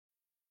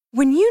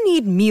When you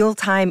need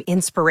mealtime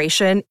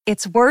inspiration,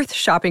 it's worth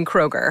shopping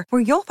Kroger,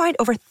 where you'll find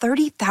over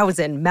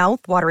 30,000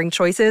 mouth-watering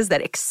choices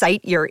that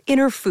excite your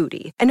inner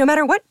foodie. And no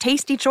matter what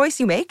tasty choice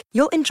you make,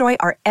 you'll enjoy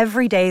our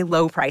everyday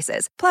low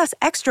prices, plus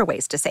extra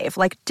ways to save,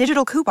 like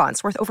digital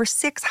coupons worth over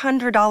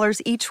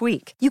 $600 each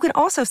week. You can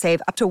also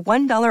save up to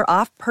 $1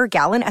 off per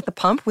gallon at the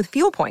pump with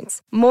fuel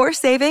points. More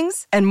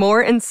savings and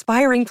more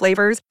inspiring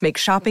flavors make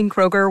shopping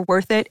Kroger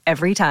worth it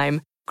every time.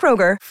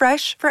 Kroger,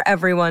 fresh for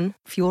everyone.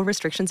 Fuel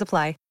restrictions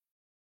apply.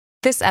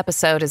 This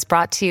episode is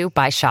brought to you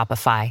by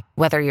Shopify.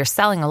 Whether you're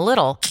selling a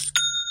little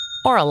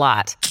or a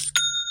lot,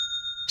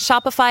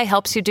 Shopify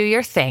helps you do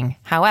your thing,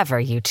 however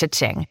you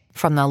cha-ching.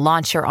 From the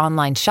launch your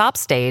online shop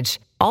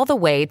stage, all the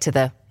way to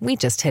the we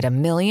just hit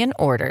 1 million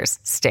orders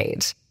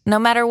stage. No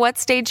matter what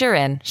stage you're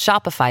in,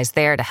 Shopify's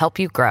there to help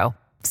you grow.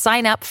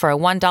 Sign up for a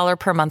 $1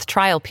 per month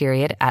trial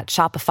period at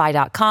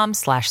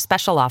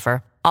shopify.com/special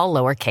offer, all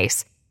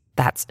lowercase.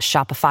 That's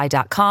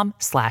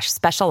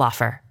shopify.com/special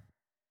offer.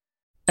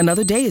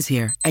 Another day is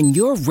here, and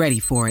you're ready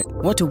for it.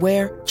 What to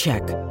wear?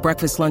 Check.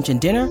 Breakfast, lunch, and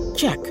dinner?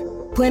 Check.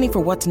 Planning for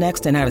what's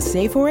next and how to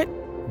save for it?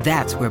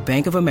 That's where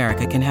Bank of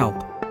America can help.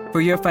 For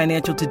your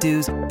financial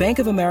to-dos, Bank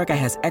of America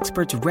has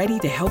experts ready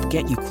to help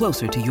get you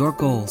closer to your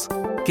goals.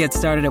 Get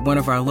started at one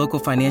of our local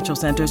financial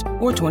centers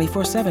or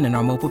 24/7 in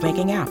our mobile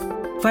banking app.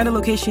 Find a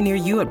location near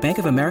you at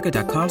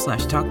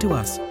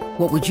bankofamerica.com/talktous.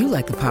 What would you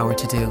like the power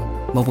to do?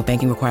 Mobile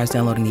banking requires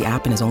downloading the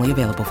app and is only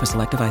available for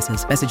select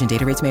devices. Message and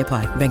data rates may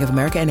apply. Bank of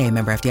America N.A.,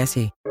 member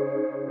FDIC.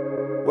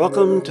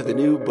 Welcome to the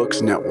New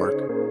Books Network.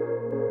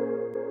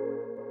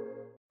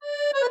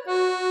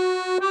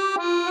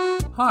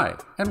 Hi,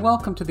 and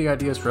welcome to the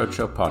Ideas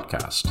Roadshow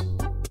podcast.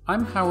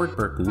 I'm Howard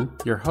Burton,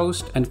 your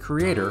host and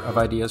creator of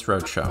Ideas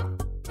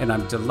Roadshow, and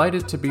I'm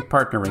delighted to be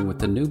partnering with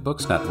the New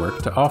Books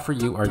Network to offer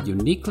you our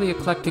uniquely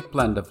eclectic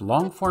blend of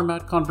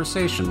long-format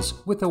conversations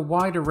with a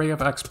wide array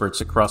of experts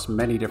across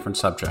many different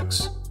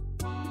subjects.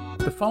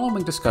 The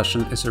following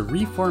discussion is a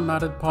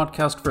reformatted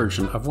podcast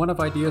version of one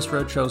of Ideas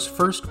Roadshow's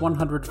first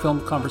 100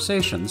 film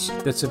conversations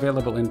that's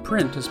available in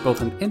print as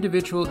both an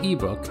individual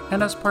ebook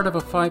and as part of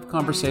a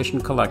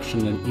 5-conversation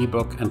collection in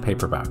ebook and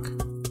paperback.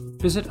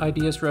 Visit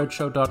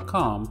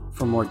ideasroadshow.com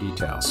for more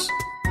details.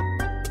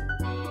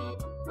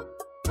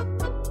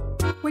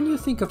 When you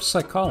think of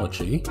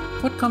psychology,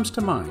 what comes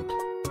to mind?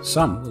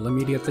 Some will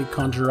immediately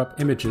conjure up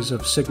images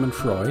of Sigmund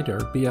Freud or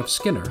B.F.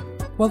 Skinner,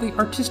 while the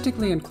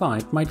artistically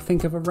inclined might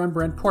think of a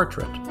Rembrandt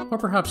portrait, or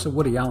perhaps a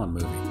Woody Allen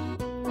movie.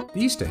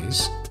 These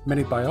days,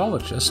 many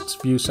biologists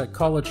view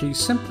psychology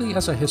simply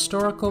as a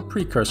historical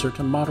precursor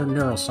to modern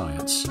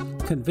neuroscience,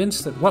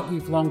 convinced that what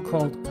we've long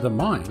called the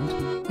mind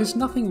is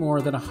nothing more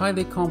than a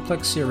highly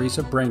complex series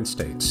of brain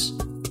states.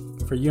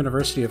 For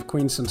University of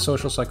Queensland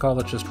social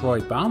psychologist Roy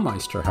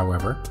Baumeister,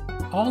 however,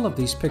 all of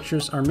these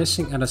pictures are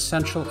missing an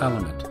essential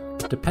element,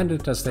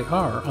 dependent as they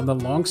are on the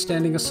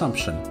long-standing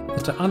assumption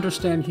that to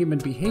understand human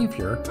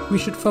behavior, we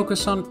should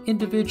focus on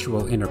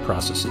individual inner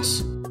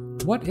processes.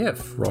 What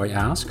if, Roy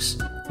asks,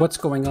 what's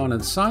going on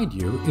inside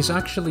you is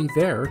actually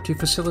there to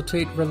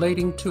facilitate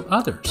relating to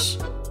others?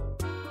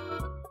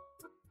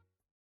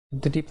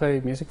 Did you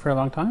play music for a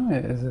long time?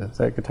 Is it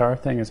the guitar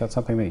thing? Is that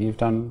something that you've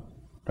done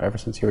ever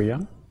since you were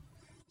young?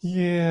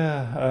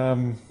 Yeah,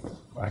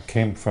 I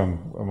came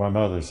from, my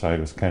mother's side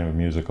was kind of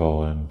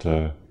musical,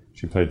 and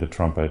she played the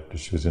trumpet.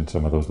 She was in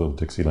some of those little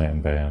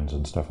Dixieland bands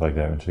and stuff like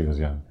that when she was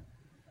young.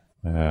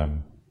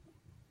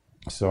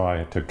 So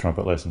I took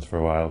trumpet lessons for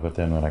a while, but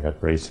then when I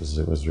got braces,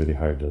 it was really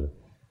hard to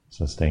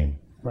sustain.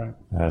 Right.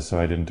 So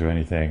I didn't do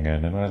anything.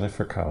 And then when I left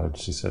for college,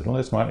 she said,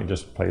 well, why don't you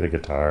just play the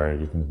guitar?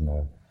 You didn't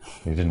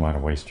want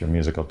to waste your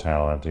musical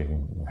talent. You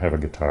can have a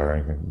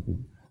guitar.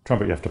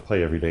 Trumpet you have to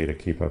play every day to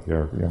keep up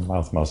your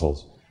mouth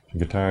muscles.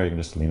 Guitar, you can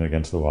just lean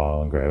against the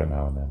wall and grab it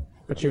now and then.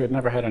 But you had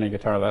never had any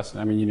guitar lessons.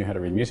 I mean, you knew how to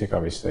read music,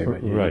 obviously.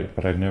 But Right,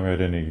 but I'd never had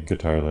any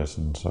guitar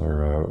lessons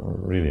or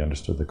really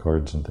understood the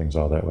chords and things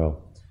all that well.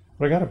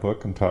 But I got a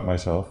book and taught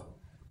myself,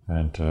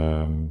 and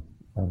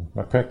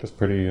I practiced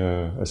pretty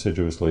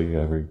assiduously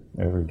every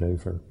day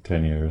for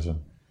 10 years, and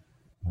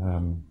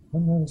it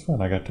was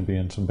fun. I got to be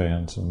in some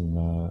bands, and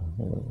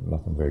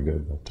nothing very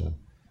good, but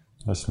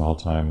a small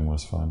time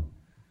was fun.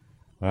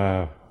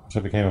 So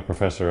I became a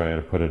professor. I had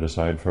to put it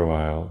aside for a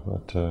while,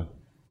 but a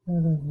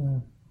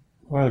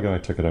while ago I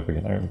took it up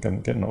again. I'm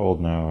getting old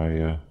now.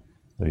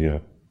 The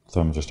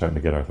thumbs are starting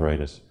to get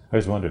arthritis. I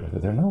was wondering, are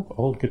there no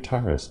old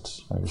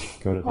guitarists? I would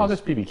go to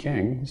there's B.B.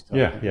 King.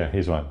 Yeah,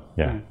 he's one.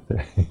 Yeah.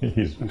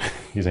 he's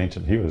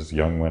ancient. He was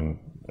young when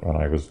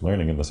I was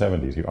learning in the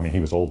 70s. He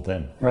was old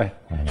then. Right.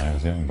 When I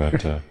was young,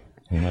 but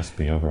he must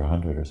be over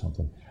 100 or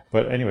something.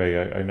 But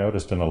anyway, I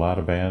noticed in a lot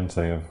of bands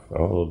they have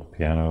old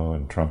piano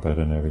and trumpet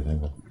and everything,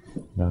 but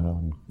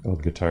no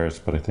old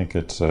guitarists. But I think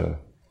it's the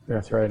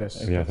arthritis.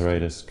 The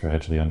arthritis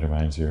gradually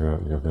undermines your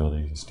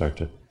ability to start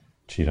to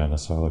cheat on the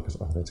solo because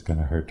that's going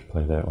to hurt to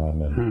play that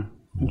one. And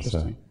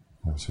Interesting.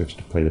 So I switched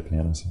to play the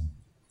piano some.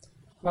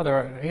 Well,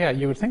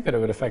 you would think that it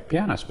would affect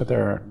pianists, but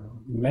there are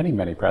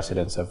many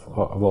precedents of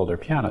older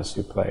pianists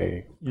who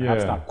play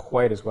perhaps not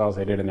quite as well as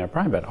they did in their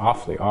prime, but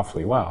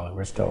awfully well.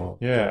 We're still...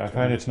 Yeah, I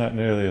find it's not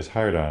nearly as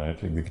hard on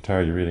it. The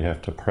guitar, you really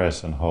have to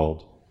press and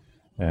hold.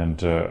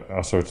 And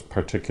also it's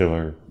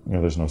particular,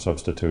 there's no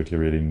substitute. You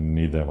really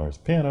need them. Whereas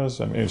pianos,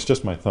 it's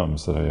just my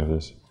thumbs that I have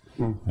this.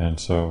 And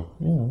so,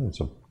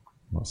 it's a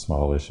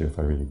small issue if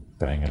I really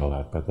bang it a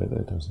lot, but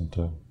it doesn't...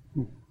 a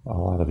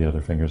lot of the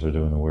other fingers are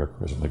doing the work,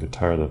 whereas on the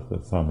guitar, the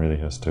thumb really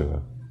has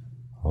to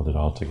hold it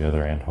all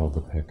together and hold the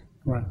pick.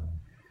 Right.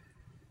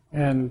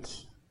 And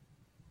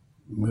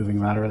moving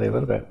laterally a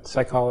little bit,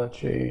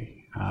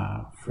 psychology,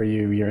 for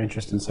you, your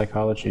interest in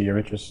psychology,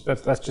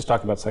 let's just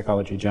talk about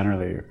psychology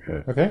generally,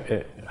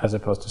 as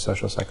opposed to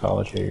social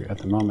psychology at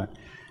the moment.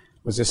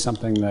 Was this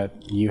something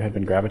that you had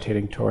been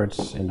gravitating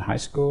towards in high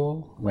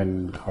school,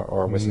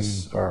 or was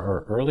this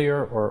or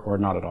earlier, or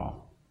not at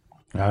all?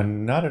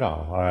 Not at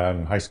all.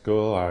 In high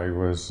school, I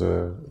was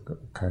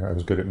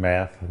good at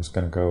math. I was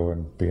going to go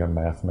and be a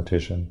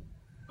mathematician.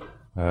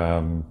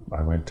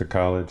 I went to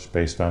college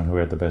based on who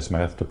had the best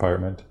math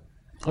department.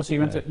 Oh, so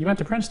you went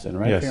to Princeton,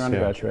 right? Yes, for your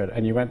undergraduate,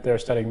 and you went there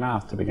studying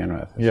math to begin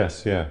with.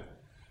 Yes, yeah.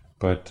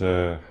 But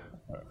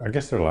I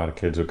guess there are a lot of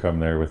kids who come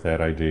there with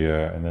that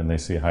idea, and then they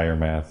see higher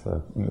math.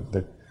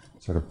 They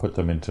sort of put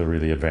them into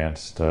really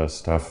advanced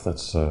stuff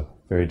that's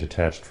very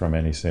detached from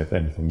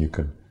anything you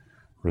could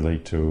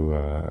relate to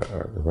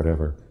or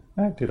whatever.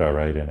 I did all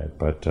right in it,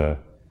 but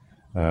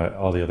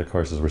all the other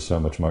courses were so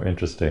much more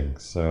interesting.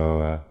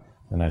 So,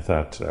 and I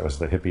thought that was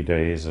the hippie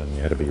days, and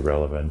you had to be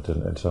relevant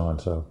and so on.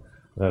 So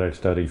that I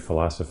studied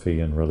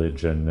philosophy and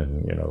religion,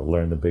 and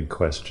learn the big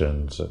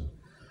questions. And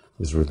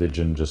is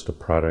religion just a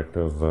product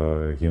of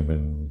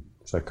human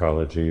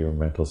psychology or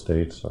mental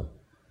states?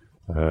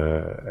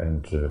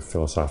 And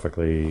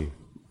philosophically,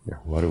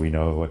 what do we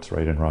know? What's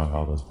right and wrong?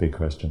 All those big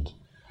questions.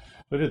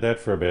 I did that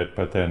for a bit,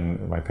 but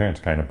then my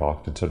parents kind of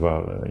balked and said,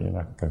 well, you're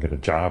not going to get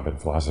a job in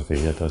philosophy.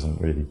 It doesn't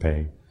really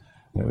pay.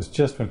 And it was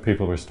just when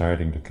people were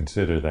starting to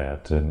consider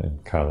that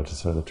in college,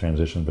 sort of the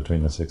transition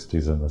between the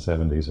 60s and the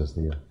 70s as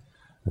the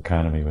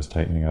economy was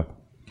tightening up.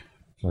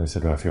 So they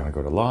said, well, if you want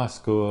to go to law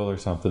school or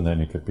something, then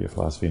you could be a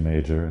philosophy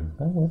major. And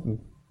I went and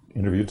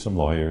interviewed some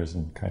lawyers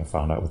and kind of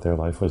found out what their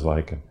life was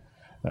like. And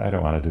I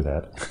don't want to do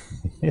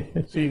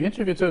that. So you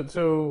interviewed,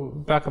 so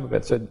back up a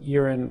bit. So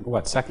you're in,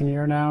 what, second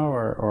year now?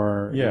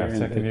 Or yeah,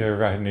 second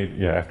year.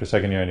 After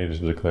second year, I needed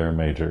to declare a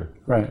major.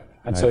 Right.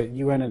 And so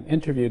you went and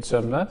interviewed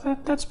some,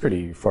 that's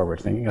pretty forward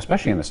thinking,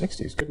 especially in the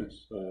 60s,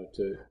 goodness.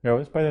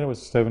 By then it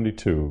was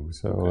 72,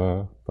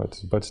 so,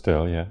 but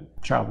still, yeah.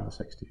 Child of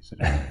the 60s.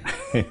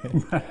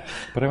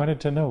 But I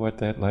wanted to know what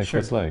that life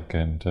was like.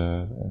 And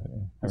I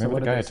remember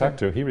the guy I talked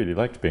to, he really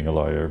liked being a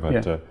lawyer,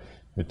 but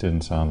it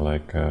didn't sound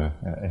like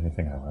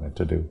anything I wanted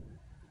to do.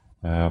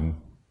 And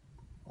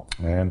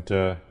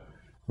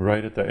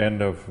right at the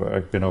end of,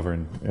 I've been over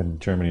in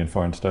Germany in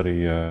foreign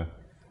study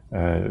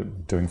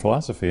doing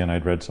philosophy, and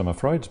I'd read some of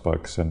Freud's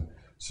books. And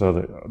so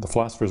the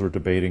philosophers were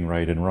debating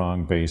right and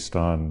wrong based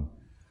on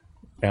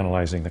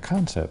analyzing the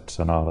concepts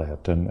and all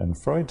that. And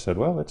Freud said,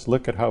 well, let's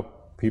look at how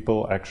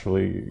people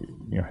actually,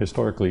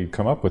 historically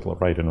come up with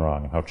right and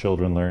wrong, and how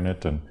children learn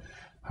it, and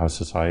how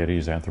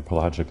societies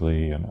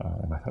anthropologically, and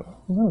I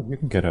thought, you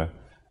can get an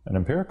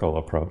empirical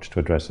approach to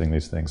addressing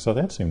these things. So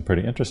that seemed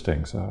pretty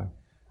interesting. So I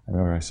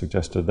remember I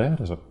suggested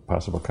that as a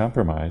possible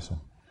compromise.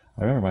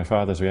 I remember my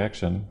father's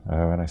reaction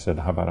when I said,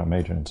 how about a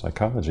major in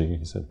psychology?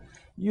 He said,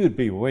 you'd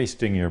be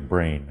wasting your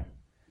brain.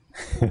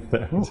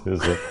 That was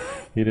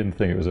he didn't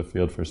think it was a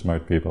field for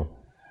smart people,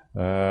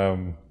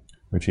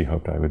 which he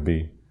hoped I would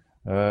be.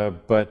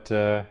 But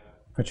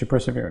you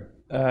persevered.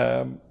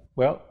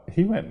 Well,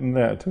 he went and,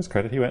 to his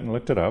credit, he went and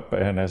looked it up,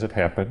 and as it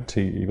happened,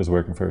 he was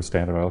working for a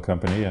Standard Oil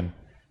company, and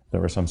there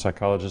were some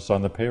psychologists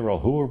on the payroll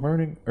who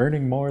were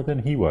earning more than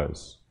he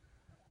was.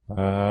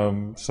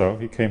 So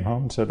he came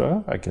home and said,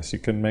 I guess you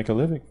can make a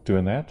living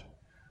doing that.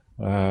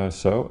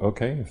 So,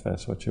 okay, if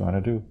that's what you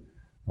want to do.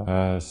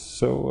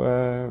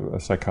 So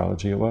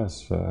psychology it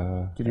was.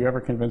 Did you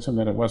ever convince him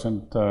that it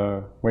wasn't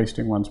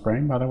wasting one's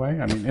brain, by the way?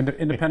 I mean,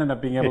 independent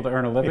of being able to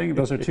earn a living,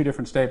 those are two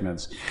different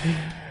statements.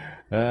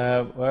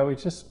 Well, we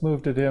just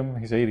moved him.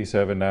 He's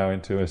 87 now,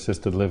 into an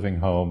assisted living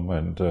home,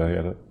 and he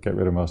had to get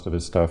rid of most of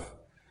his stuff.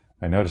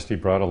 I noticed he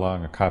brought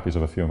along copies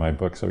of a few of my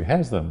books, so he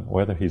has them.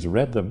 Whether he's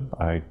read them,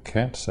 I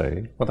can't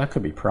say. Well, that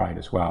could be pride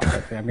as well.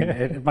 But, I mean,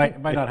 it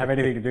might not have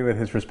anything to do with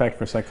his respect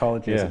for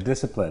psychology as a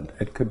discipline.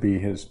 It could be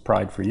his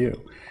pride for you.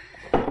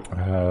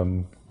 I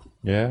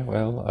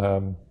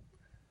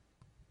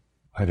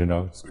don't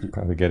know. It's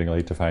probably getting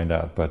late to find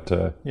out. But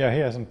he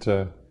hasn't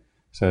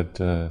said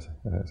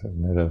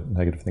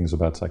negative things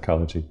about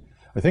psychology.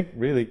 I think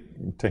really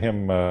to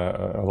him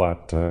a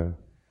lot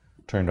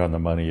turned on the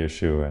money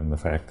issue and the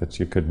fact that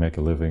you could make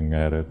a living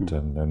at it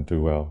and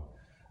do well.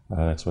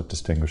 That's what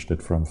distinguished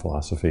it from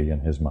philosophy in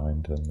his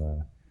mind,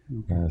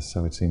 and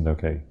so it seemed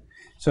okay.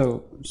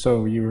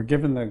 So you were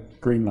given the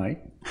green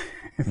light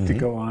to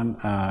go on,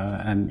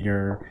 and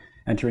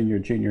entering your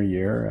junior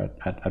year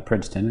at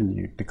Princeton, and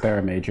you declare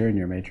a major, and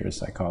your major is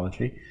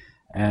psychology.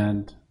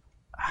 And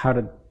how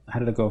did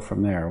it go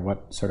from there?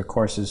 What sort of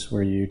courses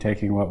were you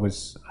taking?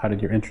 How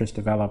did your interest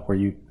develop? Were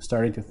you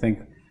starting to think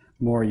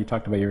more? You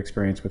talked about your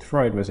experience with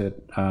Freud.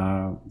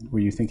 Were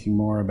you thinking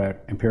more about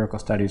empirical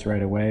studies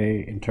right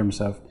away in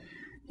terms of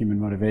human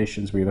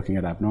motivations? Were you looking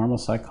at abnormal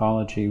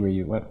psychology?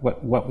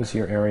 What was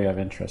your area of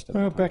interest?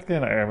 Well, back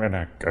then,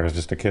 I was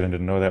just a kid and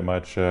didn't know that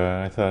much.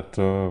 I thought,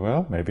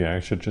 well, maybe I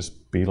should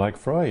just be like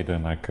Freud,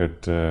 and I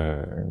could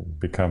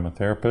become a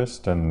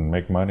therapist and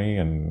make money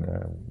and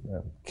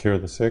cure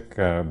the sick.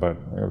 But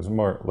it was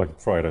more like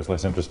Freud. I was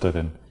less interested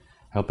in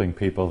helping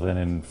people than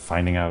in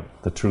finding out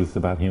the truth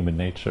about human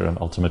nature and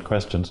ultimate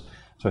questions.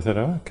 So I thought,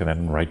 I can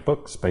then write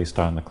books based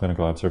on the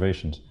clinical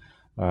observations.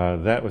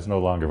 That was no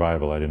longer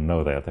viable. I didn't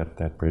know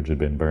that bridge had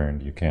been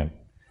burned. You can't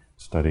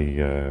study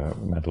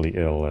mentally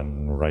ill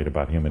and write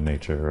about human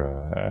nature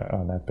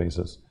on that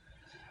basis.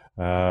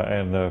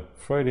 And the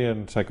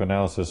Freudian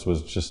psychoanalysis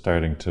was just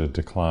starting to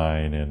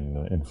decline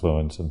in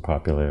influence and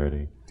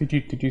popularity.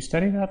 Did you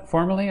study that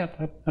formally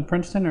at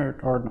Princeton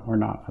or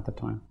not at the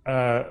time?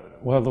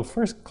 Well, the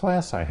first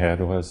class I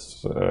had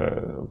was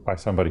by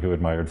somebody who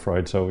admired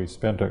Freud, so we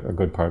spent a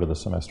good part of the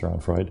semester on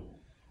Freud.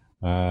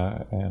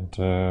 And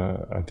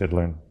I did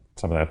learn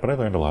some of that, but I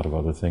learned a lot of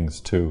other things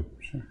too.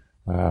 Sure.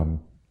 There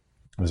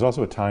was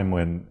also a time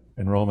when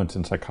enrollments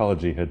in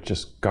psychology had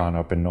just gone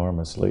up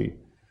enormously,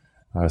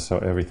 so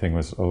everything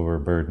was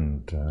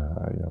overburdened.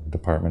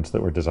 Departments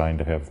that were designed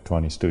to have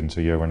 20 students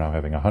a year were now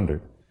having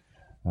 100.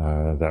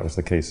 That was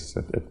the case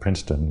at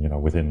Princeton.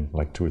 Within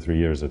like 2 or 3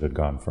 years, it had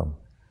gone from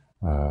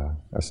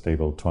a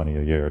stable 20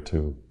 a year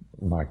to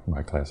my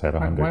class had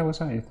 100. Why was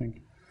that, you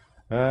think?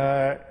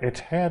 It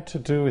had to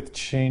do with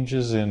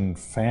changes in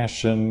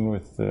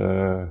fashion,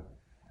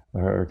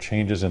 or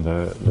changes in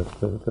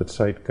the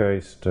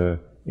zeitgeist.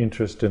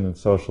 Interest in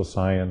social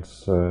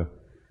science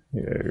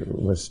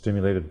was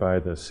stimulated by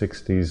the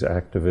 60s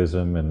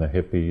activism and the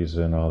hippies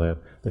and all that.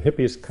 The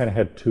hippies kind of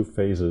had two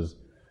phases.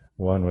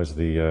 One was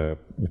the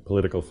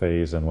political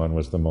phase, and one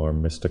was the more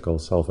mystical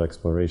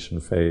self-exploration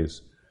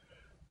phase.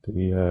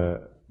 There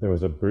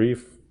was a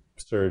brief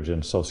surge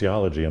in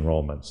sociology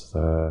enrollments.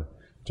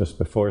 Just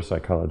before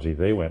psychology,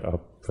 they went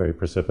up very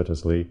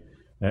precipitously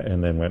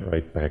and then went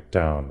right back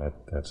down.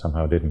 That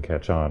somehow didn't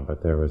catch on,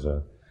 but there was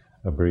a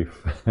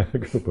brief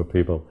group of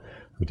people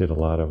who did a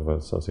lot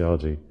of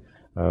sociology.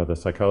 The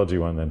psychology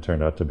one then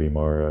turned out to be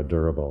more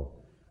durable.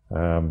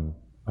 I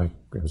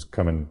was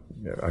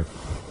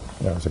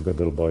a good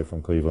little boy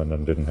from Cleveland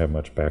and didn't have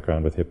much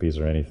background with hippies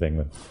or anything,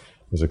 but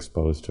was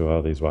exposed to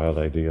all these wild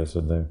ideas.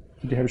 And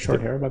did you have short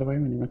hair, by the way,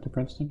 when you went to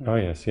Princeton? Oh,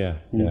 yes, yeah.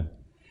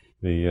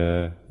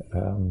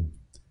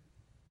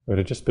 It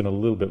had just been a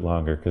little bit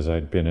longer because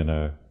I'd been in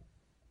a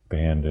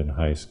band in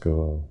high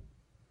school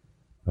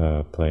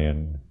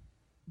playing,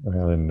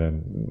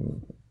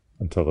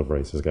 until the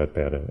braces got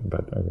bad.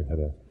 But I had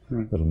a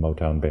little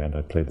Motown band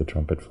I played the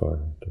trumpet for.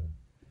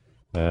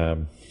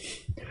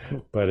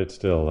 But it's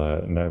still,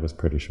 it was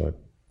pretty short.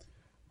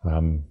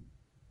 So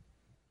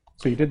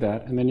you did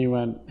that, and then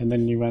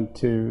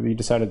you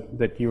decided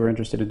that you were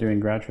interested in doing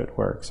graduate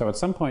work. So at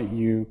some point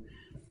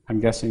I'm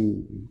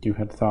guessing you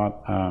had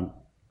thought,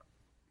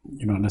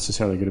 you're not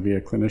necessarily going to be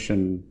a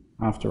clinician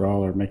after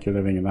all, or make your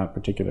living in that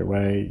particular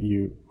way.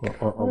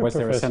 Or was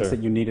there a sense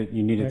that you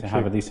needed to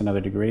have at least another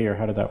degree, or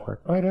how did that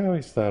work? I'd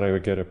always thought I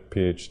would get a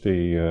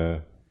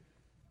PhD.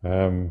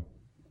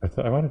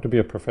 I wanted to be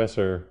a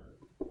professor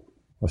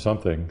of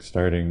something,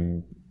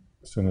 starting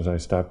as soon as I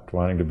stopped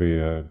wanting to be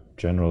a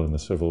general in the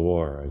Civil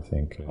War, I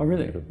think. Oh,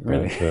 really?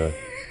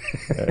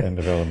 End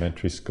of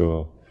elementary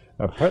school.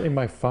 Partly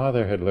my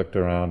father had looked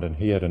around, and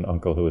he had an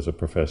uncle who was a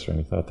professor, and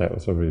he thought that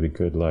was a really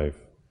good life.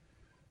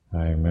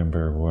 I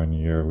remember one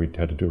year we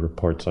had to do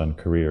reports on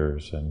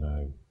careers, and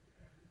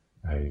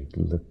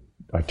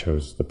I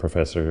chose the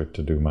professor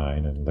to do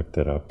mine and looked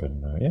it up,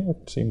 and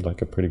it seemed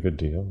like a pretty good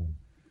deal.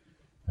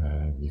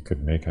 You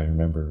could make, I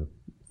remember,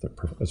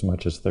 as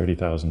much as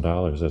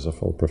 $30,000 as a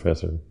full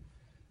professor,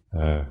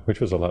 which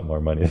was a lot more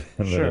money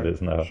than it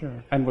is now.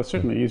 Sure. And was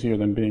certainly easier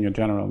than being a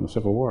general in the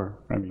Civil War,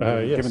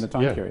 yes, given the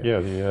time period.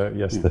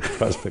 Yes, the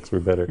prospects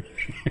were better.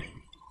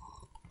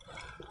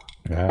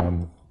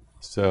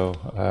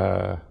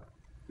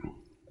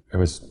 I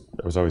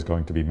was always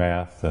going to be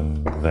math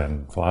and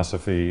then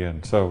philosophy,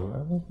 and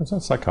so it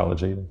was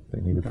psychology.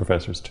 They needed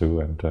professors too,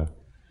 and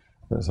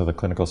so the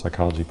clinical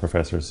psychology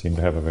professors seemed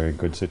to have a very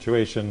good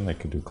situation. They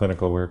could do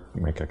clinical work,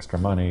 make extra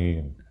money,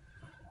 and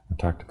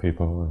talk to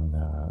people,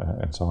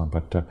 and so on.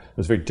 But it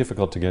was very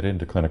difficult to get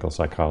into clinical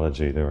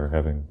psychology. They were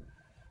having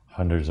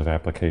hundreds of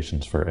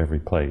applications for every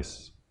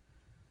place.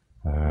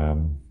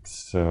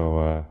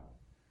 So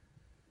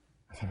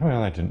I thought,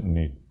 well, I didn't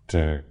need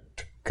to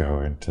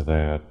go into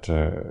that.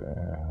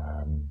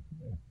 A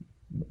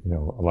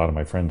lot of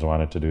my friends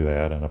wanted to do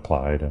that and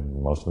applied,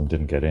 and most of them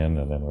didn't get in,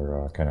 and then we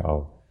were kind of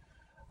all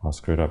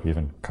screwed up.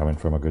 Even coming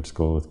from a good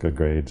school with good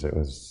grades, it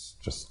was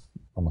just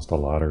almost a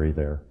lottery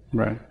there.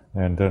 Right.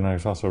 And then I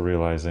was also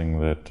realizing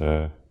that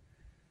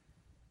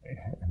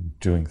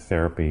doing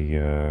therapy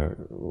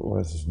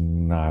was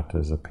not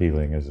as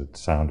appealing as it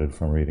sounded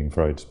from reading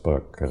Freud's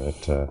book.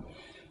 That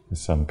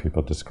some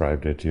people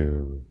described it,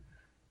 you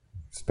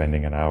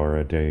spending an hour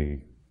a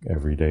day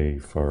every day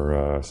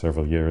for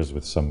several years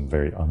with some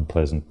very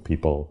unpleasant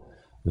people,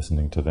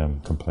 listening to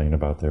them complain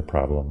about their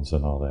problems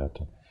and all that.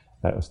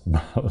 That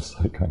was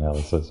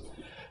psychoanalysis.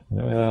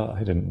 Well,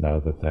 I didn't know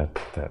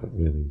that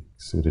really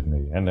suited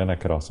me. And then I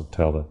could also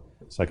tell that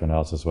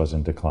psychoanalysis was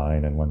in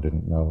decline and one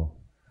didn't know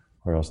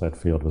where else that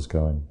field was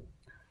going.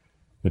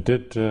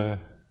 It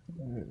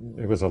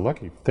was a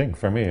lucky thing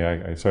for me.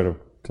 I sort of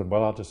said,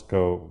 well, I'll just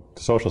go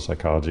to social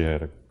psychology. I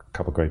had a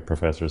couple great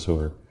professors who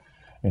were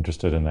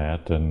interested in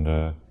that, and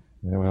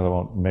well, I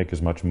won't make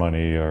as much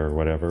money or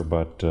whatever,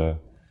 but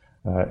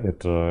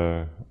it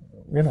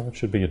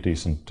should be a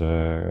decent,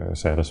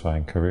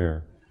 satisfying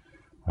career.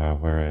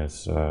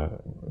 Whereas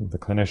the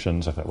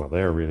clinicians, I thought, well,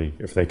 they're really,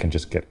 if they can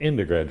just get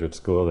into graduate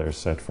school, they're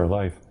set for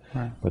life.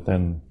 Right. But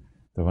then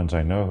the ones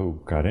I know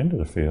who got into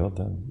the field,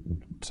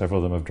 several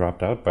of them have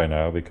dropped out by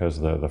now because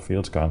the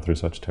field's gone through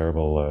such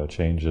terrible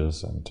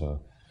changes, and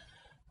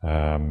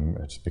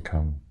it's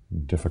become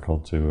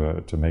difficult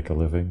to make a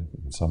living.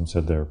 Some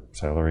said their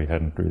salary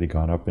hadn't really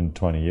gone up in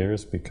 20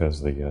 years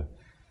because the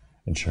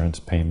insurance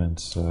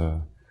payments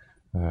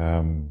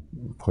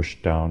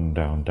pushed down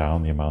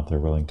the amount they're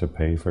willing to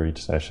pay for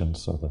each session.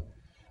 So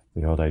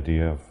the old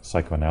idea of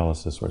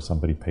psychoanalysis, where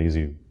somebody pays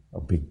you a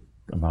big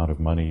amount of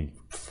money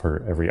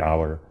for every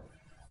hour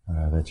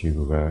that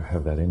you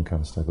have that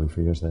income steadily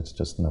for years, that's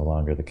just no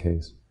longer the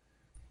case.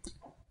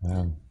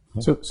 Yeah.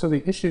 So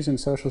the issues in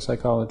social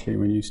psychology,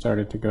 when you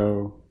started to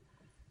go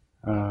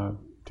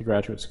to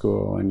graduate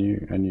school and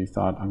you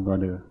thought,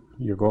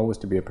 your goal was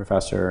to be a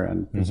professor,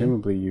 and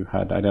presumably you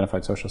had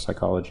identified social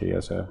psychology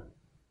as a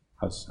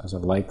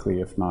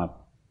likely, if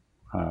not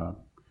a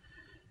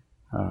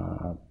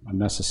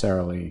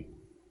necessarily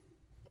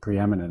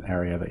preeminent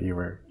area that you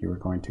were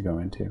going to go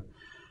into.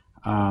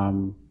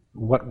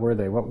 What were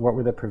they? What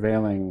were the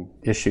prevailing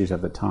issues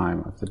of the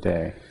time, of the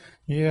day?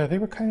 Yeah, they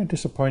were kind of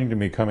disappointing to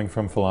me coming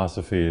from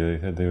philosophy.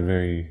 They were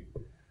very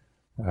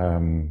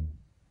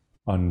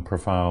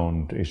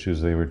unprofound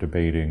issues they were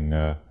debating.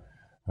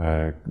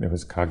 There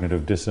was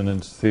cognitive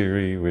dissonance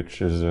theory,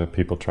 which is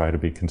people try to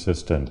be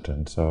consistent,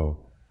 and so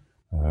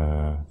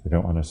they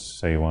don't want to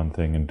say one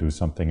thing and do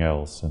something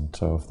else. And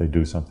so if they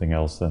do something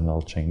else, then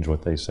they'll change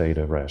what they say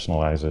to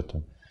rationalize it.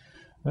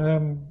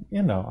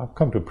 I've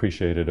come to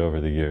appreciate it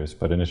over the years,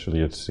 but initially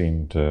it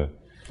seemed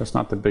that's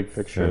not the big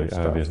picture very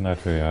stuff. obvious, not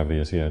very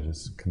obvious. Yeah,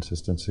 just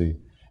consistency.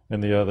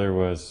 And the other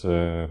was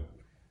it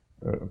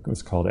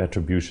was called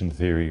attribution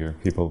theory, or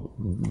people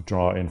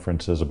draw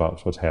inferences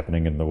about what's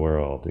happening in the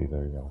world.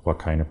 Either what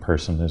kind of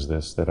person is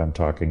this that I'm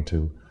talking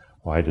to?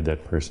 Why did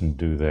that person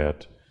do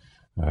that?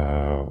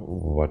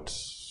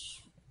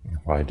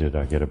 Why did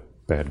I get a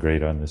bad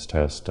grade on this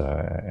test,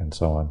 and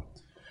so on.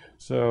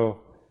 So,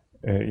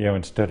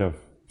 instead of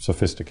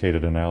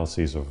sophisticated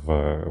analyses of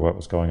what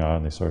was going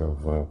on, they sort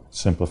of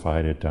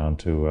simplified it down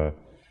to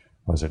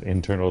was it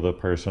internal to the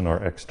person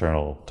or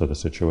external to the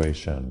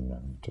situation,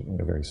 and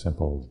very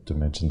simple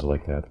dimensions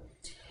like that.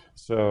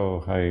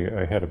 So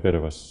I had a bit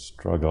of a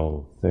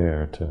struggle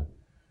there to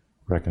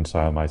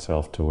reconcile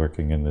myself to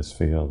working in this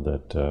field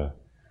that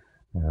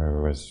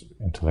was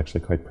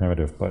intellectually quite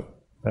primitive, but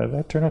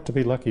that turned out to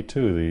be lucky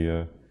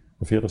too.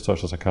 The field of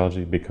social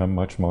psychology become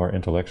much more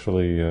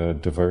intellectually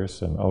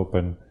diverse and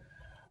open,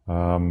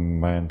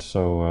 and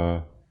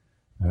so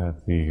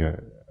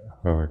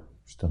we're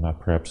still not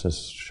perhaps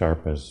as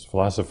sharp as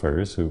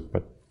philosophers,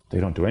 but they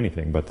don't do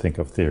anything but think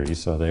of theory,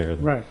 so they're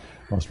the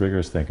most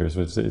rigorous thinkers.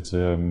 It's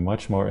a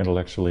much more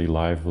intellectually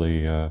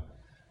lively and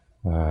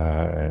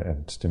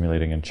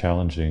stimulating and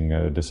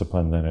challenging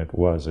discipline than it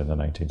was in the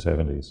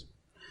 1970s.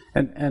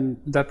 And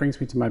that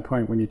brings me to my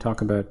point when you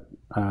talk about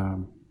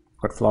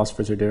what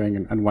philosophers are doing,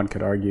 and one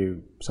could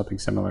argue something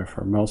similar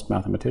for most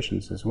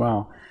mathematicians as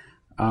well.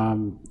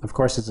 Of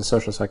course, as a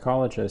social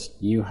psychologist,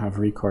 you have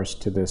recourse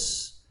to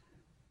this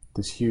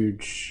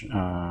huge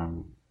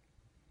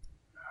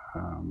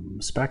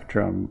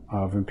spectrum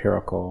of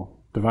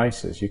empirical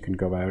devices. You can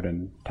go out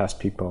and test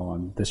people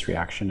on this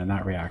reaction and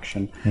that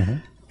reaction,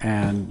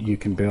 and you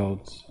can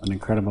build an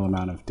incredible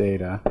amount of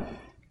data,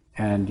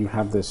 and you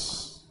have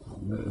this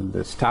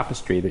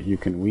tapestry that you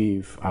can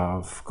weave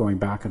of going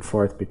back and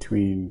forth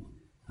between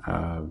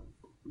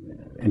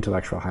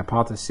intellectual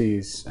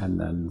hypotheses and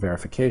then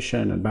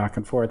verification and back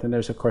and forth. And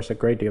there's, of course, a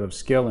great deal of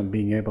skill in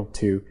being able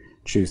to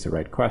choose the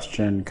right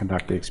question,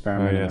 conduct the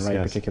experiment in the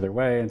right particular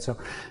way. And so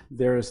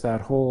there is that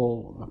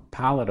whole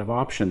palette of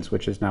options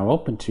which is now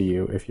open to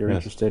you if you're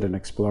interested in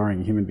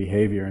exploring human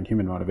behavior and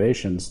human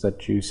motivations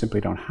that you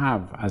simply don't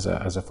have as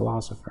a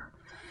philosopher.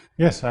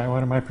 Yes,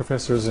 one of my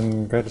professors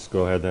in graduate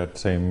school had that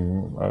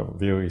same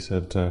view. He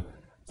said,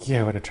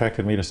 what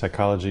attracted me to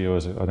psychology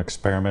was an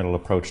experimental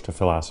approach to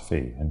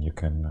philosophy, and you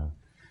can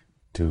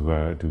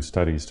do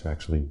studies to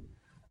actually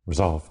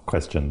resolve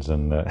questions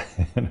and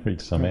reach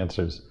some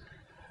answers.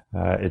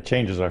 It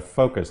changes our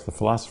focus. The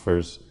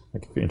philosophers,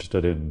 like if you're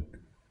interested in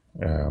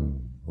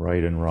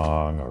right and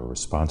wrong or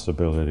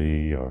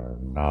responsibility or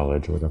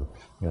knowledge or whatever.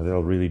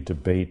 They'll really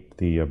debate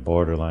the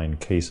borderline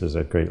cases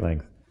at great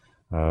length.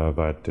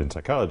 But in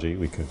psychology,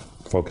 we could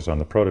focus on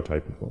the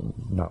prototype,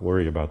 not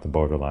worry about the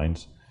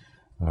borderlines.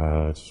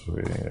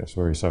 It's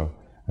very so.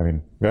 I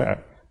mean,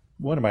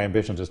 one of my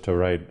ambitions is to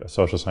write a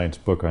social science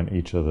book on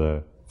each of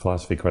the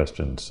philosophy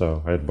questions.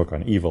 So I had a book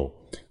on evil.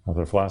 As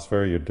a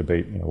philosopher, you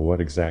debate,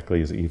 what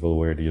exactly is evil,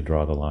 where do you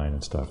draw the line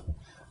and stuff.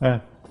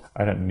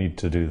 I don't need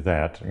to do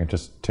that. I can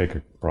just take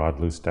a broad,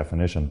 loose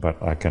definition,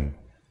 but I can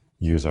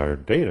use our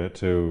data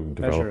to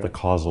develop the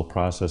causal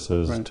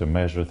processes, to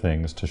measure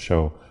things, to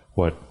show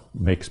what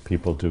makes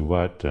people do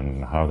what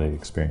and how they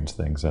experience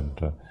things.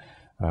 And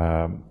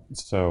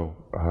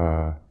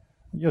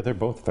they're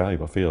both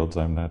valuable fields.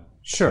 I'm not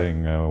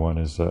saying one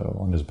is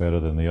better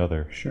than the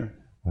other. Sure.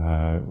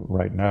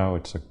 Right now,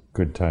 it's a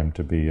good time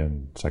to be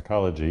in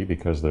psychology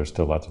because there's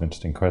still lots of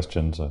interesting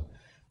questions.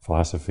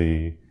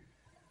 Philosophy,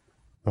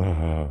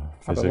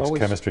 physics,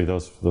 chemistry,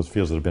 those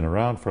fields that have been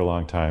around for a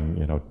long time,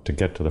 to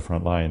get to the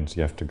front lines,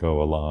 you have to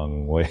go a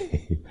long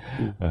way.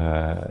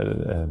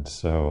 And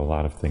so a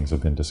lot of things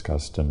have been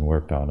discussed and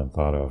worked on and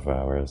thought of,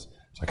 whereas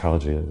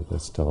psychology,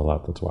 there's still a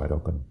lot that's wide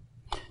open.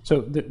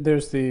 So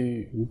there's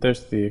the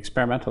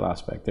experimental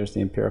aspect, there's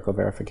the empirical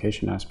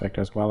verification aspect,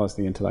 as well as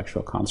the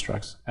intellectual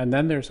constructs. And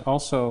then there's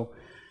also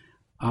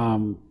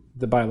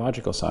the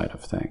biological side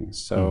of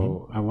things.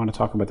 So I want to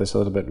talk about this a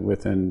little bit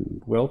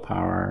within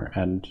willpower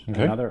and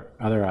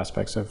other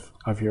aspects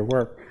of your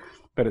work.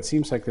 But it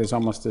seems like there's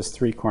almost this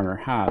three-corner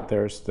hat.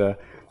 There's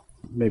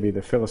maybe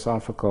the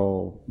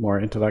philosophical, more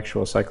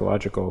intellectual,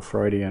 psychological,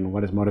 Freudian,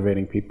 what is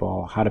motivating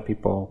people, how do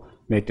people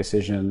make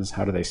decisions,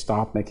 how do they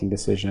stop making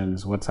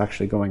decisions, what's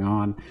actually going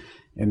on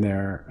in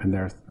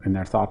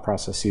their thought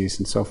processes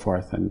and so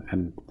forth,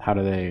 and how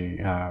do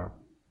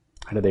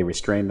they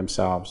restrain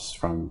themselves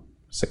from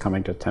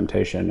succumbing to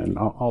temptation and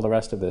all the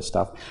rest of this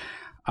stuff,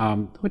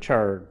 which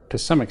are to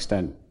some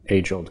extent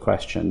age-old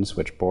questions,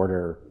 which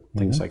border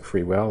things like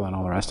free will and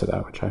all the rest of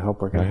that, which I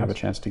hope we're going to have a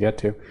chance to get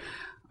to.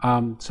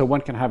 So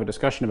one can have a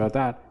discussion about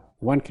that.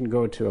 One can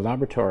go to a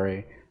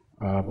laboratory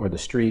or the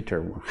street,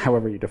 or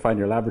however you define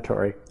your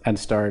laboratory, and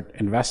start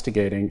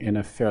investigating in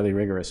a fairly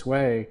rigorous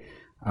way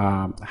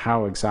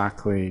how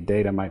exactly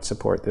data might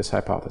support this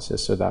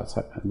hypothesis or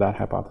that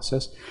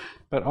hypothesis.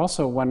 But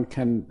also one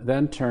can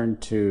then turn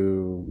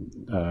to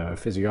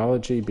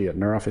physiology, be it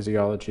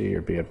neurophysiology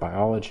or be it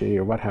biology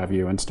or what have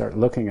you, and start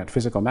looking at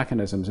physical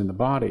mechanisms in the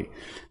body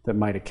that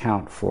might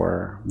account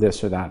for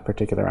this or that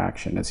particular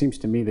action. It seems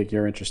to me that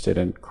you're interested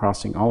in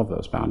crossing all of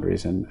those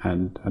boundaries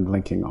and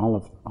linking all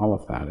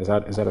of that. Is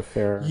that a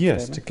fair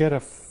Yes, statement? To get a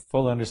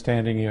full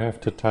understanding, you have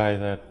to tie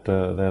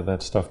that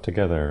stuff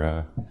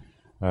together.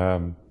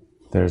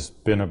 There's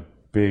been a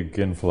big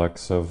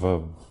influx of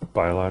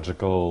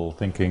biological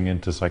thinking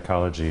into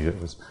psychology.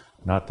 It was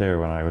not there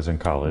when I was in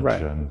college.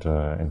 Right. And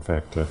in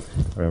fact, I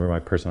remember my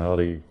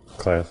personality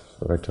class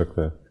that I took,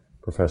 the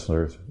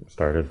professor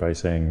started by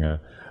saying,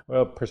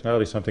 well,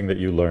 personality is something that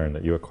you learn,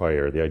 that you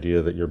acquire. The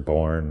idea that you're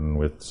born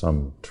with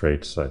some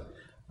traits, I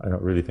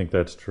don't really think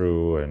that's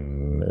true.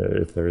 And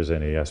if there is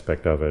any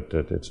aspect of it,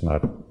 it's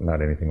not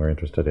anything we're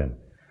interested in.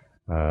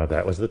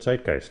 That was the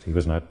zeitgeist. He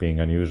was not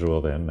being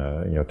unusual then.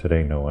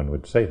 Today no one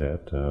would say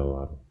that. A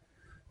lot of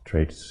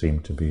traits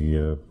seem to be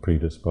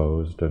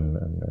predisposed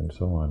and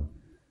so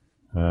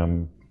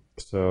on.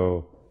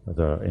 So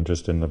the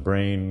interest in the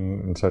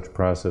brain and such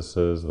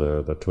processes,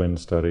 the twin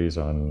studies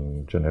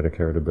on genetic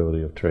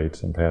heritability of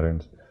traits and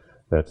patterns,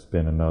 that's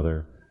been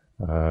another,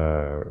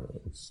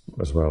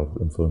 as well,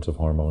 influence of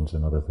hormones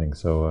and other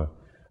things. So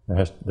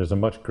there's a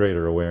much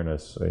greater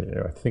awareness.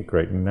 I think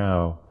right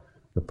now,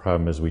 the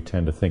problem is we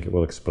tend to think it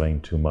will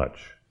explain too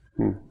much.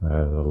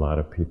 There's a lot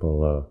of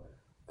people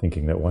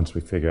thinking that once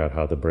we figure out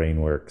how the brain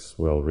works,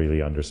 we'll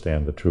really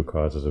understand the true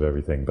causes of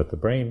everything. But the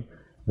brain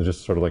is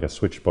just sort of like a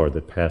switchboard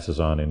that passes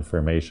on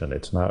information.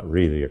 It's not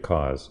really a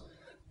cause.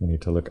 You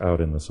need to look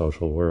out in the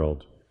social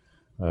world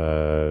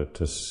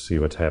to see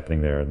what's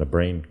happening there. And the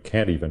brain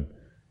can't even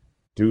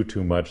do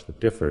too much that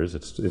differs.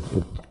 It's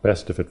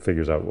best if it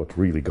figures out what's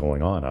really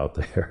going on out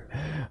there.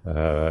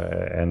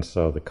 And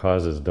so the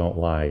causes don't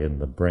lie in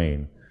the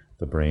brain.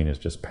 The brain is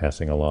just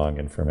passing along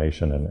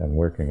information and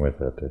working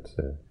with it.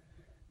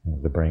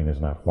 The brain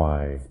is not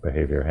why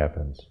behavior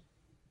happens.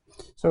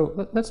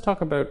 So let's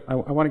talk about, I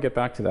want to get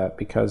back to that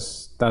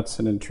because that's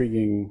an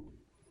intriguing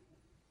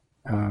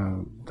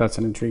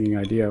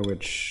idea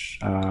which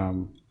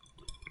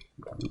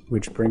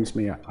brings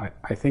me,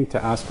 I think,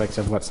 to aspects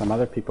of what some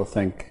other people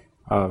think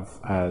of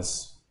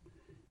as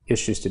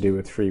issues to do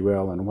with free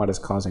will and what is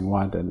causing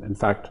what. And in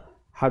fact,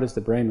 how does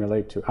the brain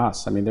relate to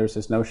us? I mean, there's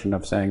this notion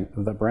of saying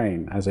the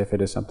brain as if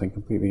it is something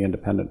completely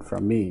independent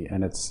from me.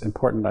 And it's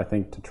important, I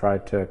think, to try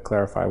to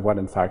clarify what,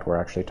 in fact,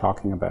 we're actually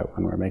talking about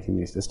when we're making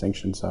these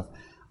distinctions of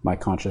my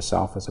conscious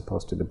self as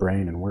opposed to the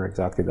brain and where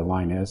exactly the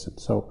line is. And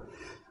so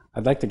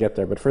I'd like to get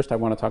there. But first, I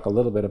want to talk a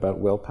little bit about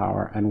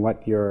willpower and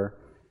what your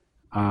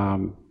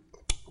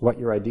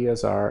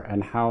ideas are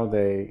and how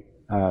they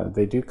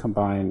do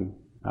combine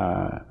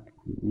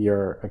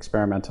your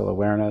experimental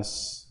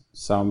awareness,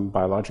 some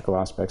biological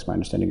aspects. My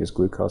understanding is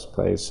glucose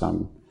plays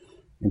some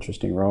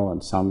interesting role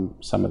in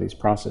some of these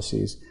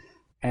processes,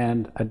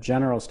 and a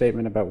general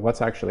statement about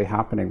what's actually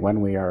happening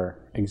when we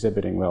are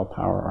exhibiting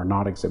willpower or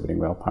not exhibiting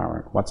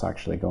willpower, what's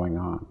actually going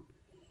on.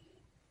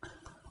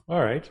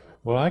 All right.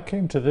 Well, I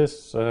came to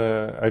this,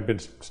 I've been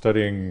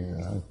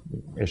studying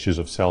issues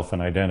of self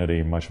and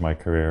identity much of my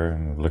career,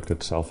 and looked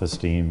at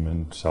self-esteem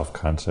and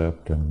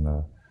self-concept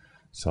and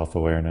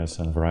self-awareness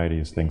and a variety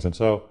of things. And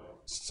so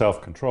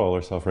self-control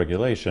or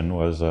self-regulation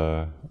was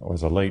a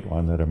late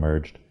one that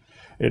emerged.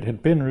 It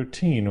had been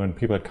routine when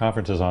people at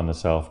conferences on the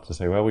self to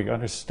say, well, we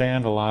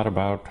understand a lot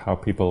about how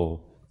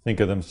people think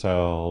of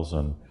themselves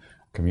and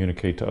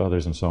communicate to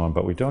others and so on,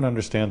 but we don't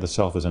understand the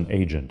self as an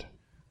agent.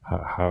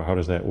 How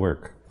does that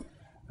work?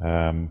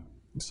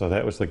 So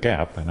that was the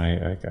gap, and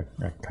I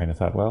kind of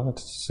thought, well,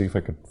 let's see if I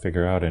could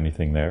figure out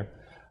anything there.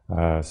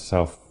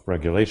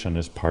 Self-regulation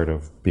is part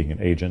of being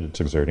an agent.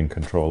 It's exerting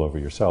control over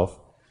yourself.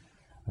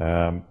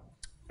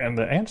 And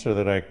the answer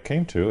that I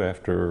came to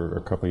after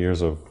a couple of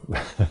years of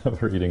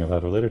reading a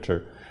lot of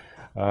literature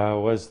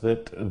was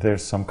that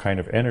there's some kind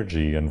of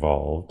energy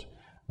involved,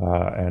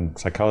 and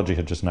psychology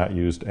had just not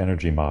used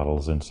energy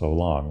models in so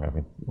long. I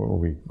mean,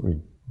 we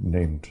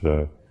named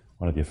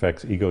one of the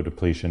effects ego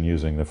depletion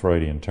using the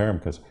Freudian term,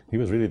 because he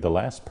was really the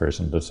last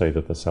person to say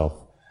that the self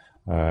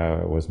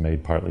was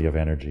made partly of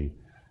energy.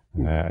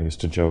 I used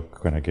to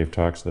joke when I gave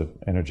talks that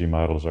energy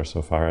models are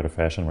so far out of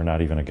fashion we're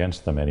not even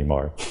against them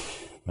anymore.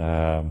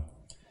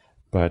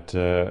 But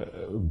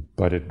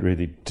it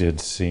really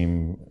did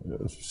seem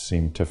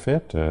to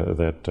fit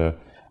that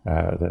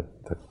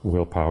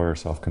willpower,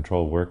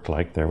 self-control worked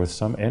like there was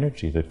some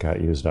energy that got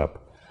used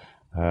up.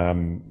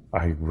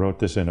 I wrote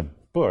this in a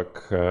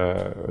book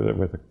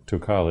with two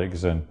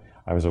colleagues, and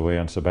I was away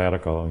on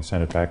sabbatical, and we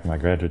sent it back to my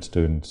graduate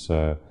students.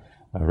 I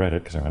read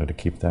it because I wanted to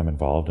keep them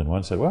involved, and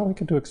one said, well, we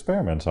could do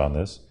experiments on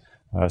this.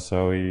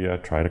 So we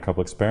tried a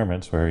couple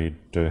experiments where he'd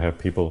have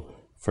people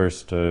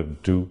first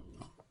do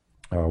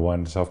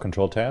one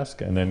self-control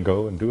task and then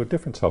go and do a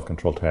different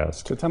self-control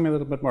task. So tell me a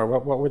little bit more.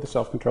 What were the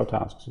self-control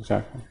tasks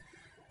exactly?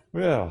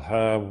 Well,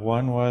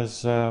 one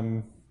was, I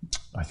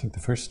think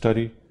the first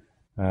study,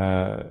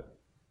 the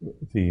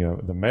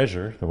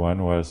measure, the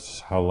one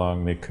was how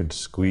long they could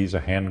squeeze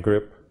a hand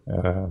grip,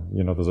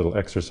 those little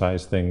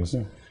exercise things.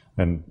 Yeah.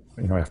 And,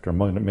 after a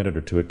minute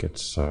or two, it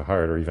gets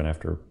hard, or even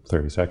after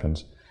 30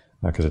 seconds,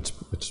 because it's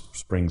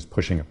springs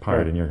pushing apart,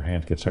 right, and your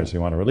hand gets hard, so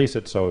you want to release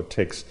it. So it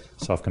takes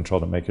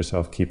self-control to make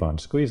yourself keep on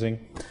squeezing.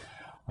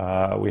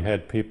 We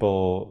had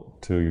people,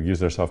 to use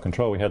their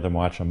self-control, we had them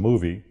watch a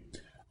movie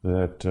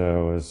that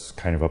was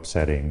kind of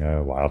upsetting,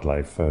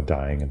 wildlife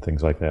dying and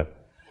things like that.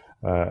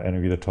 And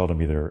we either told them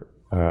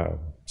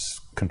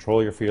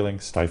control your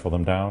feelings, stifle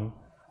them down,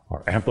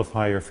 or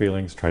amplify your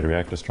feelings, try to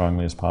react as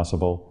strongly as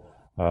possible,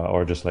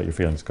 or just let your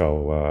feelings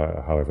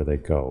go however they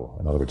go.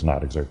 In other words,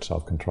 not exert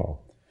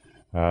self-control.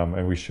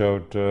 And we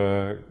showed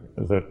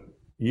that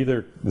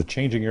either the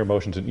changing your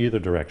emotions in either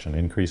direction,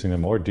 increasing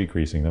them or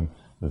decreasing them,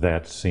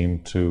 that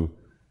seemed to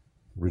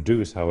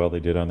reduce how well they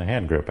did on the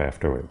hand grip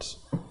afterwards.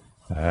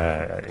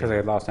 Because they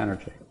had lost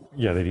energy.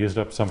 Yeah, they'd used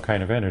up some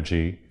kind of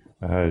energy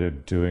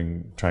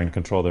trying to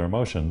control their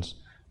emotions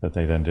that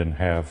they then didn't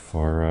have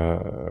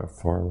for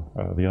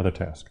the other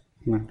task.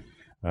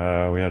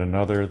 Right. We had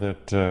another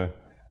that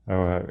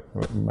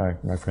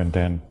my friend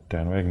Dan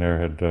Wagner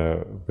had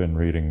been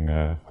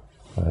reading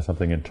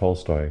something in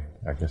Tolstoy.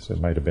 I guess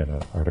it might have been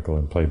an article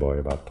in Playboy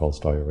about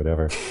Tolstoy or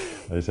whatever.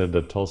 They said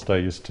that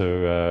Tolstoy used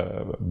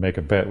to make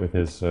a bet with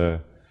his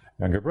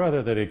younger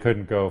brother that he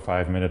couldn't go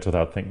 5 minutes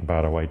without thinking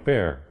about a white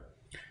bear.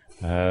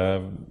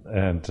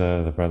 And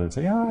the brother would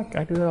say, yeah,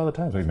 I do that all the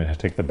time. So we may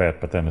take the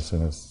bet, but then as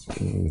soon as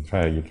you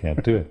try, you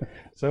can't do it.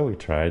 So we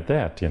tried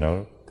that,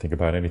 think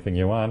about anything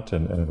you want,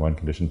 and in one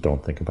condition,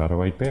 don't think about a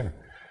white bear.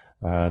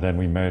 Then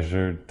we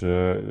measured,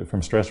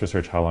 from stress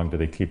research, how long do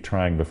they keep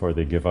trying before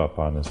they give up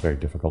on this very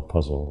difficult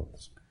puzzle.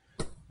 It's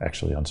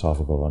actually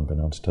unsolvable,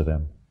 unbeknownst to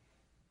them.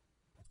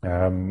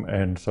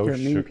 And so you're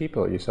mean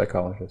people, you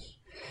psychologists.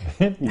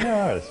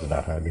 No, this is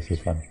not hard. This is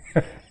fun.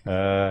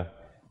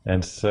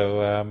 And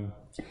so,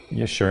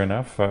 sure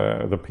enough,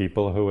 the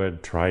people who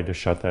had tried to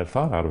shut that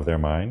thought out of their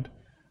mind,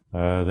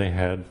 they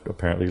had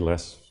apparently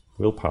less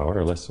willpower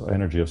or less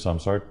energy of some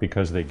sort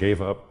because they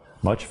gave up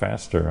much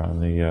faster on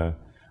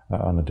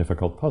the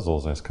difficult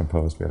puzzles as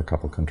composed. We had a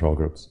couple control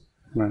groups.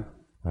 Right.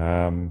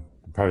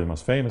 Probably the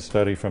most famous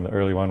study from the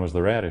early one was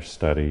the radish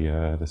study.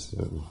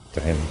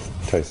 Diane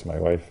Tice, my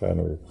wife,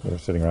 and we were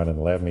sitting around in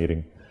the lab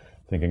meeting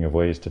thinking of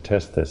ways to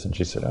test this, and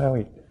she said,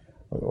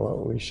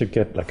 we should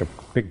get like a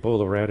big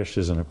bowl of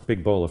radishes and a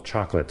big bowl of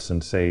chocolates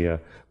and say,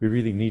 we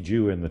really need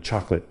you in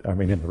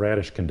the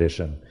radish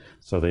condition.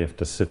 So they have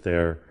to sit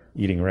there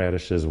eating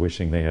radishes,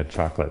 wishing they had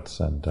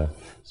chocolates. And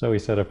so we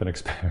set up an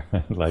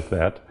experiment like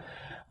that,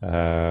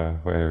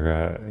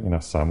 where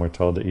some were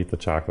told to eat the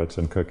chocolates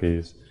and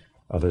cookies,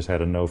 others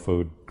had a no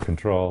food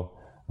control,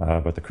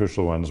 but the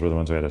crucial ones were the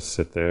ones who had to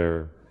sit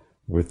there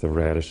with the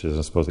radishes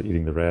and supposedly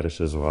eating the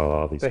radishes while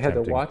all these They had to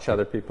tempting- watch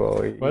other people.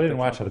 Well, they didn't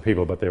watch other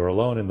people, but they were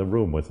alone in the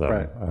room with them.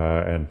 Right.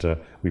 And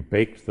we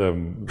baked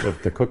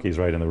the cookies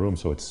right in the room,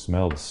 so it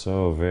smelled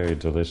so very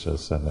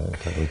delicious and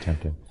totally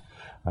tempting.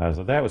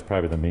 So that was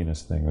probably the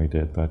meanest thing we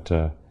did. But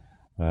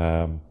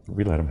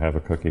we let them have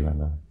a cookie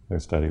when their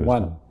study was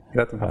done. You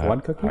let them have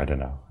one cookie? I don't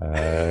know.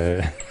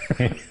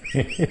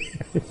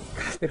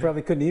 They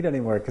probably couldn't eat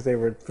anymore because they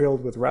were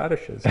filled with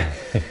radishes.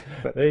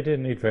 But they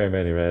didn't eat very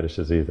many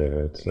radishes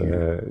either.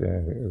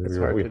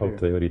 We hoped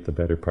they would eat the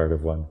better part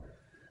of one.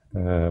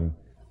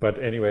 But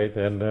anyway,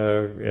 then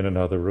in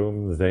another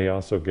room, they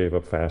also gave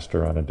up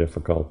faster on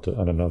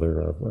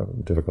another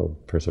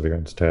difficult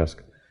perseverance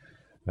task.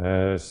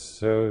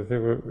 So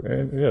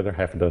there are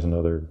half a dozen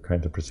other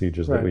kinds of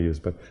procedures that we use,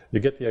 but you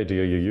get the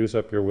idea. You use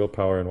up your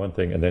willpower in one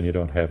thing, and then you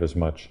don't have as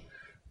much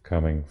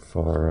coming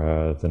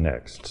for the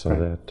next. So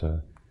that.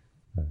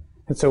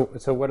 And so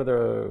what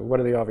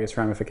are the obvious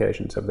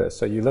ramifications of this?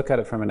 So you look at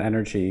it from an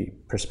energy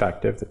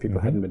perspective that people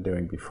hadn't been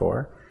doing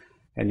before,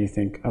 and you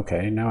think,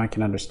 okay, now I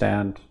can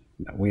understand.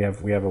 We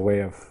have a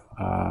way of.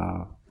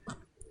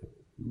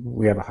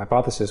 We have a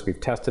hypothesis.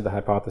 We've tested the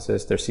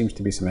hypothesis. There seems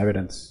to be some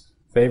evidence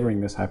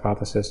favoring this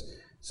hypothesis.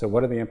 So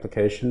what are the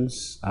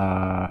implications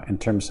in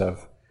terms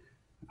of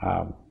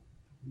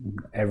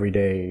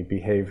everyday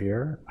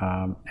behavior,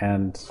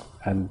 and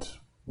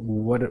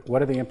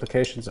what are the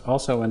implications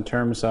also in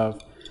terms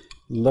of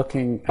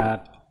looking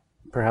at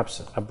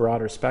perhaps a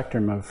broader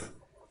spectrum of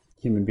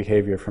human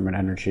behavior from an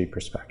energy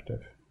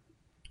perspective?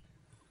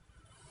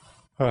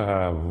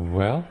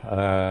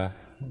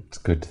 It's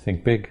good to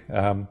think big.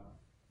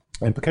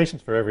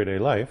 Implications for everyday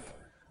life.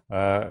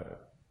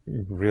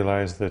 You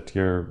realize that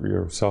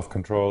your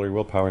self-control, your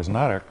willpower is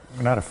not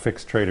a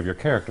fixed trait of your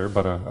character,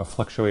 but a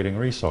fluctuating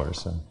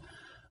resource. And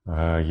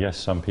yes,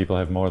 some people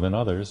have more than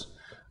others,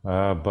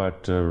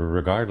 but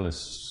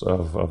regardless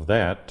of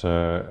that,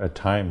 at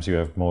times you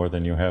have more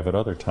than you have at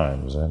other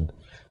times, and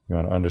you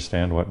want to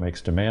understand what makes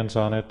demands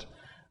on it.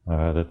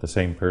 That the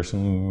same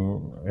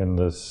person in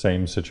the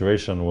same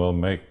situation will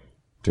make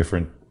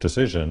different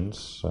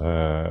decisions,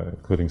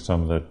 including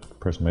some that the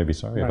person may be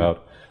sorry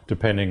about,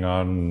 depending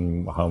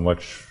on how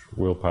much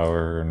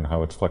willpower and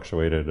how it's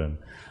fluctuated, and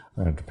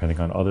depending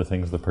on other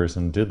things the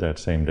person did that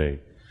same day.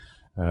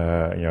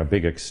 A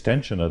big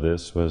extension of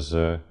this was,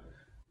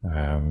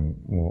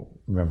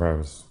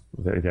 remember,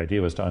 the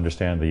idea was to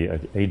understand the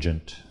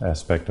agent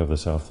aspect of the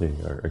self,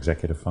 the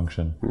executive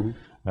function.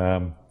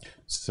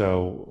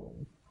 So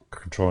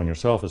controlling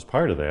yourself is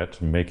part of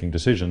that. Making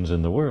decisions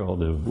in the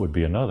world would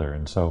be another.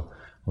 And so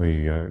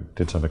we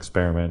did some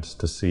experiments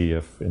to see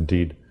if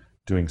indeed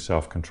doing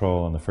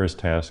self-control on the first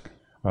task,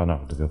 the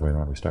other way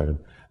around we started,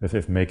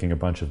 if making a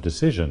bunch of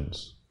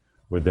decisions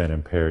would then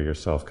impair your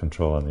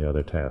self-control on the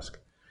other task.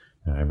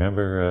 And I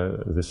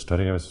remember this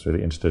study I was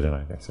really interested in.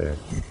 I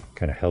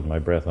kind of held my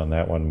breath on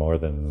that one more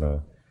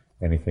than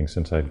anything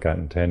since I'd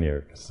gotten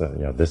tenure. So,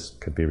 this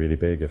could be really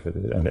big if it,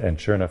 and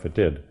sure enough it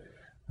did.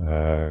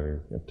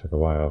 It took a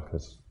while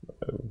because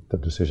the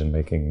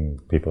decision-making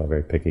people are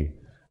very picky,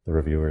 the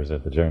reviewers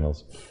at the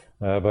journals.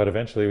 But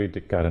eventually we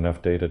got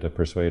enough data to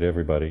persuade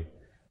everybody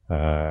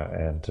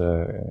and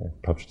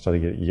published a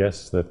study,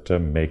 yes, that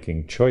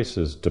making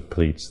choices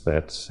depletes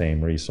that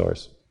same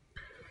resource.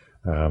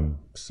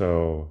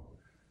 So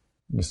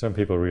some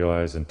people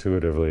realize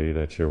intuitively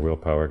that your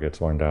willpower gets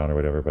worn down or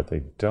whatever, but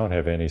they don't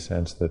have any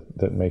sense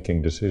that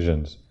making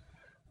decisions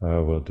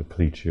will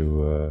deplete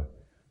you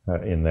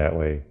in that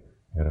way.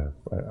 I had an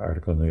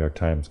article in the New York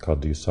Times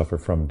called "Do You Suffer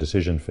from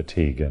Decision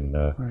Fatigue?" And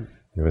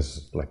it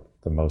was like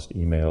the most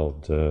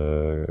emailed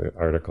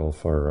article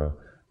for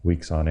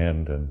weeks on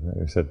end, and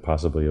it said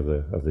possibly of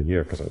the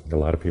year, because a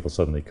lot of people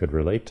suddenly could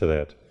relate to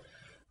that.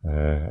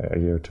 A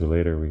year or two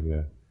later,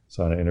 we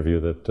saw in an interview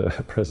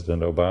that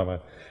President Obama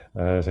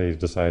he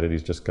decided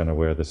he's just going to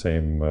wear the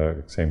same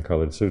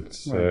colored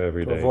suits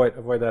every day.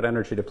 Avoid that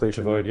energy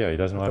depletion. He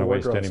doesn't want to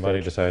waste any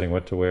money deciding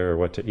what to wear or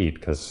what to eat,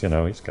 because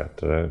he's got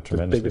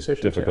tremendously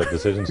difficult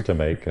decisions to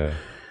make.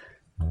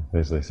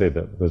 As they say,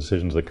 that the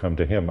decisions that come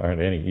to him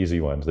aren't any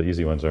easy ones. The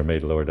easy ones are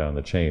made lower down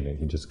the chain, and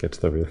he just gets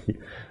the really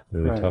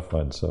tough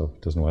ones. So he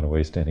doesn't want to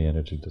waste any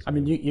energy. I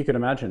mean, you can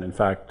imagine, in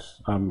fact,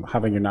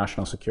 having your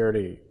national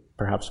security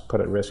perhaps put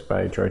at risk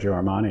by Giorgio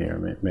Armani, or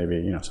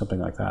maybe something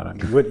like that. I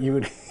mean, you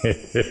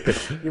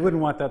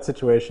wouldn't want that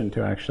situation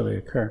to actually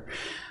occur.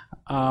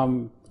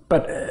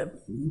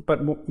 But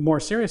more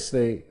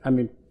seriously, I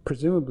mean,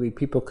 presumably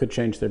people could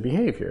change their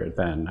behavior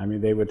then. I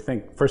mean, they would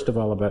think first of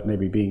all about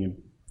maybe being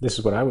in, this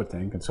is what I would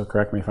think, and so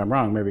correct me if I'm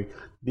wrong, maybe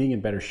being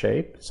in better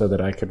shape so that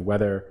I could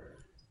weather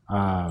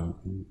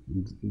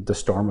the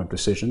storm of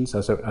decisions,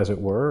 as it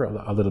were,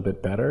 a little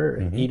bit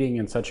better, eating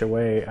in such a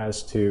way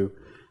as to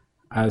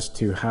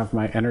have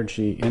my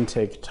energy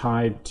intake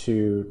tied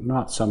to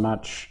not so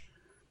much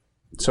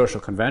social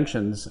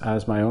conventions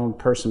as my own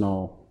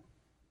personal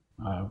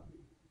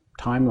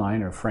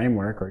timeline or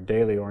framework or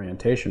daily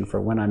orientation for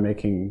when I'm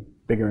making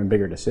bigger and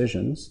bigger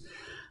decisions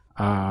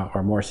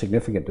or more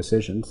significant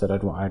decisions, that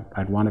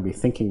I'd want to be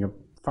thinking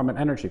from an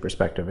energy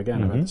perspective,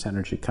 again, about this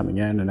energy coming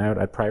in and out,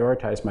 I'd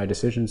prioritize my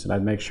decisions, and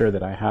I'd make sure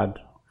that I had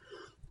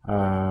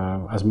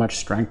as much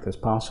strength as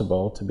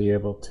possible to be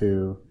able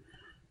to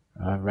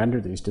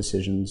render these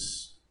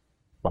decisions,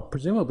 well,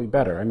 presumably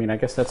better. I mean, I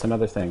guess that's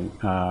another thing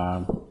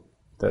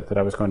that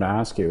I was going to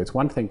ask you. It's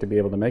one thing to be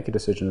able to make a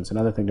decision. It's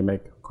another thing to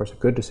make, of course, a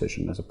good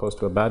decision as opposed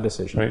to a bad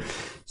decision. Right.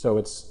 So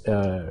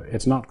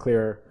it's not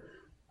clear.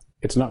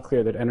 It's not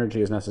clear that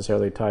energy is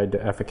necessarily tied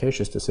to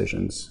efficacious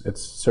decisions.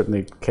 It's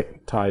certainly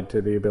tied to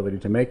the ability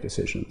to make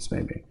decisions,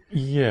 maybe.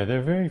 Yeah,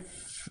 they're very.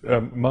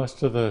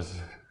 Most of the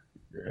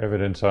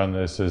evidence on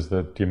this is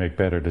that you make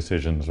better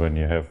decisions when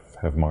you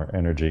have more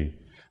energy.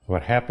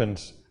 What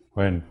happens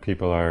when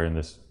people are in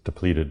this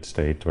depleted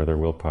state where their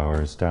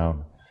willpower is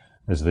down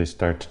is they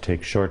start to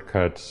take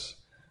shortcuts.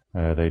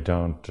 They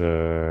don't,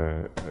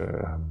 they'll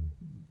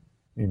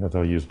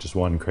use just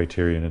one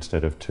criterion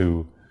instead of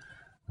two.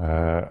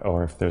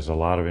 Or if there's a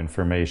lot of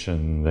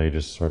information, they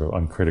just sort of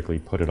uncritically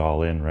put it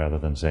all in rather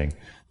than saying,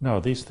 no,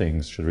 these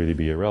things should really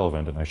be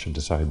irrelevant and I should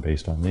decide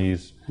based on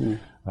these.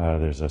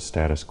 There's a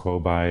status quo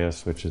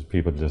bias, which is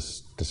people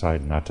just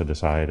decide not to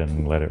decide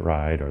and let it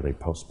ride, or they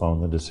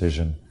postpone the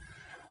decision.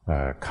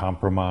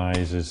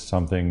 Compromise is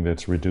something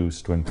that's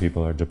reduced when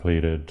people are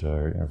depleted.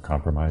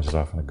 Compromise is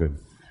often a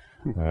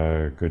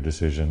good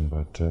decision,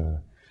 but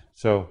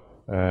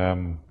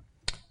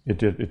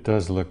it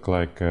does look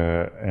like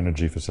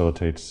energy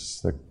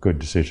facilitates the good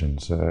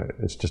decisions.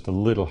 It's just a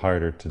little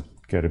harder to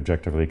get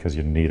objectively because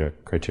you need a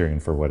criterion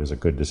for what is a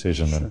good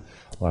decision, and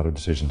a lot of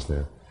decisions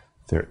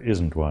there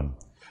isn't one.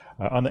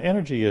 On the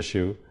energy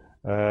issue,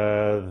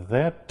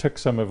 that took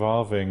some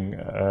evolving.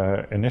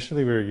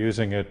 Initially, we were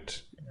using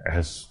it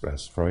as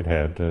Freud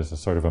had, as a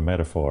sort of a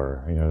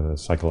metaphor, the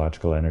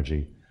psychological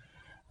energy.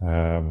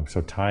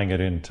 So tying it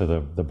into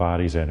the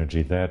body's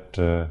energy, that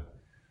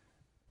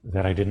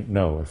I didn't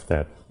know if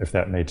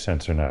that made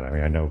sense or not. I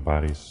mean, I know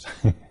bodies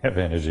have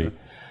energy,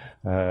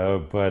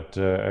 but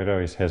I'd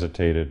always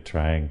hesitated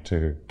trying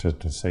to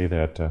say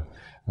that.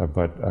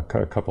 But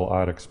a couple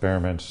odd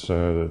experiments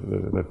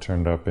that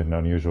turned up in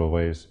unusual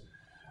ways.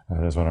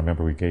 There's one I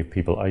remember we gave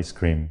people ice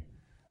cream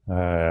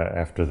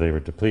after they were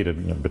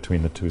depleted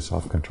between the two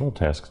self-control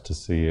tasks to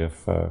see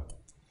if the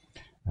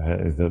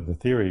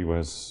theory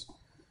was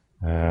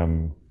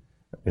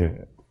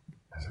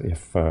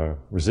if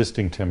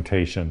resisting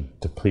temptation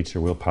depletes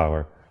your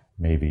willpower,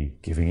 maybe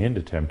giving in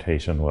to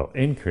temptation will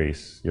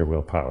increase your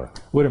willpower.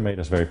 Would have made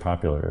us very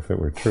popular if it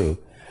were true.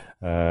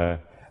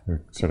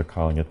 We're sort of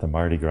calling it the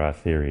Mardi Gras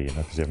theory,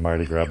 because you have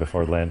Mardi Gras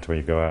before Lent where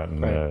you go out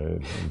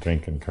and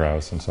drink and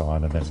carouse and so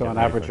on. And then so on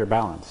average you're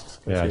balanced.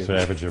 Yeah, so on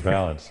average you're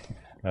balanced.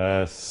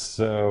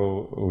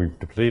 So we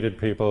depleted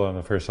people on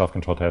the first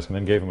self-control task and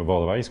then gave them a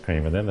bowl of ice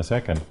cream and then the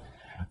second.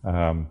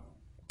 And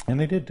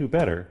they did do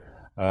better.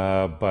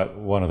 But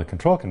one of the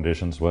control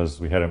conditions was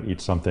we had them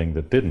eat something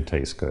that didn't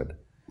taste good.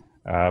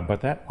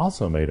 But that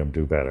also made them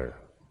do better.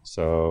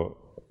 So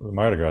the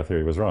Mardi Gras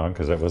theory was wrong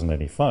because that wasn't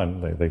any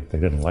fun. They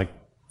didn't like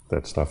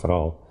that stuff at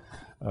all.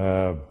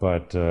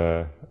 But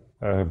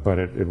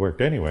it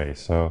worked anyway.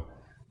 So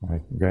my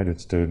graduate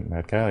student,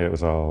 Matt Calliot,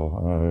 was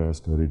all, the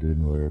study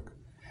didn't work.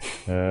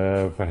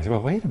 But I said,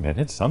 well, wait a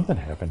minute, something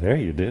happened there.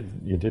 You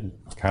did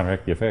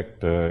counteract the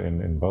effect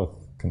in both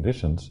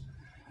conditions.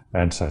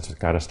 And so it's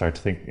got to start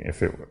to think,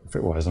 if it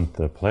wasn't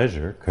the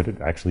pleasure, could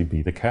it actually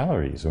be the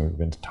calories? And we've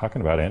been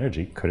talking about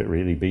energy. Could it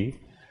really be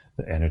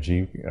the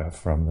energy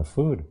from the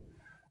food?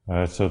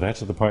 So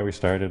that's at the point we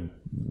started,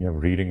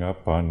 reading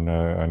up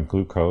on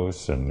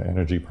glucose and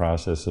energy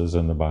processes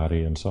in the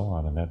body and so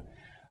on, and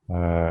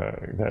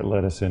that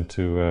led us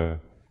into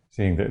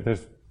seeing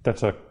that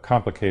that's a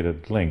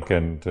complicated link,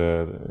 and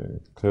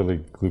clearly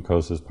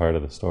glucose is part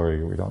of the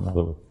story. We don't know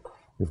that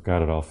we've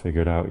got it all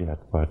figured out yet,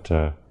 but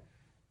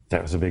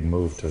that was a big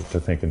move to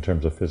think in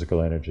terms of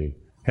physical energy.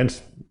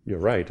 Hence, you're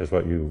right, is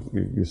what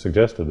you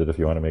suggested, that if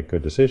you want to make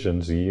good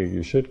decisions,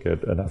 you should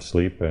get enough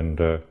sleep and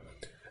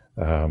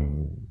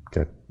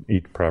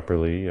eat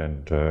properly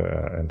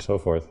and so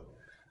forth,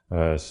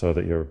 so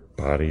that your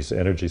body's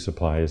energy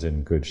supply is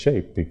in good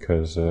shape,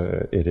 because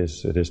it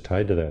is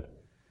tied to that.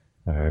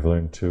 I've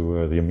learned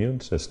to the immune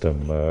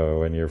system,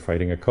 when you're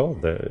fighting a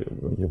cold,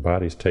 your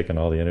body's taking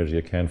all the energy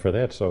it can for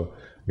that, so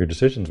your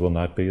decisions will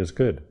not be as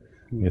good.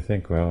 You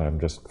think, well, I'm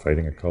just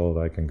fighting a cold,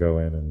 I can go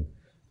in and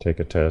take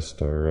a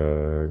test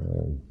or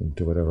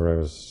do whatever I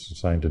was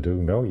assigned to do.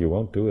 No, you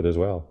won't do it as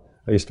well.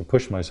 I used to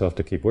push myself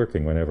to keep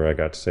working whenever I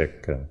got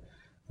sick.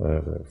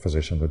 The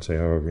physician would say,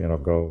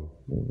 go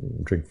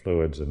drink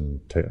fluids and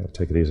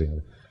take it easy.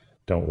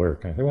 Don't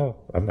work. I think,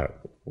 well, I'm not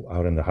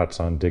out in the hot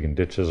sun digging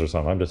ditches or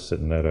something. I'm just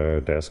sitting at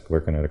a desk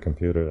working at a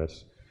computer.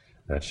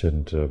 That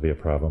shouldn't be a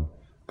problem.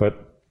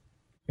 But,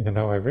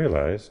 I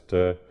realized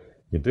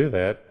you do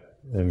that,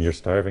 and you're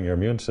starving your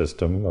immune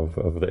system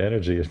of the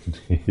energy it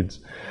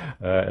needs.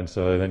 And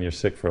so then you're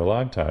sick for a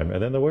long time.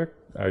 And then the work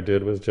I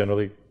did was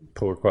generally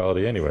poor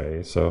quality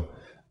anyway. So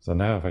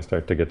now if I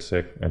start to get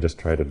sick, I just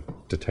try to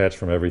detach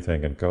from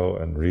everything and go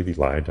and really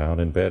lie down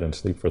in bed and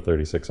sleep for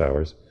 36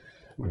 hours.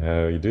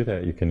 You do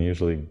that, you can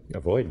usually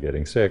avoid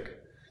getting sick.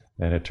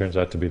 And it turns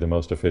out to be the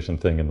most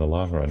efficient thing in the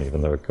long run, even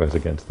though it goes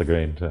against the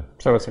grain.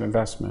 So it's an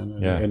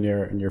investment in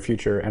your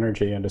future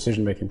energy and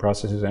decision-making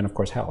processes, and of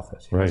course health,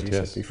 as you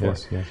said before.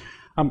 Yes.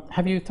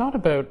 Have you thought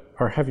about,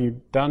 or have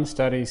you done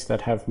studies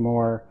that have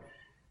more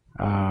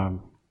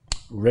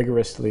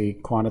rigorously,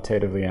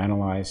 quantitatively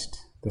analyzed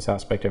this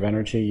aspect of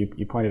energy?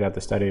 You pointed out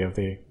the study of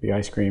the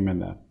ice cream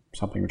and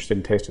something which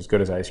didn't taste as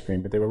good as ice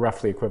cream, but they were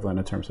roughly equivalent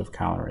in terms of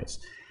calories.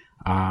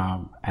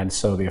 And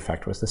so the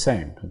effect was the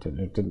same.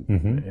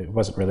 It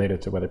wasn't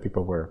related to whether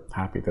people were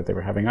happy that they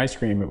were having ice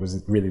cream. It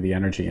was really the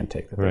energy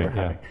intake that they were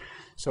having.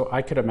 So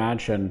I could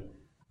imagine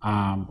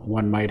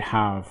one might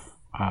have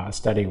a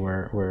study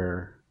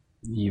where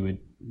you would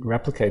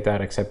replicate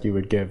that, except you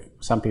would give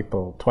some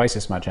people twice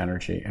as much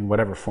energy in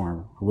whatever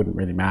form, it wouldn't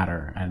really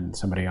matter, and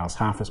somebody else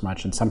half as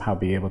much, and somehow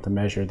be able to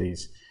measure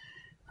these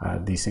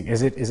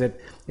things. Is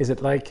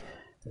it like,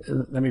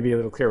 let me be a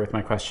little clear with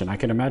my question. I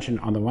can imagine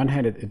on the one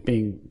hand it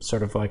being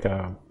sort of like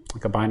a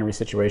binary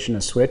situation,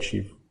 a switch.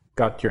 You've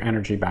got your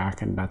energy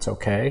back, and that's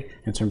okay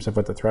in terms of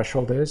what the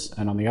threshold is.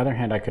 And on the other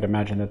hand, I could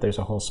imagine that there's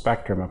a whole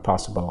spectrum of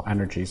possible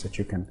energies that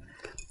you can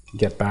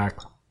get back.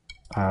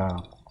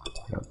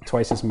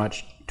 Twice as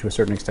much to a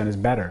certain extent is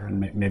better,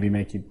 and maybe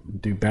make you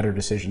do better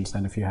decisions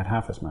than if you had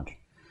half as much.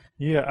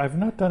 Yeah, I've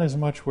not done as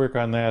much work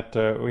on that.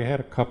 We had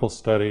a couple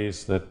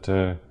studies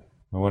that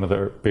one of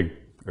the big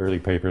early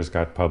papers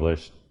got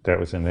published. That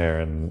was in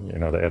there, and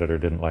the editor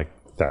didn't like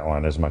that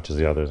one as much as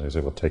the others. He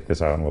said, "We'll take this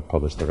out and we'll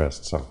publish the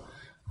rest." So,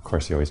 of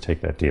course, you always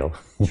take that deal.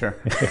 Sure.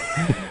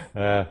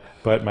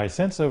 But my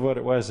sense of what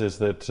it was is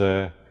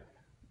that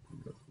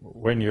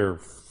when you're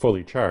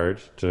fully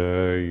charged,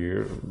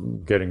 you're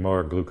getting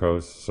more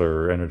glucose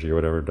or energy or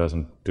whatever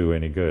doesn't do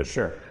any good.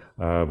 Sure.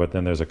 But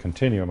then there's a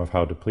continuum of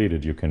how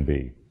depleted you can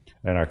be.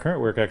 And our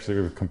current work actually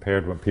we've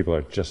compared when people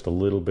are just a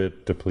little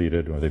bit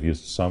depleted, or they've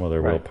used some of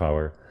their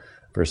willpower,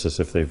 versus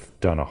if they've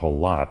done a whole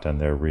lot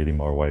and they're really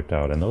more wiped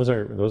out. And those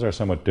are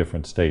somewhat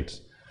different states.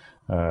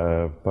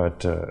 But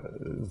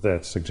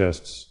that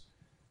suggests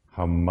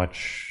how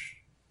much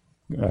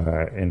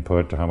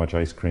input, how much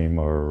ice cream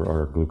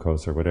or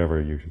glucose or whatever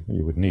you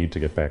would need to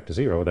get back to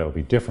zero. That would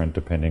be different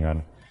depending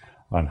on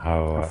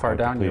how far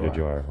down depleted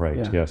you are.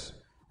 Right, yes.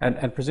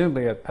 And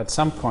presumably at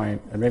some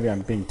point, and maybe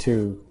I'm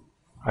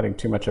adding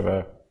too much of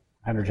a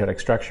energetic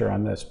structure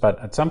on this, but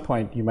at some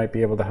point you might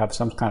be able to have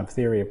some kind of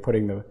theory of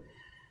putting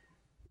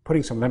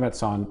some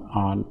limits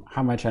on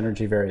how much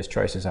energy various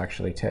choices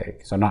actually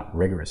take. So not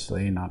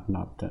rigorously, not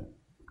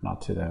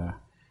to the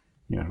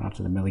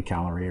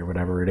millicalorie or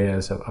whatever it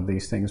is of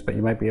these things, but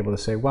you might be able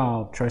to say,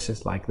 well,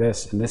 choices like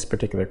this in this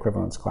particular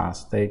equivalence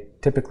class, they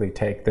typically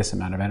take this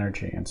amount of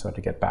energy, and so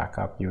to get back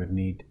up, you would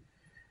need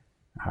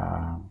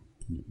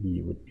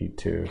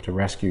to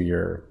rescue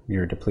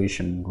your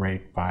depletion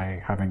rate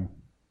by having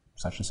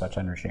such and such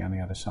energy on the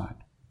other side.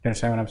 You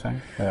understand what I'm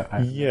saying?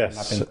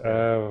 Yes.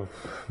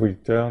 We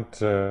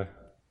don't. I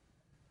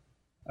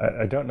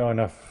don't know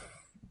enough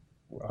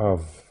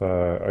of.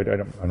 I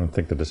don't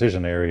think the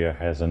decision area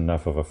has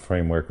enough of a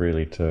framework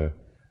really to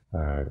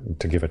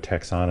give a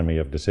taxonomy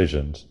of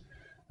decisions.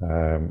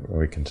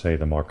 We can say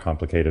the more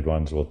complicated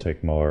ones will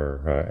take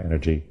more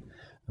energy.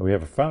 We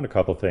have found a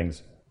couple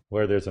things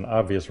where there's an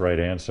obvious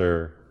right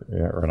answer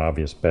or an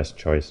obvious best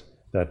choice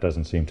that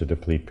doesn't seem to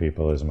deplete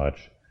people as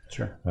much.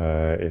 Sure.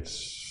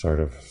 It's sort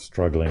of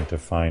struggling to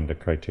find a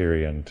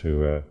criterion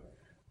to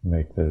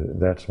make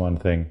that's one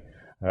thing.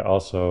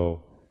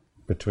 Also,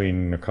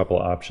 between a couple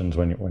options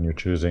when you're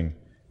choosing,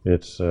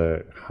 it's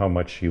how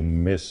much you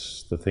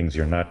miss the things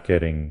you're not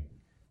getting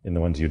in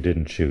the ones you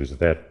didn't choose.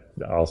 That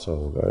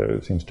also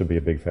seems to be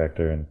a big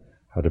factor in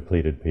how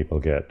depleted people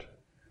get.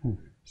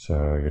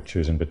 So you're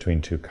choosing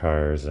between two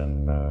cars,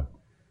 and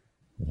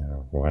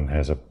one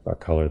has a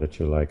color that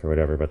you like or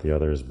whatever, but the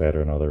other is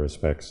better in other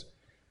respects.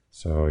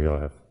 So you'll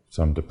have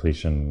some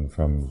depletion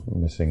from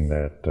missing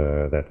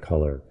that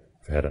color.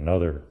 If you had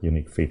another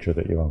unique feature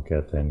that you won't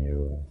get, then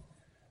you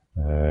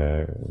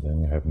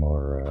have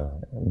more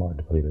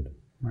depleted.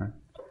 Right.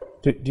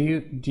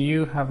 Do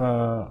you have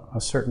a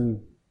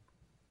certain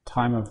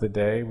time of the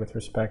day with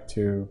respect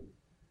to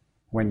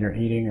when you're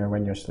eating or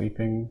when you're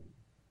sleeping,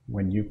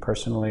 when you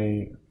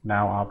personally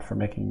now opt for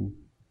making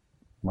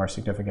more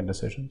significant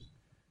decisions?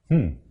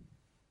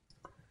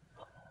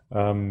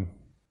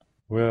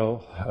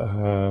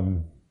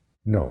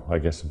 No, I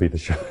guess would be the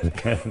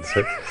short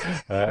answer.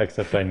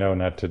 Except I know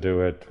not to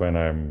do it when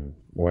I'm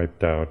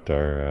wiped out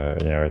or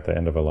at the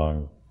end of a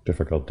long,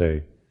 difficult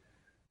day.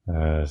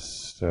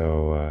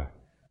 So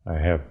I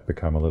have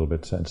become a little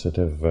bit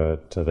sensitive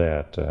to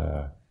that,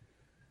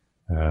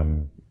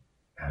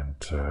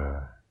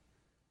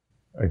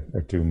 I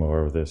do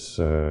more of this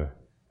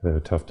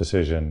tough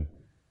decision.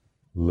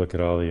 Look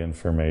at all the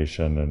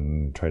information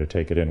and try to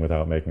take it in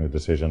without making the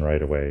decision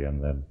right away,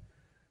 and then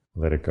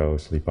let it go,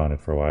 sleep on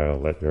it for a while,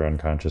 let your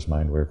unconscious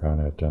mind work on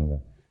it, and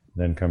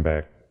then come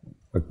back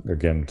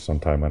again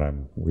sometime when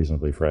I'm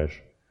reasonably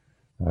fresh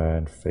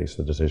and face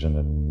the decision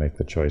and make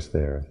the choice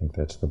there. I think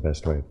that's the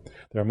best way.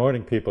 There are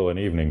morning people and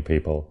evening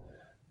people,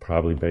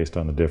 probably based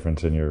on the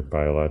difference in your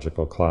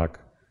biological clock.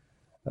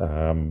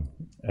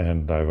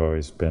 And I've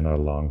always been a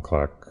long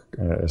clock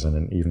as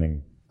an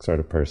evening sort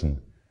of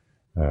person.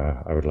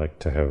 I would like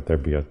to have there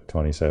be a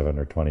 27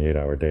 or 28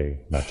 hour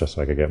day, not just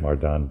so I could get more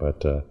done,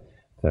 but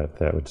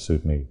that would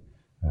suit me.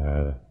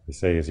 They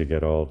say as you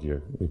get old,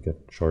 you get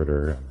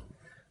shorter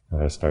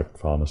and start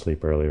falling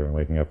asleep earlier and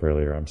waking up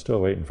earlier. I'm still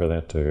waiting for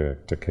that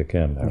to kick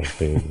in.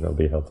 That'll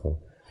be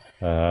helpful.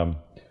 So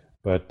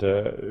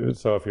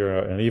if you're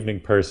an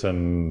evening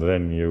person,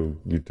 then you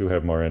do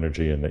have more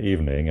energy in the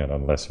evening, and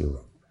unless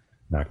you've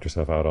knocked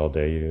yourself out all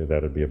day,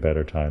 that would be a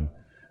better time.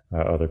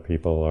 Other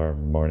people are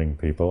morning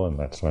people, and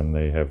that's when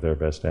they have their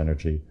best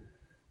energy.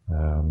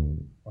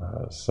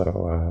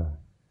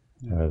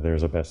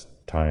 There's a best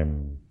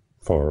time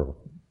for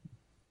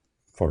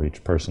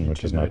each person,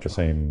 which is not the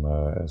same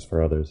as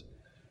for others.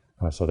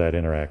 So that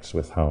interacts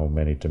with how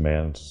many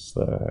demands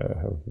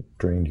have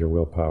drained your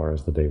willpower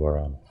as the day wore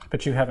on.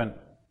 But you haven't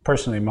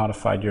personally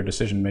modified your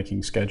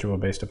decision-making schedule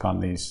based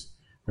upon these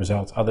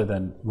results, other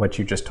than what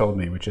you just told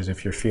me, which is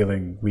if you're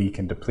feeling weak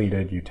and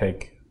depleted, you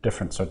take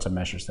different sorts of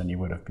measures than you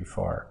would have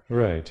before.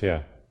 Right,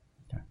 yeah.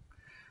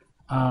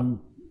 Okay.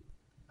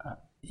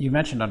 You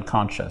mentioned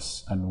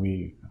unconscious, and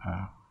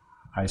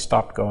I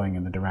stopped going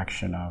in the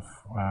direction of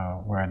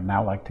where I'd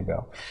now like to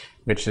go,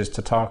 which is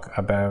to talk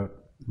about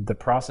the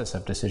process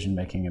of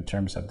decision-making in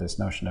terms of this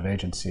notion of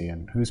agency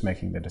and who's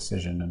making the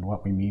decision and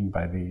what we mean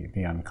by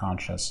the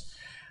unconscious.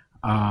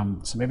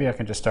 So maybe I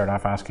can just start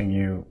off asking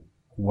you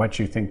what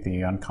you think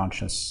the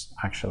unconscious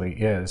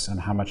actually is and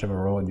how much of a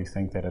role you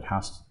think that it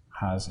has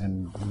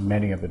in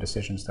many of the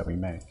decisions that we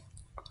make.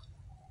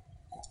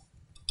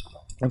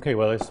 Okay,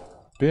 well, it's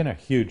been a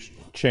huge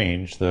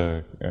change.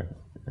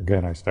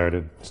 Again, I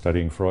started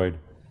studying Freud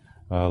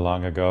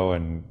long ago,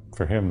 and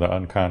for him, the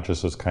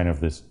unconscious was kind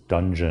of this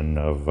dungeon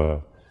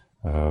of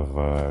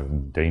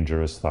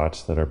dangerous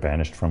thoughts that are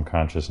banished from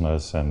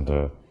consciousness,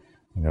 and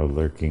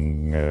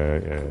lurking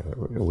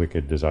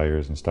wicked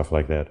desires and stuff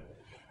like that.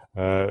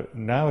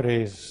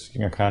 Nowadays,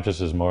 conscious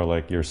is more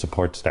like your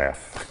support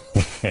staff,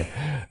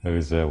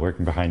 who's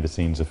working behind the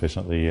scenes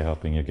efficiently,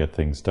 helping you get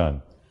things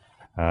done.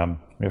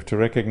 We have to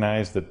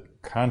recognize that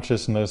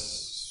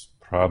consciousness,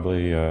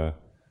 probably a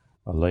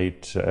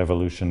late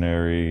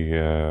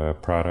evolutionary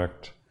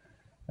product,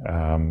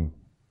 and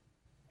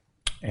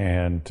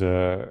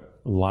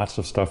lots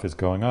of stuff is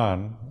going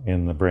on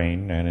in the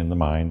brain and in the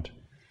mind,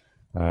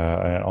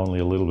 and only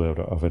a little bit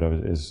of it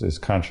is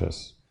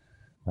conscious.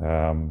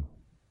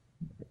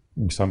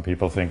 Some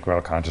people think,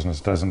 well,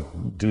 consciousness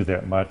doesn't do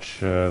that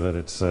much, that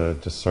it's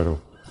just sort of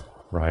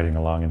riding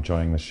along,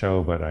 enjoying the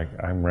show, but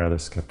I'm rather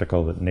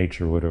skeptical that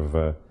nature would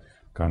have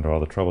gone to all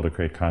the trouble to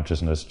create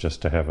consciousness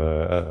just to have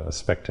a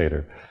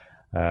spectator.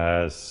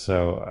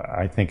 So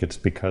I think it's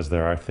because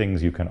there are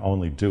things you can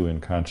only do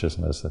in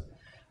consciousness. I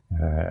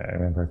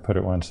remember I put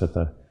it once that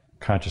the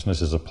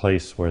consciousness is a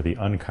place where the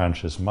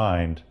unconscious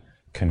mind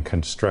can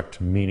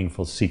construct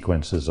meaningful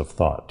sequences of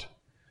thought.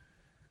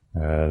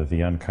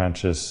 The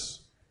unconscious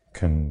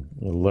can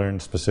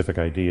learn specific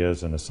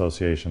ideas and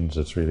associations.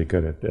 It's really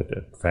good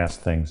at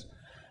fast things.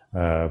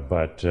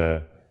 But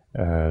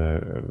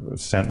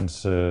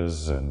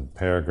sentences and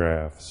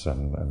paragraphs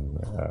and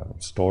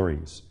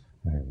stories,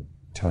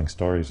 telling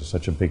stories is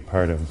such a big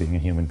part of being a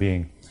human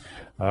being.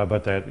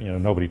 But that,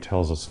 nobody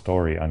tells a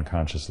story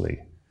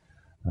unconsciously.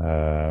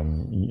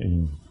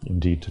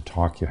 Indeed, to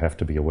talk, you have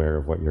to be aware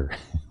of what you're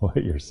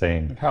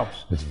saying. It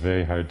helps. It's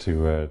very hard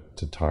to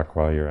talk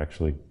while you're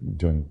actually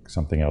doing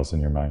something else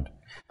in your mind.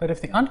 But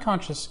if the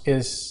unconscious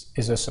is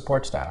a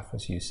support staff,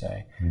 as you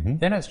say,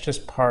 then it's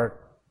just part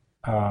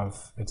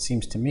of, it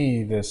seems to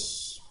me,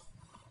 this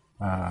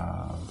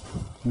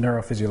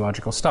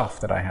neurophysiological stuff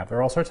that I have. There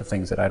are all sorts of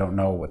things that I don't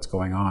know what's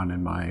going on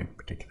in my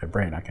particular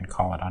brain. I can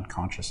call it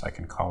unconscious. I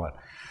can call it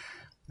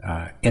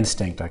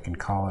instinct. I can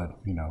call it,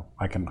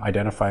 I can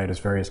identify it as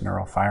various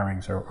neural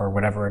firings or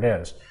whatever it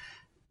is.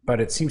 But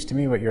it seems to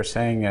me what you're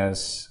saying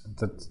is,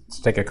 to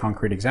take a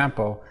concrete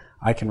example,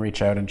 I can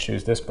reach out and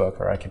choose this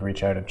book, or I can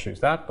reach out and choose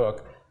that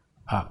book.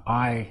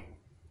 I,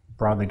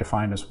 broadly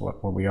defined as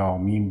what we all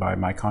mean by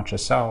my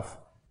conscious self,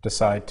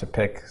 decide to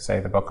pick,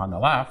 say, the book on the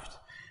left,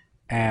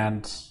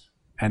 and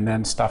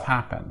then stuff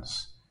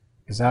happens.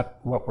 Is that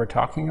what we're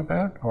talking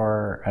about?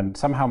 And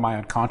somehow my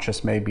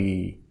unconscious may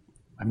be,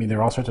 there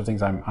are all sorts of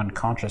things I'm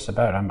unconscious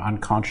about. I'm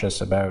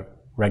unconscious about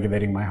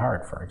regulating my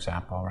heart, for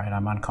example, right?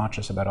 I'm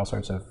unconscious about all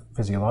sorts of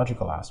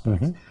physiological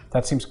aspects.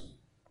 That seems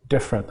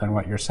different than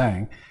what you're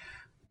saying.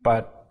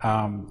 But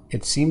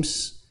it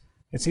seems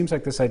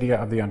like this idea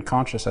of the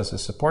unconscious as a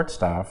support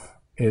staff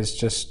is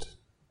just,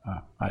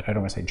 I don't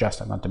want to say just,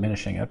 I'm not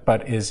diminishing it,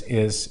 but is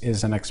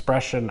an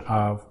expression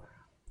of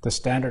the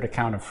standard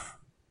account of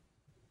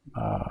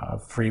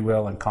free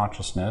will and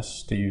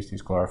consciousness, to use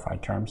these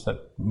glorified terms, that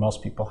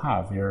most people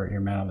have,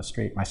 your man on the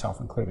street, myself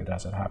included,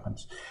 as it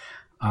happens.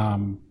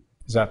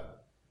 Is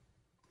that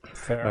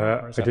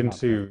fair? I didn't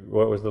see,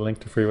 what was the link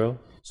to free will?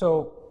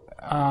 So,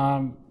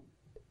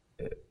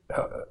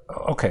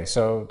 okay,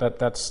 so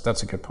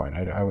that's a good point.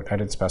 I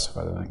didn't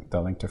specify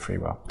the link to free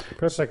will.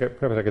 Perhaps I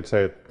could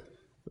say it.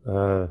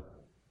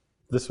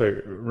 this way.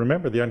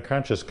 Remember, the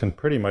unconscious can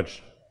pretty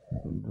much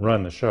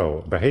run the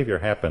show. Behavior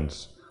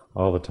happens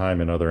all the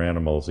time in other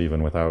animals,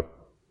 even without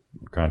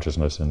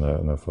consciousness in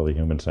the fully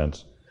human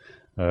sense.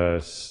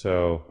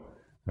 So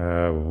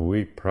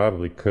we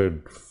probably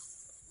could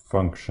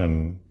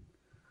function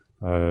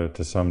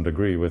to some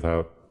degree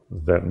without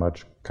that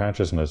much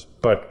consciousness,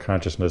 but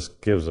consciousness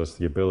gives us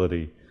the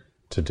ability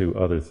to do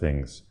other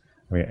things.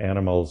 I mean,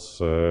 animals,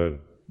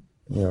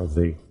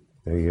 they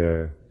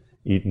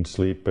eat and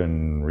sleep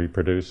and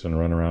reproduce and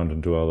run around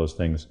and do all those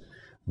things,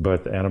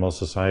 but animal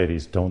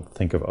societies don't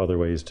think of other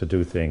ways to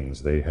do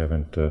things. They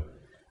haven't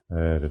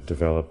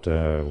developed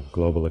a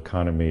global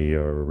economy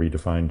or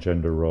redefined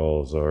gender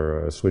roles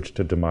or switched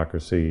to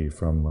democracy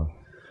from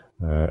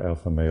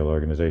alpha male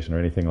organization or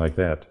anything like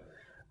that.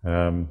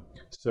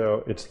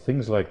 So it's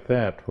things like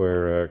that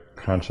where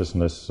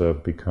consciousness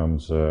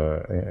becomes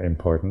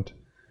important.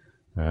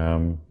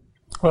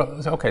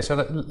 Okay, so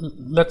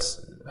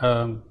let's,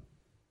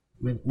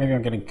 maybe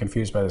I'm getting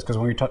confused by this, because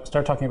when we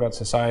start talking about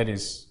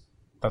societies,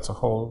 that's a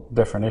whole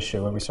different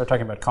issue. When we start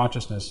talking about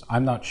consciousness,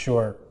 I'm not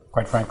sure,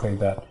 quite frankly,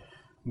 that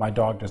my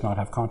dog does not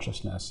have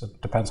consciousness.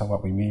 It depends on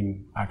what we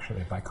mean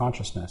actually by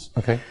consciousness.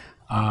 Okay.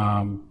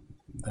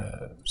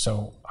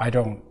 So I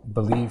don't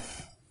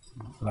believe,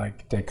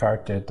 like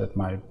Descartes did, that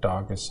my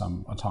dog is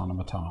some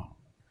autonoma.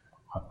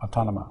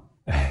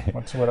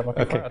 What's the word I'm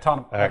looking for?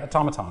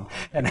 Automaton.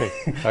 Okay.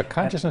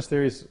 Consciousness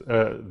theories,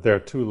 there are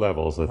two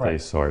levels that they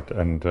sort,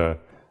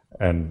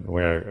 and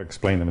where I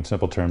explain them in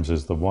simple terms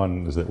is the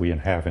one is that we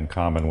have in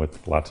common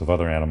with lots of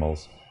other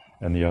animals,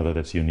 and the other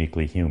that's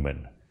uniquely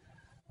human.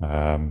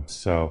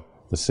 So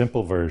the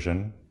simple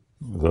version,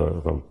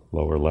 the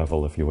lower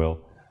level, if you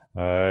will,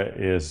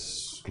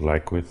 is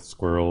like with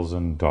squirrels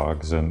and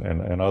dogs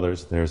and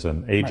others. There's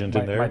an agent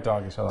in there. My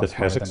dog is a lot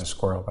smarter than a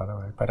squirrel, by the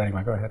way. But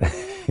anyway, go ahead.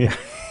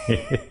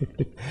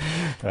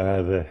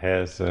 That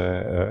has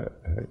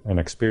an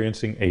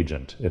experiencing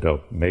agent.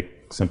 It'll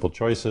make simple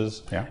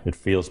choices. Yeah. It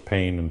feels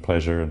pain and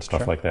pleasure and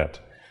stuff like that.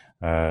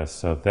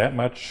 So that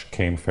much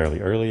came fairly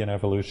early in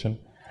evolution.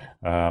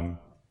 And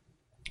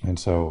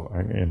so,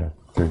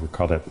 we would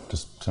call that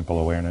just simple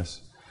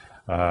awareness.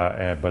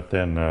 But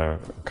then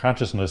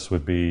consciousness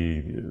would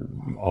be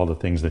all the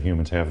things that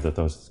humans have that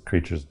those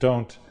creatures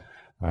don't.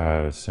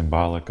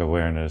 Symbolic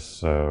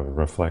awareness,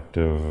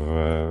 reflective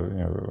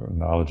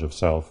knowledge of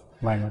self.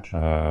 Language.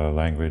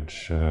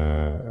 Language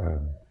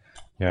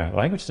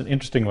is an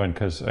interesting one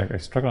because I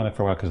struggled on that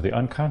for a while because the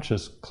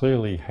unconscious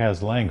clearly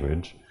has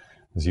language,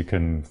 as you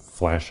can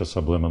flash a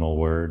subliminal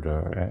word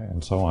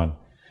and so on.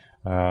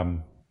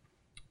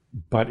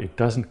 But it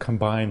doesn't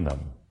combine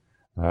them.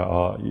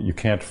 You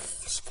can't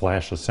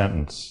flash a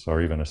sentence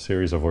or even a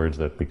series of words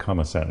that become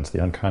a sentence.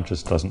 The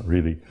unconscious doesn't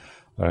really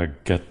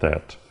get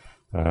that.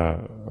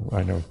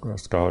 I know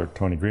scholar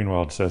Tony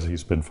Greenwald says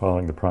he's been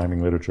following the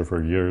priming literature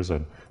for years,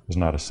 and there's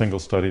not a single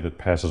study that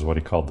passes what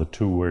he called the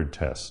two-word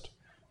test,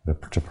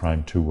 to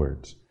prime two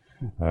words.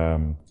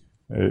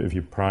 If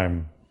you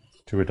prime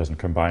two, it doesn't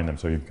combine them.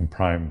 So you can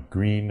prime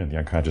green, and the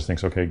unconscious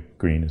thinks, okay,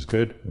 green is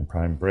good. And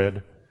prime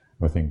bread,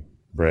 I think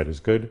bread is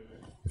good.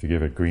 If you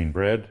give it green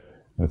bread,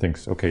 it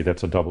thinks, okay,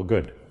 that's a double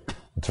good.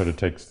 And so it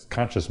takes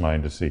conscious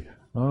mind to see,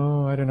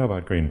 oh, I don't know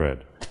about green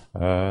bread.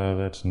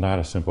 That's not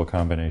a simple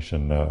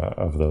combination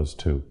of those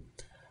two.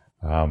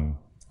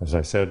 As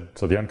I said,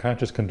 so the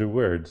unconscious can do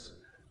words,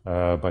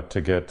 but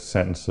to get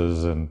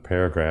sentences and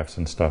paragraphs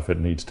and stuff, it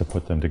needs to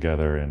put them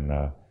together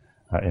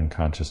in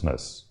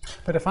consciousness.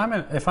 But if I'm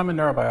a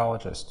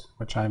neurobiologist,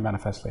 which I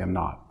manifestly am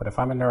not, but if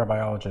I'm a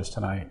neurobiologist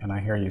and I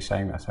hear you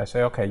saying this, I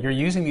say, okay, you're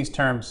using these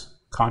terms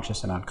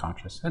conscious and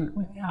unconscious, and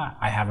yeah,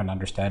 I have an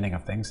understanding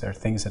of things. There are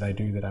things that I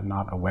do that I'm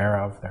not aware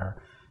of.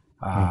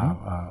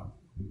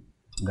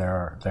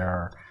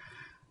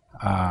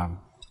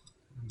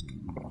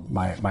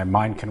 My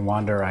mind can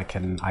wander. I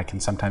can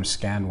sometimes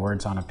scan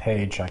words on a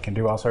page. I can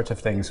do all sorts of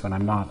things when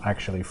I'm not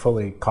actually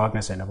fully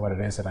cognizant of what it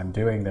is that I'm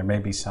doing. There may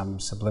be some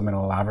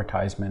subliminal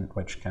advertisement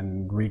which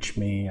can reach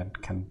me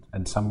and can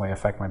in some way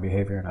affect my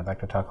behavior, and I'd like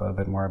to talk a little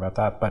bit more about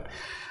that. But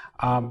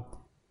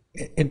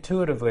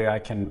intuitively, I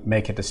can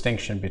make a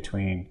distinction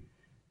between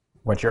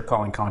what you're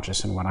calling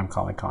conscious and what I'm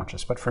calling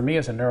conscious. But for me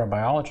as a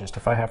neurobiologist,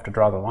 if I have to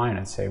draw the line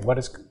and say, what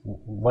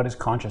is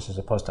conscious as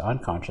opposed to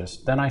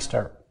unconscious, then I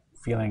start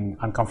feeling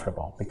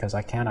uncomfortable because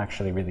I can't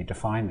actually really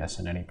define this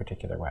in any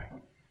particular way.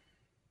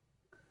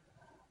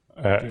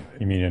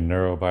 You mean in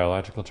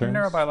neurobiological terms? In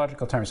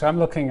neurobiological terms. So I'm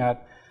looking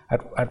at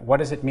what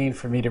does it mean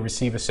for me to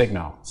receive a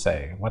signal,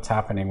 say, what's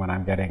happening when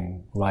I'm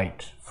getting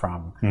light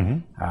from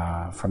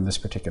this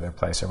particular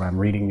place, or when I'm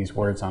reading these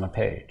words on a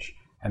page.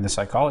 And the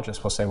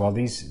psychologist will say, well,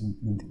 these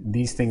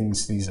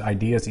things, these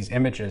ideas, these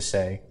images,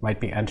 say, might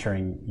be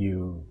entering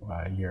you,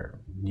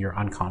 your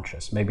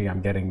unconscious. Maybe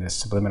I'm getting this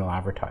subliminal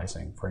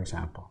advertising, for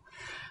example.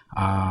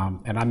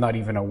 And I'm not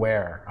even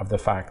aware of the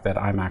fact that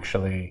I'm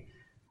actually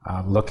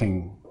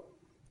looking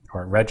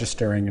or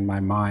registering in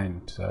my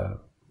mind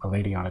a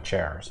lady on a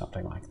chair or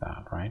something like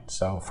that, right?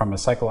 So from a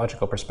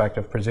psychological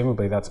perspective,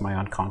 presumably that's my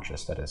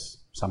unconscious that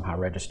is somehow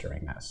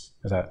registering this.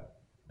 Is that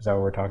what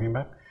we're talking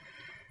about?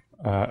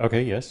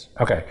 Okay, yes.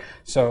 Okay,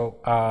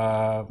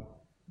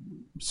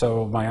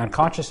 so my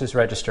unconscious is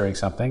registering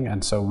something,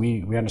 and so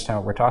we understand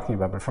what we're talking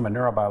about. But from a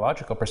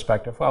neurobiological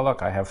perspective, well,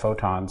 look, I have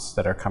photons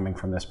that are coming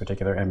from this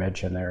particular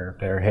image, and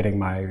they're hitting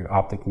my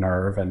optic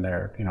nerve, and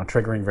they're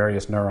triggering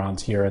various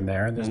neurons here and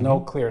there. And there's no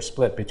clear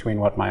split between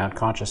what my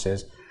unconscious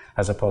is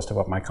as opposed to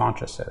what my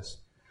conscious is.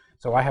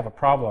 So I have a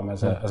problem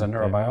as a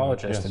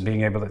neurobiologist in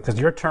being able to, because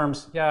your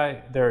terms,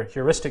 they're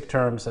heuristic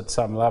terms at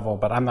some level,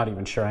 but I'm not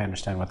even sure I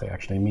understand what they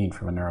actually mean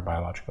from a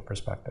neurobiological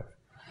perspective.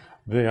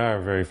 They are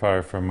very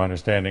far from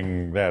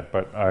understanding that,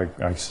 but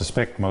I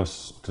suspect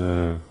most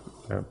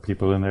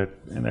people in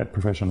that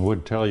profession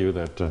would tell you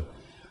that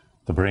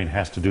the brain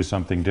has to do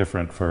something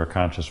different for a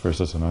conscious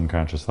versus an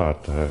unconscious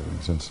thought,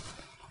 since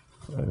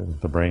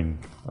the brain,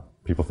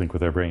 people think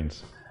with their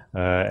brains.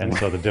 And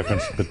so the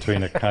difference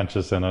between a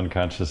conscious and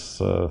unconscious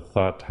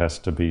thought has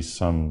to be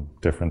some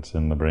difference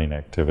in the brain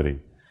activity.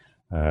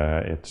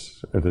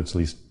 It's at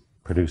least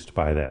produced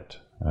by that,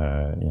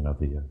 and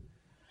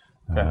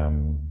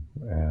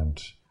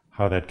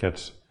how that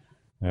gets,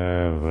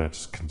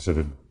 that's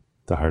considered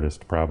the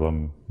hardest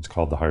problem. It's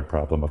called the hard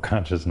problem of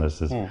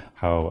consciousness, is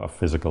how a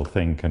physical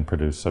thing can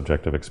produce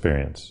subjective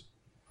experience.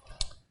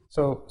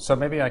 So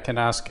maybe I can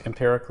ask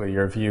empirically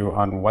your view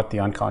on what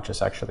the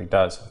unconscious actually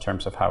does in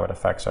terms of how it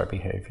affects our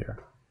behavior.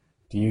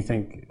 Do you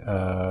think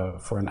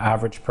for an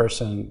average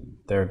person,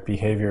 their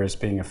behavior is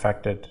being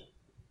affected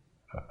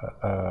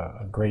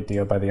a great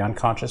deal by the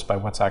unconscious, by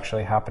what's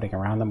actually happening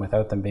around them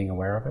without them being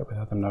aware of it,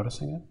 without them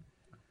noticing it?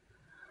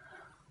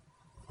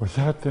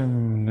 Without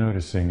them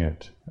noticing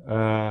it?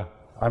 I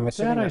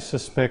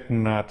suspect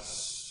not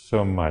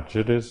so much.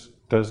 It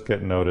does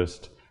get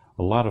noticed.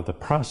 A lot of the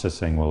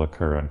processing will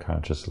occur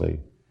unconsciously.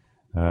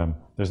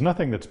 There's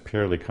nothing that's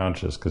purely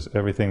conscious, because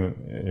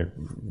everything,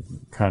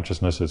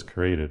 consciousness is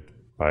created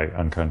by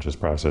unconscious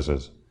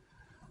processes.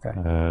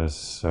 Okay.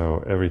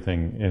 So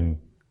everything in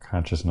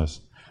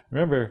consciousness.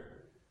 Remember,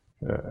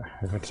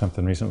 I read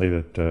something recently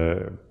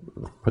that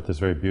put this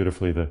very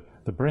beautifully. The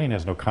brain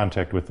has no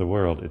contact with the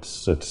world.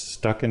 It's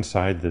stuck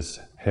inside this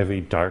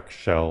heavy, dark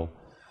shell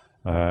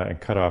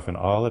and cut off, and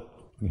all it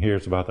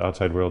hears about the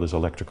outside world is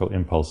electrical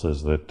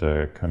impulses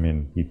that come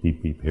in, beep,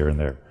 beep, beep, here and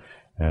there.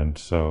 And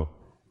so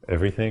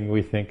everything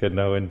we think and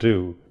know and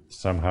do,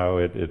 somehow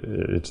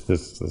it's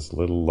this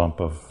little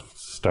lump of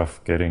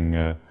stuff getting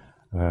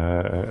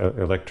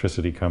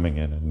electricity coming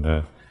in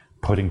and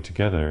putting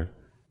together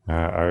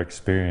our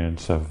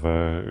experience of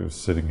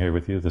sitting here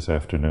with you this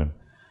afternoon.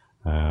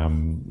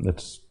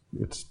 It's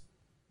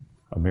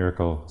a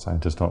miracle.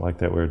 Scientists don't like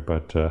that word,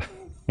 but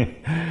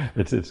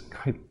it's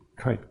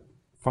quite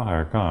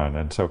far gone.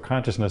 And so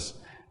consciousness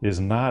is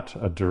not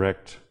a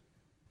direct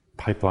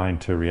pipeline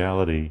to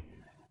reality.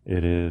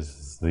 It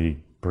is the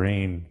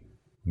brain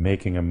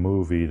making a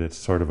movie that's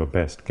sort of a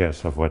best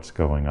guess of what's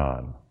going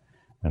on.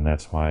 And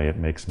that's why it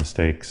makes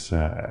mistakes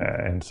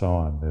and so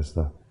on. There's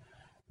the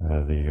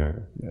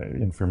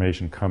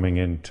information coming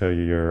into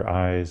your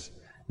eyes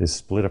is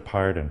split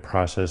apart and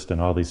processed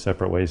in all these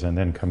separate ways and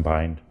then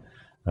combined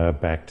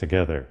back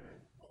together.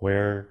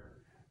 Where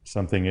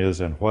something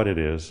is and what it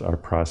is are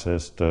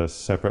processed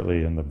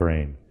separately in the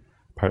brain.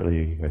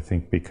 Partly, I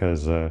think,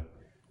 because the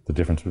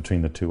difference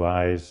between the two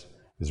eyes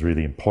is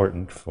really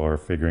important for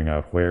figuring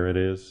out where it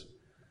is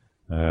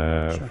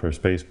for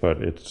space,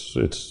 but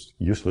it's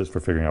useless for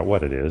figuring out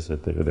what it is.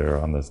 They're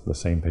on the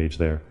same page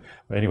there.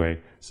 But anyway,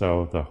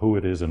 so the who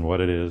it is and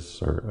what it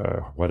is,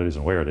 or what it is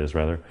and where it is,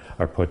 rather,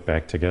 are put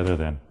back together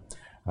then.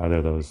 There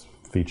are those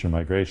feature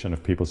migration.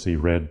 If people see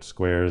red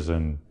squares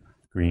and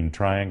green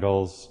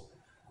triangles,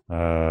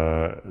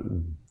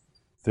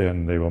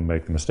 then they will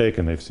make the mistake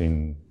and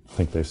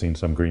think they've seen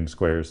some green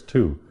squares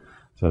too.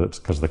 So that's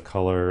because the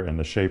color and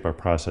the shape are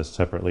processed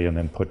separately and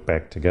then put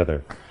back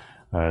together.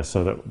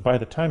 So that by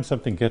the time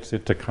something gets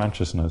into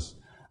consciousness,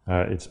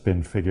 it's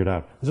been figured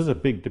out. This is a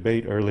big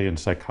debate early in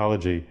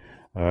psychology,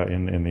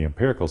 in the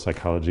empirical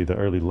psychology. The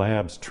early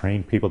labs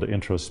trained people to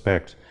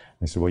introspect.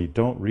 They said, well, you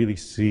don't really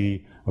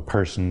see a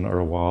person or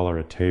a wall or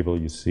a table.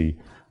 You see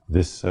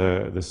this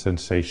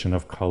sensation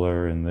of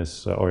color and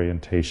this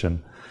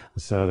orientation.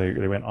 So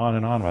they went on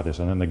and on about this.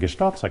 And then the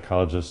Gestalt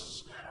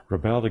psychologists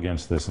rebelled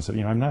against this and said,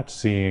 I'm not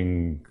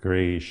seeing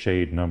gray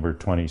shade number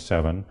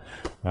 27.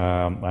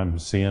 I'm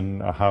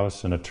seeing a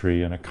house and a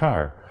tree and a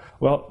car.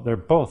 Well, they're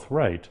both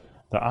right.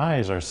 The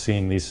eyes are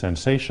seeing these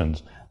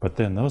sensations, but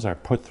then those are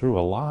put through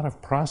a lot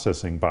of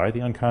processing by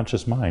the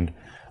unconscious mind,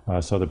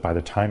 so that by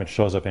the time it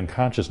shows up in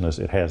consciousness,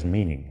 it has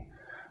meaning.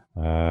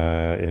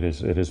 It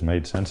is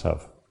made sense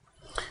of.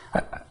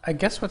 I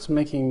guess what's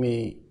making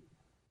me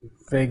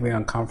vaguely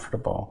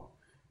uncomfortable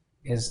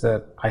is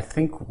that I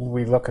think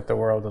we look at the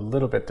world a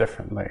little bit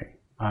differently.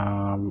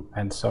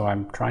 And so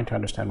I'm trying to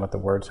understand what the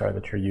words are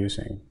that you're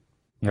using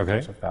in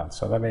terms of that.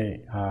 So let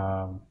me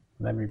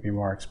be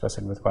more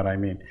explicit with what I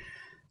mean.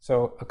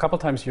 So a couple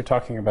times you're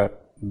talking about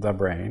the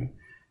brain,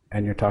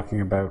 and you're talking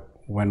about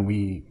when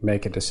we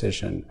make a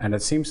decision. And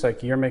it seems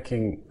like you're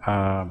making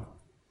a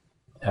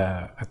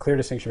clear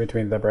distinction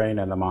between the brain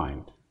and the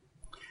mind.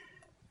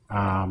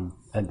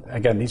 and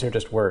again, these are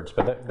just words,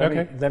 but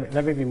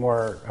let me be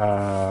more.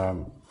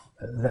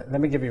 Let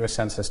me give you a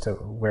sense as to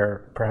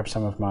where perhaps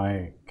some of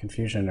my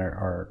confusion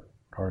or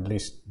at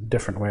least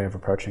different way of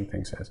approaching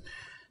things is.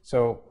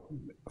 So,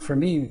 for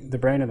me, the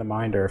brain and the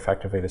mind are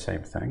effectively the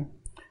same thing.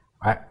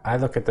 I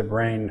look at the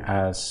brain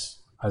as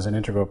an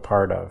integral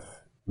part of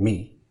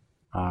me,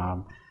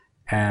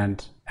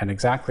 and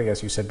exactly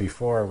as you said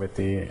before with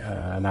the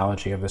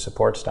analogy of the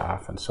support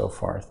staff and so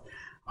forth,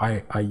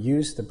 I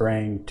use the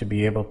brain to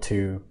be able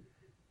to.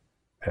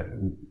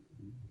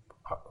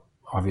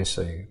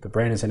 Obviously, the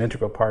brain is an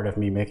integral part of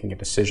me making a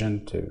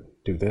decision to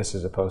do this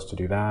as opposed to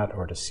do that,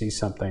 or to see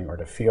something, or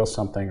to feel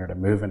something, or to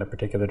move in a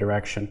particular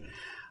direction.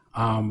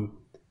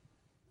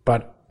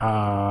 But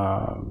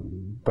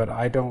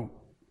I don't.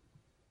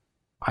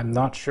 I'm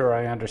not sure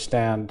I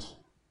understand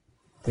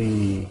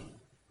the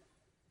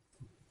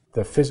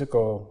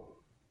physical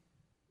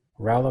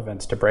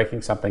relevance to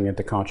breaking something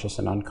into conscious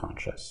and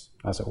unconscious,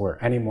 as it were,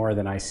 any more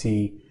than I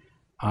see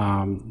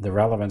the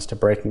relevance to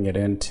breaking it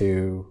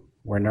into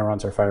where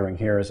neurons are firing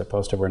here as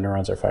opposed to where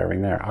neurons are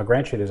firing there. I'll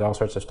grant you there's all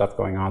sorts of stuff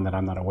going on that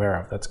I'm not aware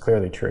of. That's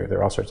clearly true. There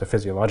are all sorts of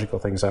physiological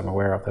things I'm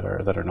aware of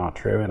that are not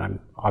true, and I'm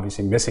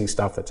obviously missing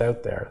stuff that's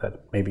out there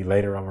that maybe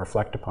later I'll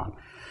reflect upon.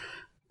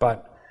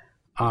 But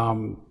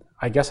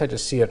I guess I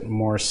just see it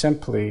more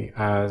simply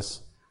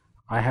as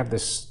I have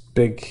this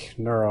big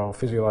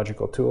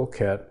neurophysiological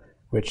toolkit,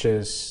 which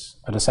is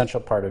an essential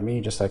part of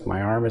me, just like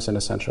my arm is an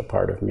essential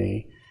part of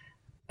me.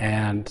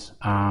 And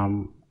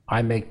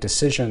I make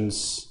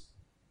decisions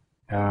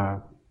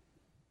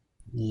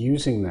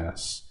using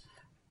this,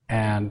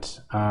 and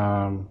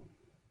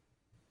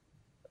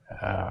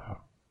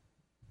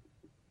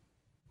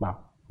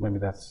well, maybe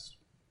that's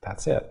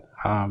it.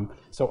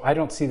 So I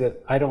don't see the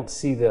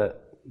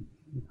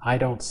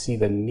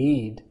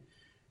need,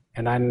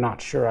 and I'm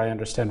not sure I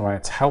understand why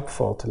it's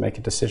helpful to make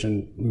a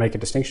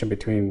distinction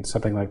between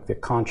something like the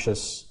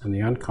conscious and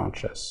the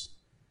unconscious.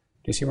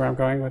 Do you see where I'm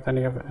going with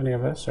any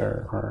of this,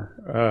 or?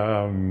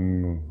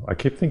 I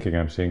keep thinking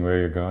I'm seeing where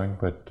you're going,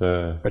 but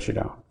you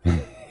don't.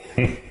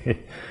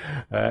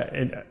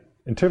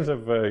 In terms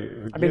of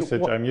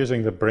usage, I'm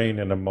using the brain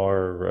in a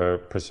more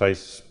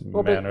precise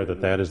manner.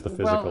 That is the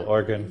physical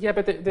organ. Yeah,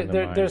 but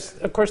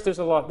there's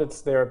a lot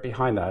that's there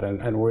behind that,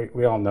 and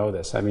we all know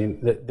this. I mean,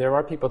 there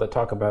are people that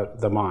talk about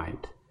the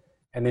mind,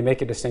 and they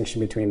make a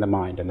distinction between the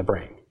mind and the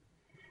brain.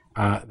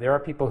 There are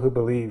people who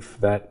believe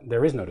that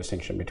there is no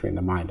distinction between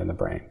the mind and the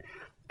brain.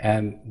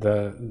 And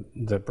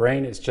the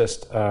brain is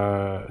just,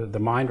 the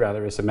mind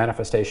rather, is a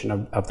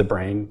manifestation of the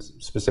brain,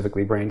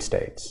 specifically brain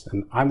states.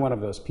 And I'm one of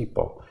those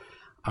people.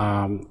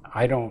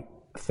 I don't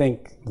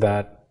think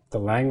that the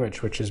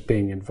language which is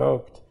being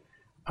invoked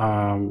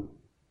to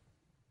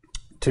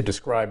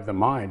describe the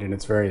mind in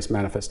its various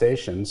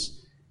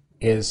manifestations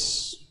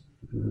is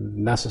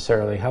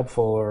necessarily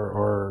helpful,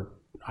 or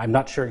I'm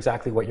not sure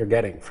exactly what you're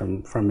getting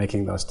from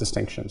making those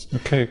distinctions.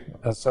 Okay.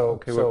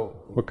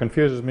 What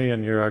confuses me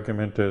in your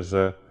argument is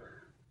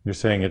you're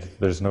saying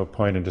there's no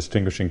point in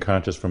distinguishing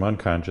conscious from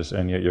unconscious,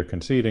 and yet you're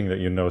conceding that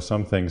you know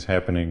some things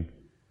happening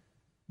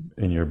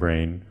in your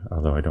brain,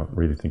 although I don't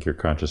really think you're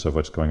conscious of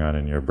what's going on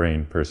in your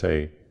brain per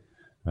se.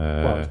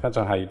 Well, it depends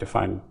on how you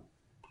define.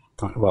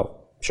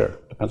 Sure,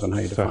 depends on how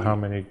you define. So how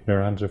many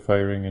neurons are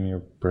firing in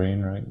your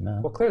brain right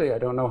now? Well, clearly I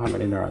don't know how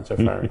many neurons are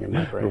firing in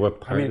my brain.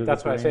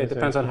 That's why I say it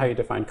depends on how you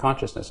define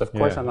consciousness. Of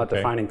course, I'm not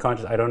defining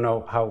consciousness. I don't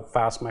know how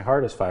fast my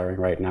heart is firing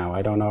right now.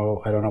 I don't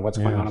know what's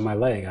going on in my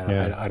leg.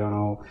 I don't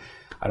know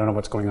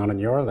what's going on in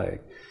your leg.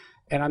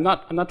 And I'm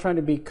not trying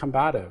to be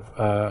combative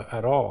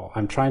at all.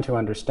 I'm trying to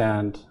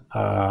understand.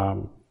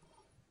 Well,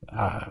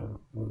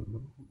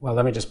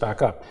 let me just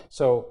back up.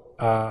 So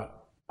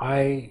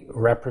I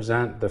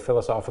represent the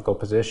philosophical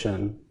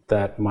position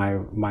that my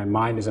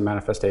mind is a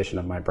manifestation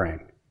of my brain.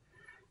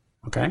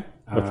 Okay.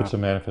 If it's a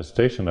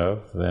manifestation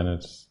of, then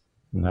it's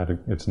not.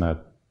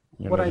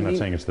 I'm not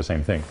saying it's the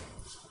same thing.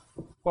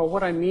 Well,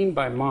 what I mean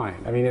by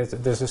mind,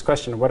 there's this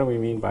question: what do we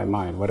mean by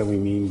mind? What do we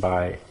mean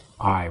by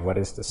I? What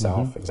is the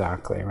self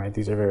exactly? Right?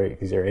 These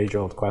are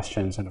age-old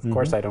questions, and of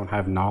course, I don't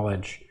have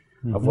knowledge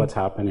of what's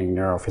happening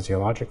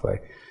neurophysiologically.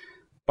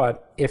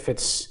 But if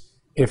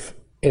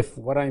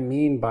what I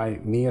mean by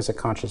me as a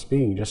conscious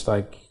being, just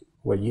like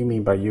what you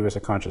mean by you as a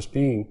conscious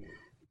being,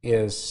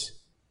 is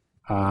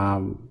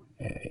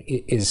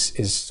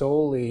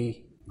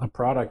solely a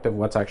product of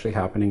what's actually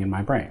happening in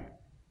my brain.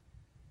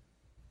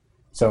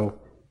 So,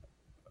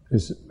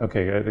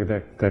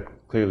 that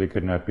clearly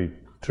could not be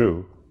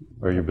true.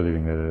 Or are you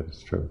believing that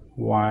it's true?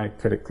 Why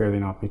could it clearly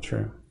not be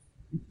true?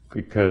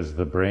 Because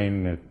the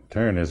brain, in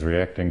turn, is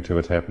reacting to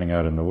what's happening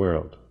out in the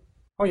world.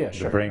 Oh yeah,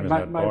 sure. The brain is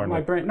not born.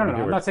 My brain. No.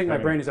 I'm not saying my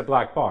brain is a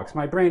black box.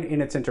 My brain,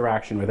 in its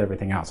interaction with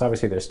everything else,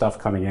 obviously there's stuff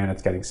coming in.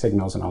 It's getting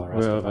signals and all the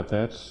rest of it. Well, but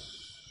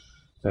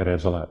that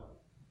adds a lot.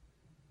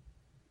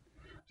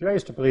 See, I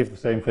used to believe the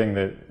same thing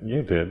that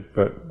you did,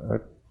 but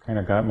what kind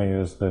of got me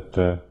is that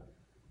how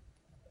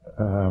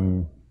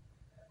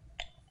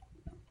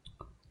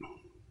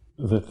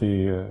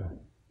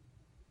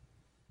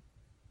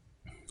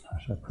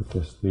should I put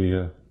this?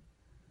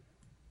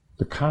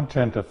 the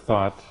content of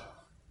thought.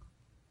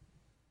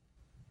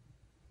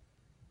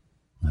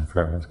 I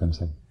forgot what I was going to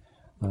say.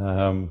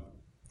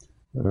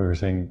 We were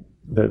saying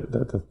that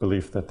the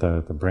belief that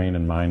the brain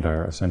and mind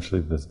are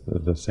essentially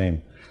the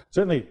same.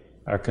 Certainly,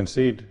 I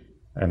concede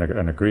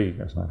and agree,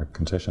 it's not a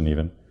concession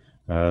even,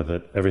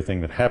 that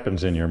everything that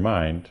happens in your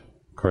mind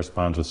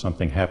corresponds with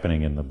something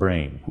happening in the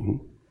brain. Mm-hmm.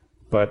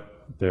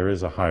 But there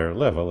is a higher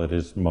level, it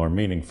is more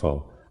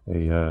meaningful.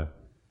 A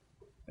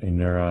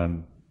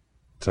neuron,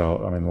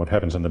 so I mean, what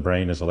happens in the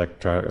brain is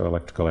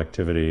electrical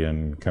activity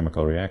and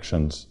chemical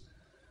reactions.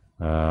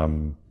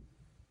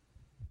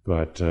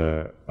 But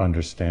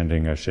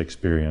understanding a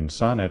Shakespearean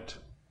sonnet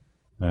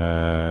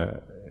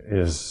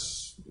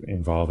is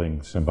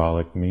involving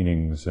symbolic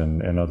meanings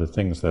and other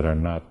things that are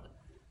not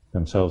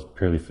themselves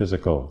purely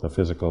physical. The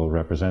physical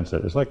represents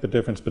it. It's like the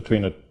difference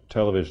between a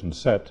television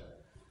set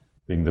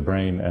being the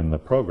brain and the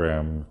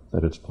program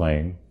that it's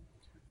playing,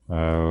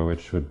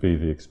 which would be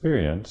the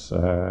experience.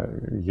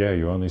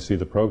 You only see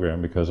the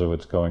program because of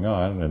what's going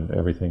on, and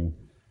everything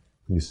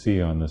you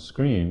see on the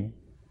screen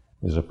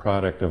is a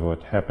product of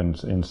what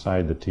happens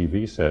inside the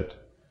TV set.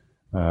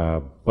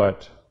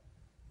 But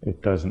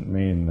it doesn't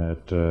mean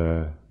that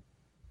the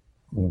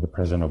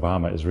President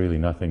Obama is really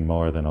nothing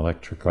more than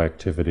electrical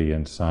activity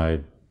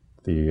inside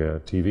the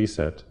TV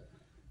set.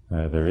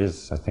 There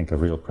is, I think, a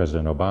real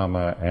President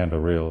Obama and a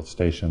real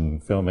station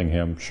filming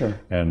him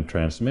and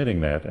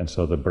transmitting that. And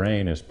so the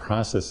brain is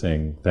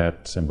processing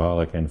that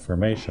symbolic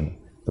information,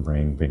 the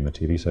brain being the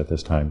TV set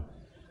this time,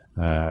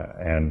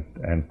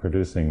 and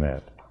producing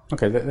that.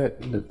 Okay,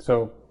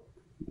 so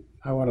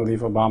I want to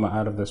leave Obama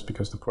out of this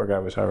because the poor guy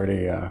was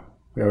already,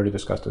 we already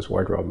discussed his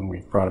wardrobe and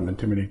we brought him in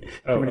too many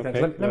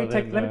times.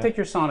 Let me take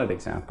your sonnet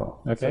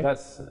example. Okay.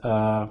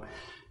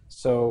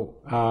 So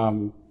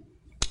that's,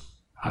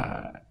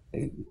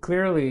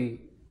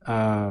 clearly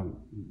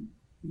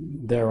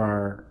there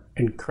are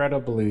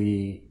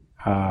incredibly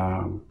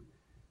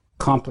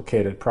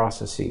complicated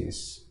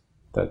processes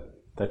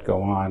that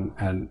go on,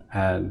 and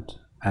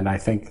I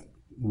think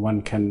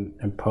one can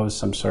impose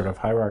some sort of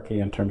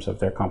hierarchy in terms of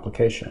their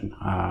complication,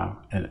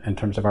 in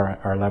terms of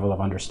our level of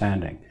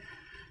understanding.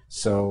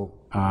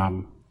 So,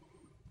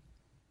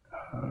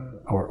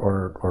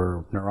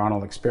 or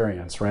neuronal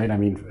experience, right? I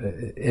mean,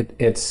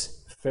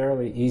 it's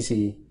fairly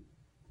easy,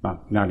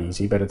 not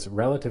easy, but it's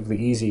relatively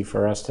easy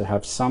for us to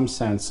have some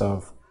sense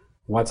of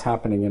what's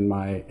happening in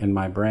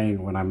my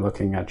brain when I'm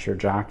looking at your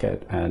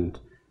jacket and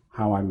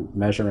how I'm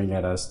measuring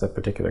it as the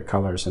particular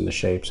colors and the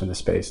shapes and the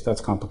space.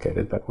 That's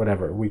complicated, but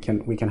whatever. We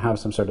can have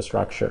some sort of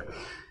structure.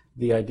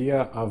 The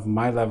idea of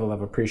my level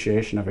of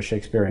appreciation of a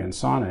Shakespearean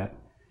sonnet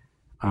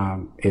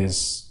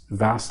is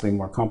vastly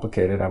more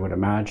complicated, I would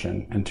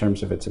imagine, in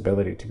terms of its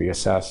ability to be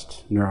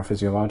assessed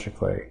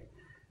neurophysiologically.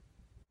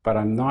 But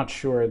I'm not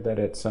sure that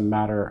it's a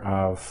matter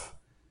of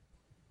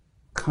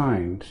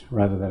kind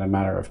rather than a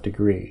matter of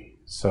degree.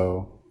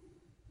 So.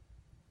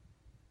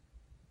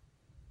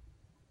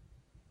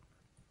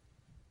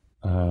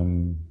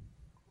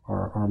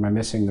 Or am I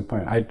missing the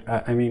point?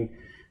 I mean,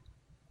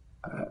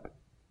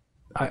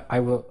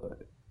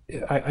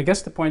 I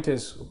guess the point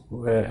is,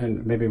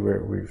 and maybe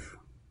we've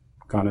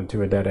gone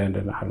into a dead end,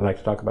 and I'd like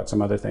to talk about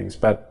some other things.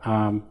 But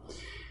I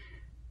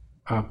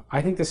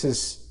think this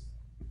is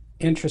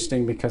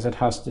interesting because it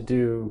has to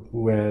do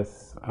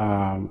with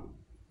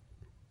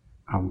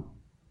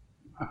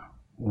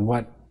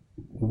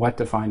what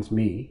defines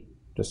me.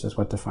 Just as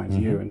what defines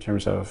you in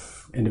terms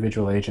of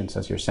individual agents,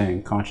 as you're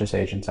saying, conscious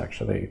agents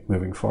actually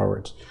moving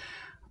forwards.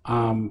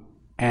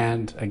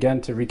 And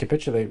again, to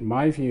recapitulate,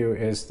 my view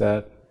is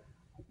that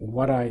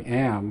what I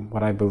am,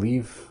 what I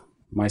believe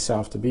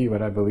myself to be,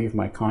 what I believe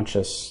my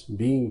conscious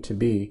being to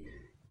be,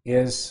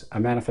 is a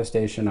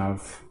manifestation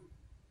of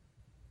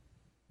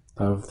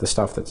the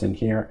stuff that's in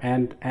here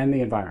and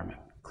the environment,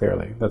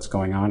 clearly, that's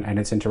going on, and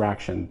its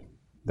interaction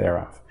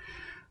thereof.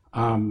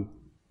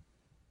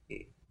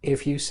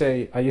 If you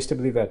say, I used to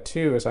believe that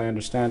too, as I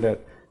understand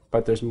it,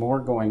 but there's more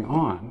going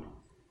on,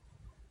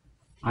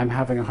 I'm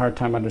having a hard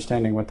time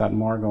understanding what that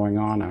more going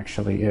on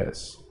actually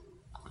is.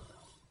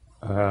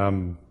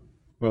 Well,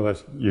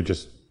 you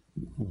just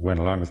went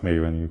along with me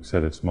when you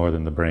said it's more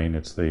than the brain,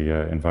 it's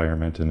the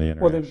environment and the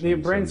interaction. Well, the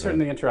brain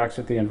certainly interacts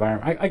with the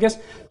environment. I guess,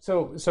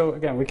 so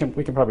again, we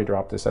can probably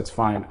drop this, that's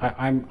fine.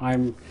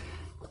 I'm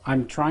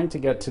trying to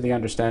get to the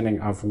understanding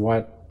of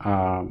what,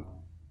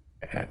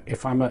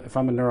 if I'm a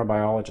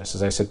neurobiologist,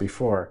 as I said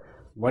before,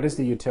 what is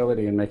the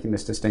utility in making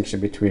this distinction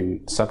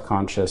between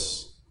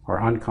subconscious, or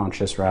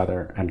unconscious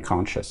rather, and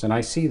conscious? And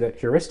I see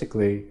that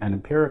heuristically and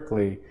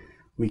empirically,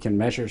 we can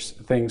measure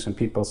things when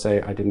people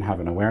say, I didn't have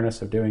an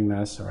awareness of doing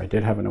this, or I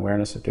did have an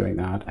awareness of doing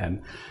that,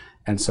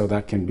 and so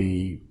that can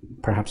be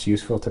perhaps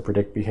useful to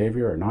predict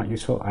behavior or not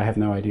useful. I have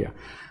no idea.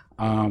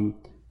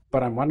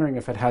 But I'm wondering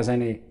if it has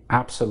any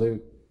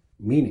absolute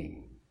meaning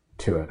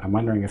to it. I'm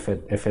wondering if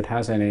it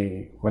has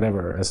any,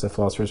 whatever, as the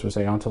philosophers would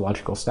say,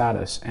 ontological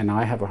status, and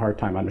I have a hard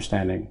time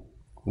understanding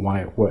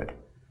why it would.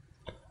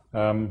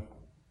 I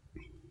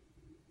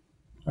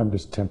I'm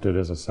just tempted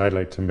as a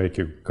sidelight to make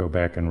you go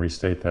back and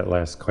restate that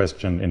last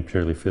question in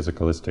purely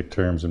physicalistic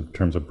terms, in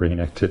terms of brain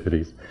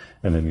activities,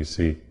 and then you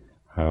see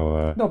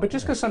how... No, but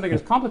just because something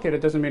is complicated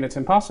doesn't mean it's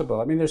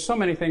impossible. I mean, there's so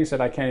many things that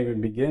I can't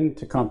even begin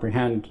to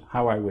comprehend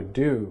how I would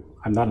do.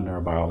 I'm not a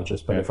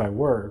neurobiologist, but if I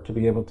were, to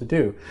be able to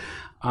do.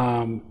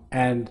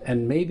 And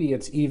maybe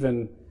it's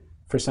even,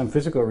 for some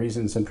physical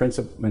reasons, in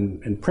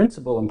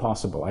principle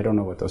impossible. I don't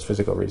know what those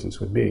physical reasons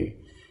would be.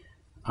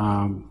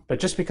 But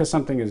just because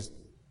something is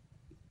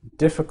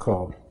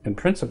difficult in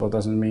principle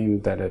doesn't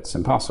mean that it's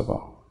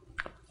impossible.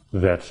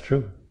 That's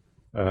true.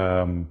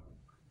 But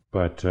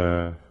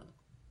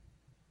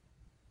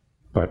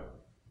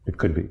it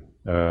could be.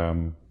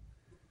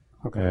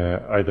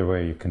 Either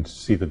way, you can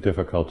see the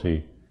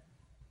difficulty.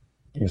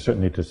 You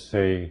certainly need to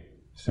say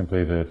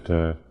simply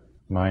that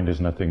mind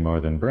is nothing more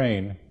than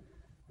brain,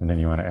 and then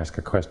you want to ask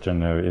a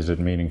question, is it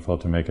meaningful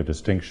to make a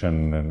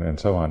distinction, and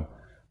so on.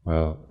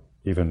 Well,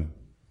 even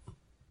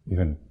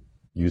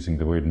using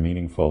the word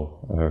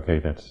meaningful, okay,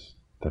 that's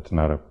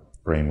not a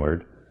brain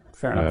word.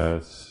 Fair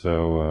enough.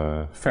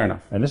 Fair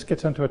enough. And this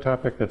gets into a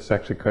topic that's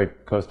actually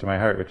quite close to my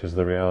heart, which is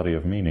the reality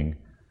of meaning.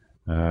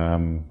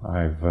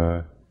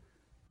 I've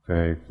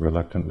very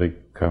reluctantly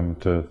come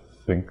to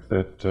think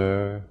that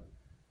to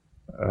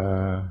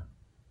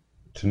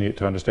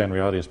understand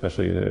reality,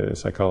 especially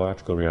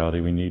psychological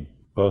reality, we need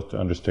both to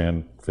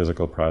understand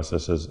physical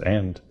processes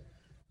and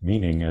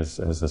meaning as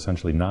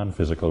essentially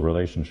non-physical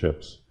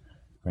relationships.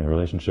 I mean, a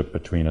relationship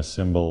between a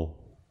symbol,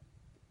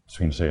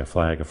 between, say, a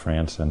flag of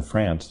France and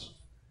France,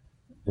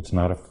 it's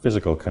not a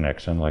physical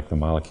connection like the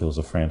molecules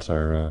of France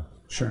are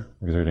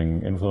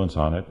exerting influence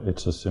on it.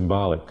 It's a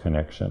symbolic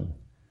connection.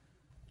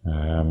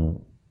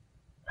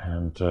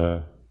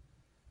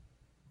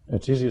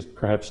 It's easiest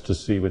perhaps to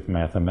see with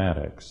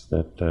mathematics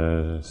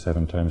that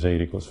 7 times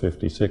 8 equals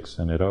 56,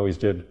 and it always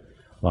did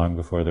long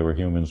before there were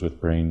humans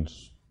with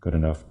brains good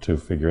enough to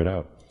figure it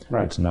out.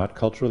 Right. It's not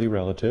culturally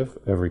relative.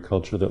 Every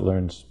culture that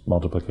learns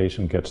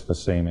multiplication gets the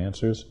same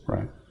answers.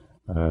 Right.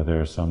 There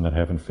are some that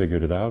haven't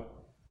figured it out,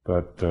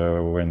 but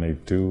when they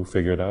do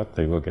figure it out,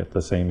 they will get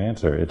the same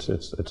answer.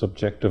 It's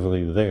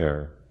objectively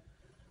there.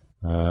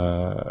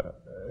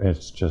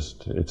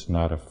 It's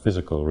not a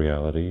physical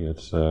reality.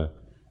 It's a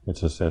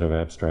set of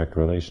abstract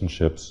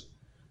relationships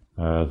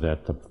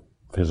that the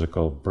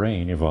physical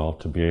brain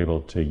evolved to be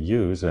able to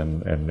use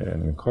and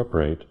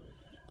incorporate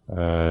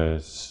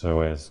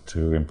so as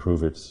to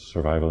improve its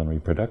survival and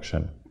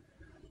reproduction.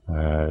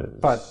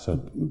 But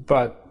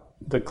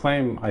the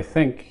claim, I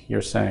think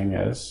you're saying,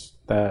 is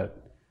that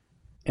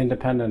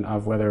independent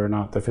of whether or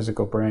not the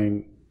physical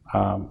brain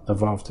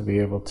evolved to be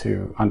able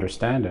to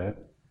understand it,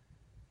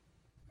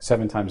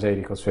 7 times 8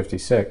 equals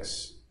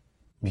 56,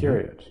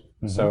 period.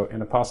 Mm-hmm. So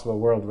in a possible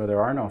world where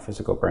there are no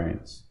physical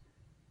brains,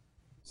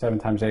 7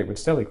 times 8 would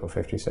still equal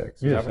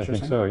 56. Yes, I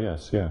think so,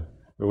 yes, yeah.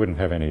 It wouldn't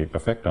have any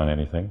effect on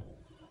anything.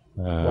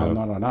 Well,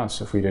 not on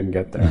us if we didn't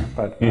get there.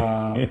 But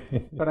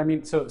I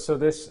mean, so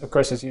this, of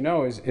course, as you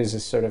know, is a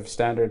sort of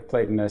standard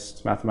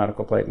Platonist,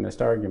 mathematical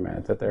Platonist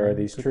argument that there are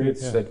these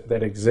truths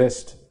that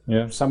exist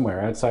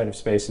somewhere outside of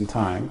space and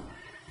time.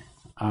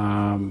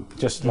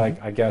 Just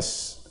like, I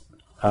guess,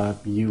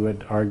 you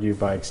would argue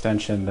by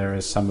extension there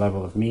is some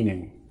level of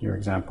meaning. Your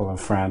example of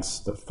France,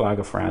 the flag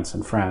of France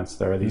and France,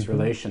 there are these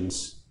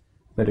relations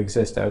that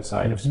exist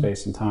outside of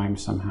space and time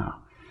somehow.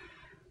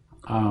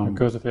 It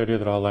goes with the idea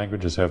that all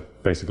languages have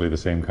basically the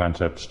same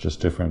concepts,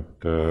 just different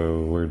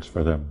words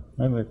for them.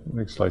 And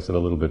they slice it a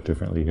little bit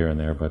differently here and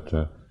there, but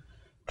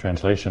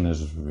translation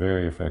is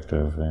very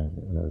effective, and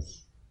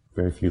there's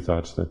very few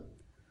thoughts that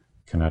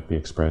cannot be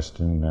expressed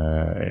in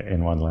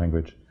one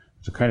language.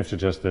 So it kind of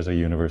suggests there's a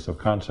universe of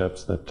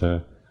concepts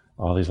that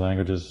all these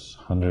languages,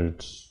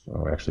 hundreds,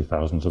 or actually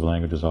thousands of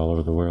languages all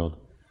over the world,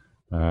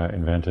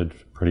 invented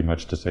pretty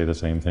much to say the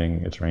same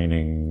thing. It's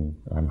raining,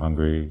 I'm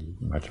hungry,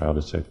 my child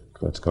is sick,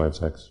 let's go have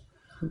sex.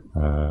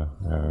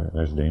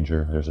 There's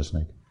danger, there's a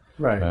snake.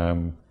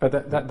 Right.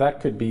 But that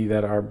could be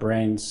that our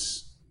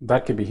brains,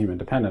 that could be human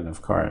dependent,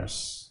 of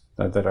course,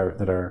 that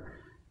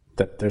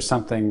there's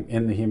something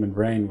in the human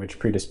brain which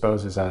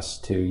predisposes us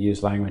to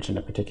use language in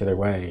a particular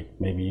way,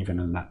 maybe even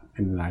in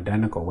an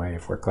identical way,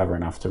 if we're clever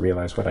enough to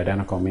realize what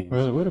identical means.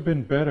 Well, it would have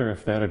been better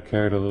if that had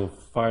carried a little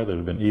farther. It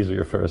would have been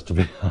easier for us to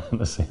be on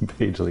the same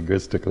page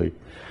linguistically.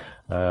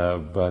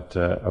 But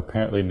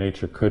apparently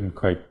nature couldn't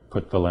quite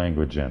put the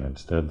language in.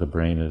 Instead, the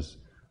brain is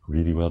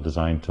really well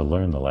designed to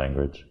learn the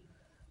language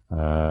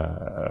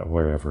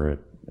wherever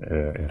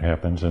it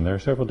happens. And there are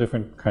several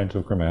different kinds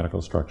of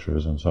grammatical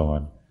structures and so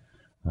on.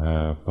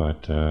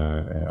 But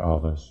all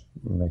this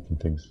making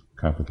things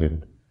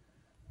complicated.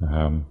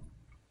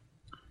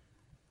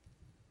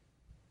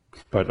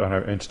 But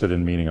are interested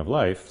in meaning of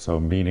life. So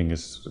meaning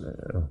is,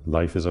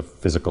 life is a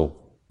physical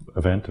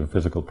event, a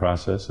physical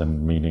process,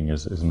 and meaning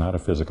is not a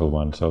physical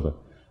one. So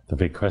the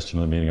big question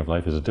of the meaning of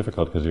life is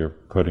difficult because you're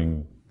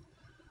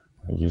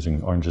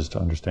using oranges to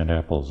understand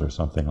apples or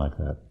something like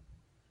that.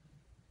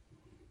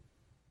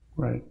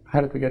 Right.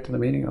 How did we get to the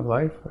meaning of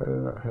life?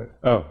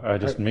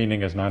 Just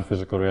meaning as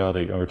non-physical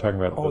reality. And we're talking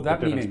about the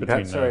difference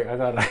between,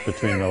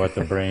 between what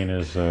the brain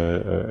is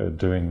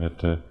doing,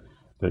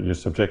 that your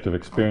subjective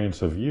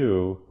experience of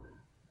you.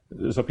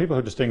 So people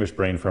who distinguish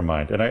brain from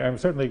mind, and I'm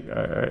certainly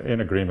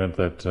in agreement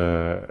that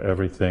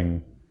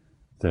everything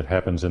that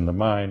happens in the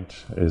mind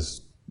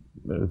is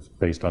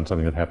based on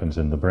something that happens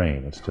in the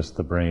brain. It's just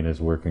the brain is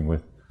working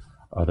with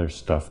other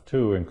stuff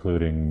too,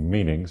 including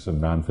meanings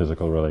and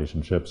non-physical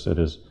relationships. It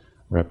is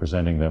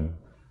representing them,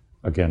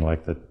 again,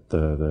 like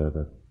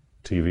the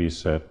TV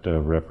set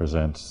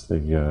represents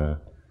the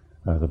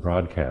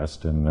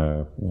broadcast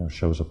and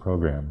shows a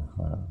program.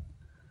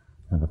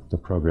 And the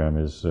program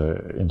is,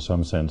 in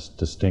some sense,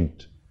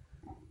 distinct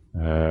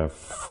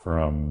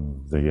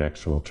from the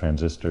actual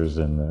transistors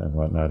and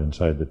whatnot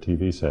inside the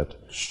TV set,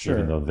 sure,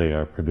 even though they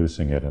are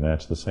producing it. And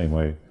that's the same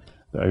way.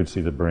 I would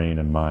see the brain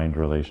and mind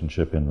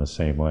relationship in the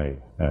same way.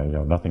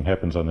 Nothing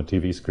happens on the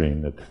TV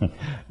screen that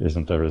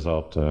isn't a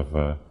result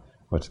of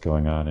what's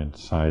going on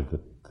inside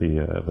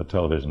the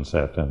television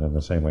set, and in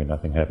the same way,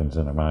 nothing happens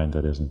in our mind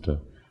that isn't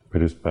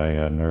produced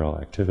by neural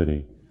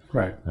activity.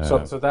 Right.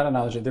 So that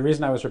analogy, the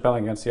reason I was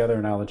rebelling against the other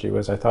analogy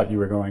was I thought you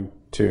were going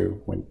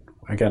to, when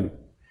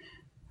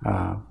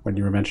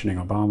you were mentioning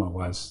Obama,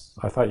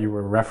 I thought you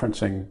were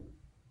referencing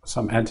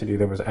some entity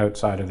that was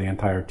outside of the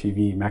entire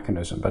TV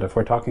mechanism. But if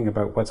we're talking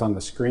about what's on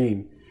the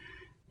screen,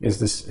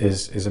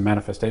 is a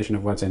manifestation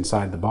of what's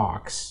inside the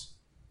box,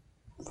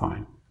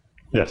 fine.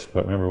 Yes,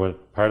 but remember,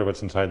 part of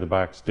what's inside the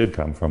box did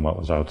come from what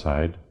was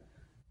outside.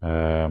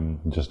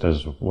 Just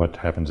as what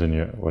happens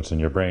what's in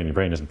your brain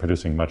isn't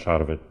producing much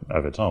out of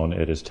its own.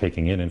 It is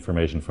taking in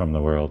information from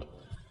the world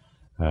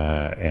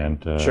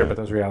and sure, but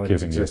those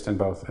realities exist in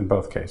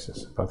both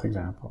cases, both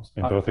examples.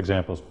 In both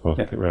examples, both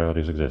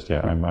realities exist.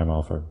 Yeah, right. I'm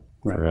all for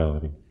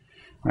reality.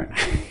 Right.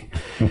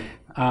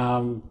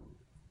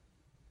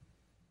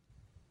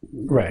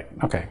 Right.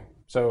 Okay.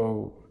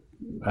 So,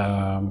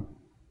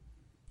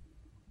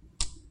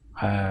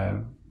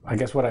 I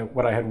guess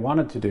what I had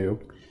wanted to do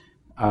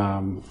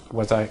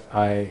was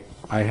I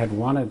had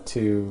wanted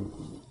to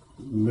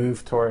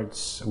move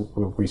towards,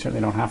 we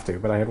certainly don't have to,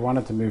 but I had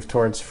wanted to move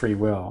towards free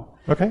will.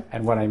 Okay.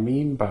 And what I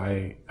mean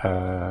by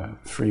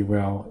free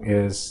will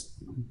is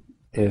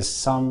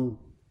some,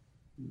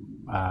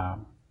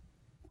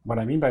 what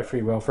I mean by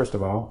free will, first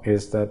of all,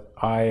 is that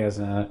I, as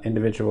an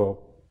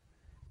individual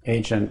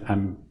agent,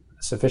 am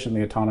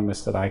sufficiently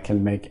autonomous that I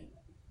can make,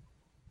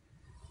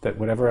 that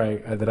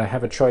that I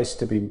have a choice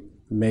to be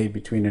made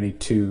between any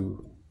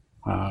two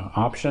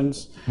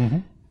options, mm-hmm.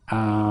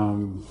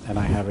 And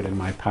I have it in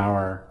my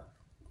power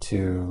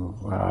to,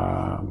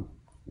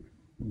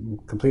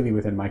 completely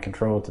within my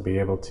control, to be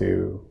able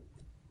to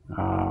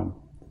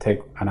take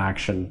an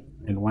action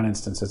in one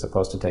instance as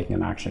opposed to taking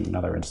an action in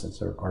another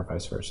instance, or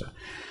vice versa.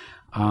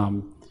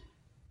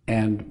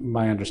 And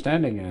my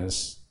understanding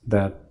is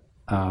that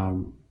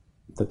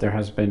that there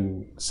has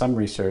been some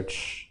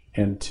research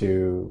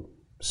into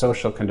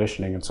social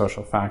conditioning and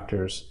social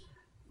factors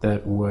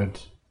that would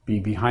be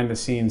behind the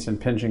scenes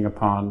impinging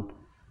upon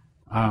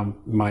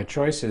my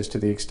choices to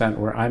the extent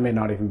where I may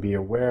not even be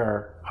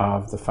aware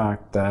of the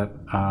fact that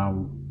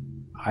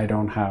I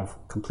don't have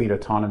complete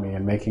autonomy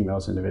in making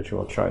those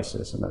individual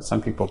choices, and that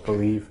some people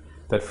believe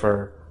that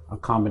for a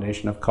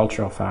combination of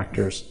cultural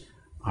factors,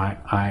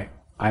 I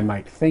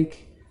might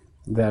think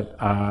that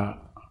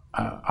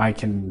I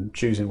can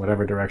choose in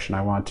whatever direction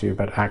I want to,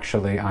 but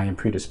actually I am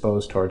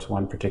predisposed towards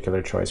one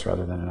particular choice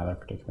rather than another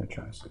particular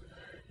choice.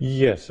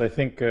 Yes, I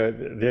think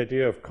the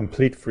idea of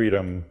complete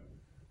freedom,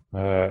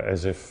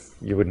 as if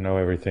you would know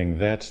everything,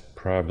 that's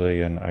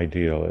probably an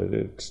ideal.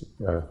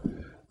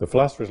 The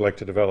philosophers like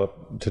to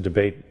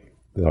debate.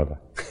 The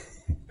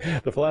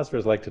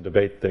philosophers like to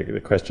debate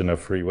the question of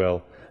free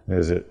will.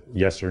 Is it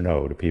yes or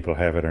no? Do people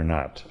have it or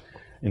not?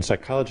 In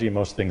psychology,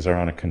 most things are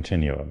on a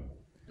continuum.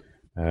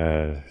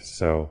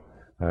 So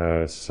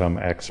some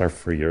acts are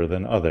freer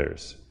than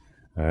others.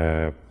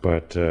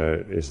 But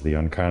is the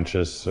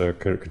unconscious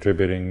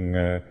contributing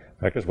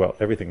factors? Well,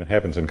 everything that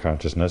happens in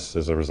consciousness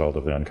is a result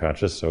of the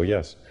unconscious, so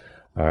yes.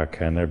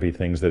 Can there be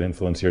things that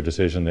influence your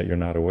decision that you're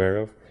not aware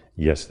of?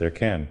 Yes, there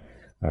can.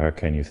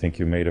 Can you think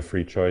you made a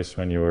free choice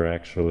when you were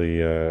actually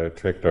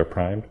tricked or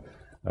primed?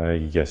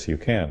 Yes, you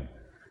can.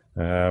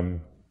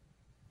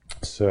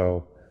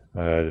 So,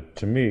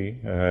 to me,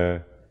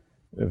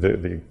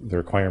 the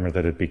requirement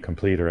that it be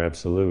complete or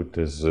absolute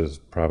is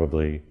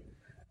probably,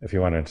 if you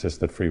want to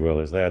insist that free will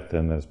is that,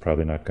 then there's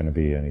probably not going to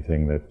be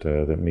anything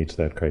that meets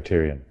that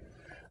criterion.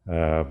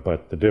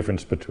 But the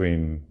difference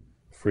between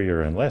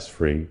freer and less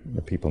free,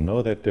 people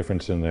know that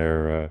difference in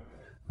their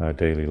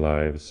daily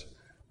lives.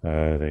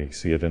 They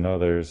see it in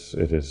others.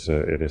 It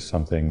is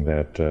something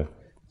that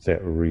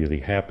really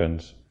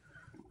happens.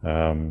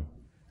 And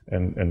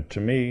to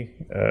me,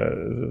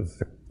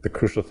 the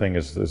crucial thing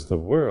is the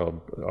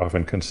world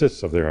often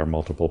consists of, there are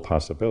multiple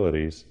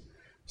possibilities.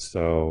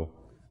 So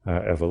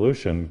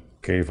evolution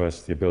gave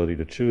us the ability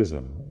to choose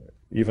them.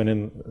 Even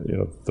in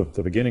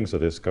the beginnings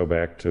of this go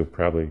back to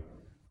probably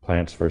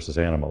plants versus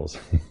animals.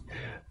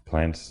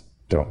 plants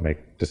don't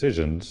make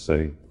decisions.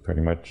 They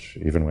pretty much,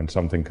 even when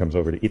something comes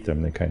over to eat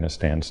them, they kind of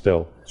stand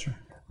still. Sure.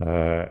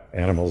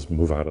 Animals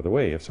move out of the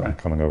way if someone's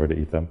coming over to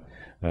eat them.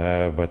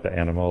 But the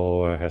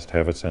animal has to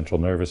have a central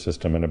nervous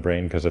system and a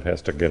brain because it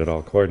has to get it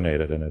all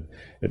coordinated, and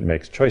it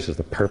makes choices.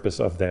 The purpose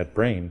of that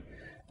brain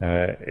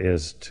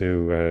is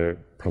to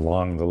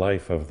prolong the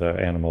life of the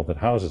animal that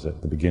houses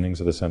it. The beginnings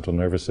of the central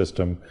nervous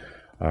system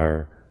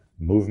are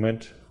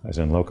movement, as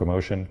in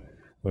locomotion,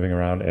 moving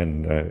around,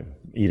 and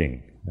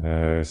eating.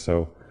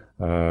 So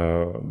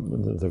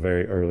the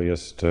very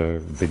earliest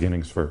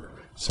beginnings for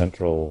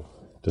central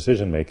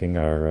decision-making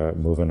are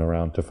moving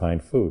around to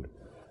find food.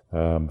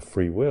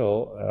 Free will,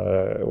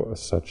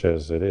 such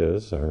as it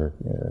is, or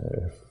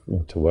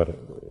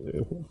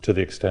to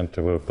the extent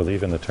to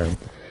believe in the term,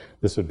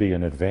 this would be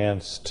an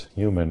advanced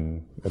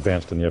in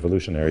the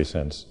evolutionary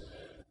sense,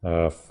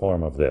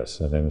 form of this.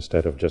 And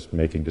instead of just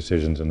making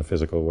decisions in the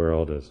physical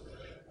world as,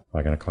 am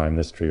I going to climb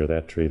this tree or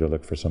that tree to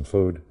look for some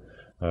food?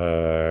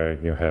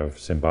 You have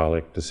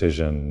symbolic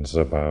decisions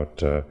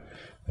about,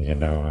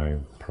 I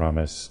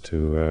promise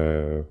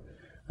to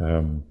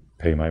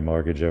pay my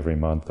mortgage every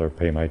month, or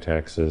pay my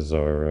taxes,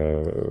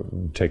 or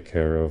take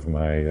care of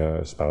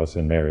my spouse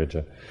in marriage.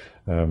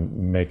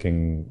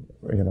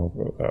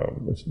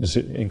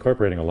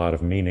 Incorporating a lot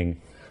of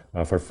meaning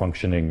for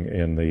functioning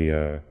in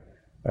the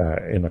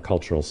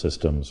cultural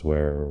systems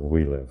where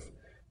we live.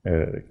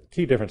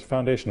 Key difference,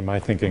 foundation of my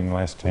thinking in the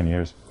last 10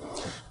 years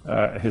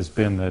has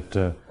been that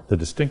the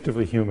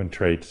distinctively human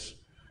traits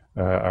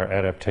are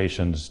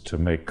adaptations to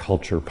make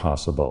culture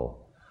possible.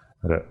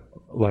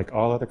 Like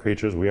all other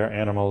creatures, we are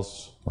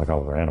animals. Like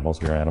all other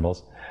animals, we are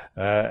animals.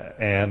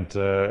 And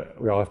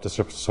we all have to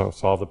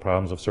solve the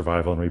problems of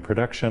survival and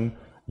reproduction.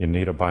 You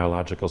need a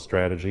biological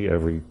strategy.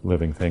 Every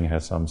living thing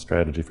has some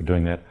strategy for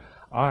doing that.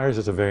 Ours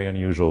is a very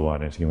unusual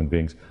one as human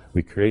beings.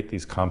 We create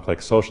these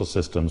complex social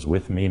systems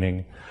with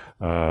meaning,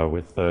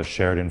 with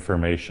shared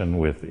information,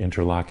 with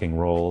interlocking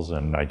roles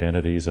and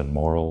identities and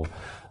moral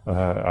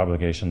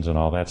obligations and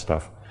all that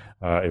stuff.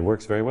 It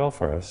works very well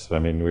for us. I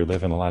mean, we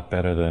live in a lot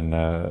better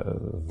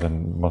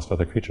than most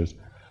other creatures.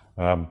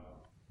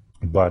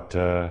 But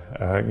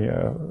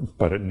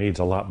it needs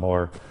a lot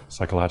more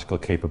psychological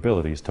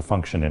capabilities to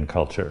function in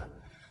culture.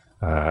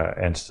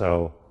 And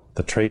so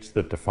the traits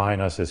that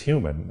define us as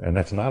human, and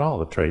that's not all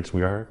the traits.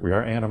 We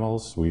are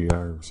animals. We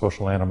are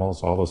social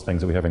animals. All those things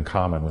that we have in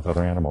common with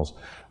other animals.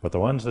 But the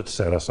ones that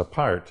set us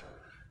apart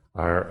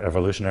are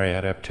evolutionary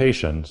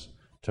adaptations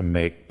to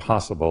make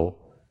possible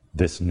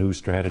this new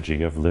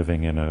strategy of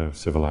living in a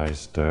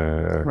civilized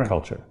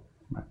culture.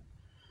 Right.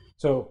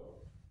 So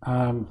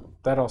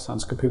that all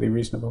sounds completely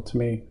reasonable to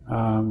me.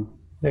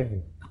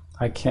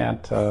 I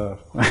can't.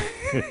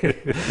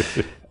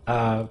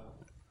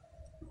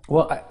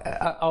 Well,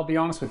 I'll be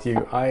honest with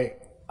you.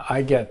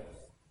 I get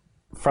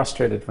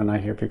frustrated when I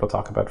hear people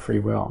talk about free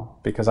will,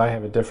 because I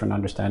have a different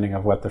understanding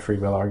of what the free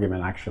will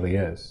argument actually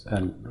is,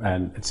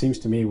 and it seems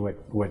to me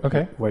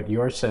what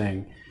you're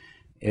saying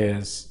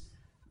is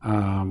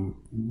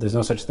there's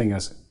no such thing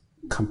as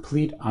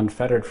complete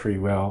unfettered free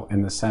will,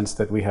 in the sense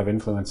that we have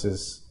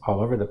influences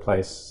all over the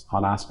place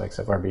on aspects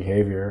of our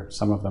behavior.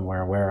 Some of them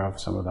we're aware of,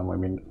 some of them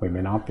we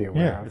may not be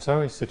aware of. Yeah, it's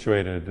always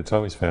situated, it's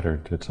always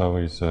fettered, it's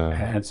always...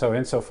 And so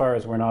insofar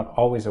as we're not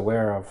always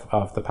aware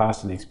of the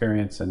past and the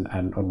experience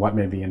and what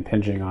may be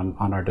impinging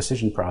on our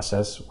decision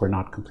process, we're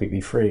not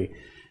completely free.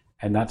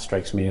 And that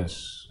strikes me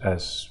as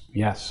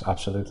yes,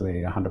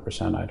 absolutely,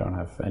 100%. I don't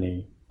have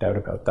any doubt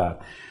about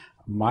that.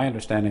 My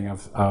understanding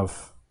of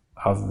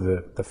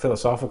the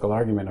philosophical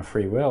argument of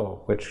free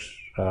will, which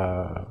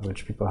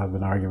people have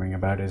been arguing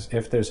about, is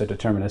if there's a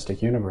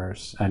deterministic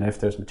universe, and if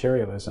there's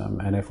materialism,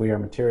 and if we are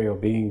material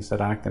beings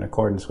that act in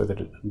accordance with a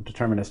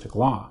deterministic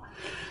law,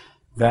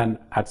 then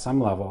at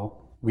some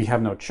level we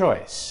have no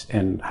choice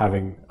in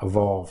having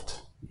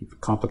evolved,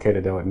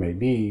 complicated though it may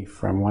be,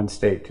 from one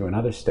state to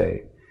another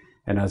state.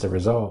 And as a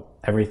result,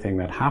 everything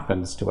that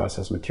happens to us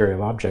as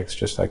material objects,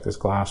 just like this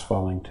glass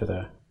falling to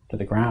the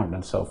ground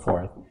and so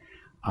forth,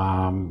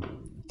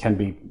 can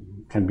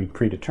be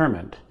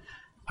predetermined,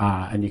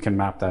 and you can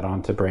map that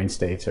onto brain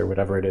states or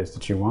whatever it is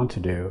that you want to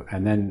do,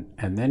 and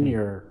then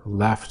you're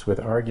left with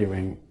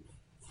arguing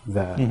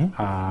that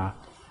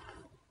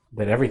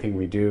that everything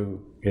we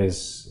do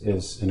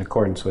is in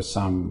accordance with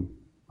some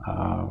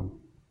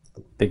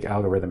big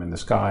algorithm in the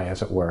sky,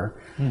 as it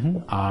were,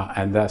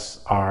 and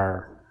thus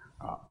our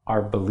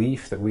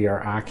belief that we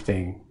are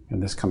acting,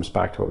 and this comes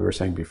back to what we were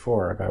saying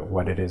before about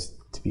what it is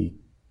to be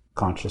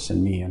conscious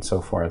in me and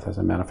so forth, as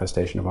a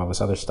manifestation of all this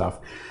other stuff.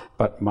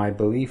 But my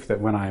belief that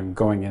when I'm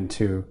going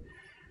into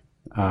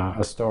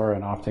a store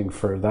and opting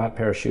for that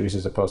pair of shoes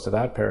as opposed to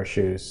that pair of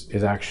shoes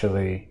is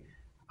actually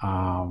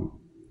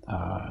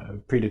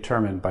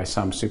predetermined by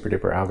some super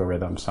duper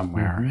algorithm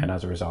somewhere, and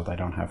as a result I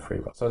don't have free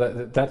will. So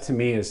that to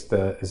me is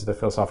the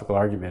philosophical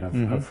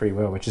argument of free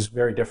will, which is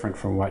very different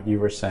from what you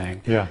were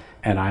saying. Yeah.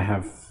 And I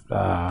have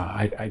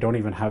I don't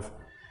even have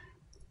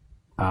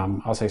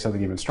I'll say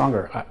something even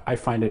stronger. I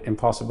find it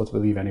impossible to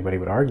believe anybody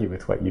would argue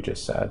with what you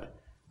just said.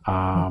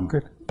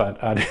 Good. But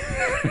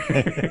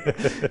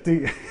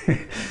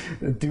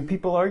Do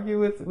people argue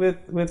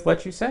with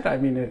what you said? I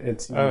mean,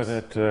 it seems... Oh,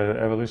 that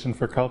evolution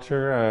for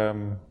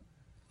culture?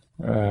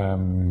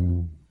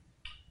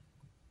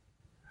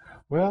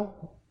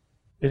 Well,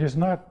 it's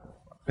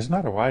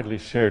not a widely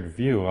shared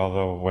view,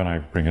 although when I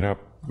bring it up,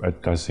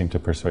 it does seem to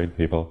persuade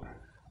people.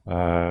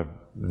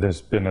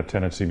 There's been a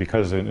tendency,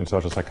 because in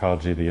social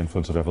psychology, the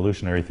influence of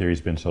evolutionary theory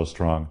has been so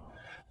strong,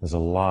 there's a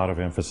lot of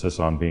emphasis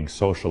on being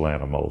social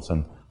animals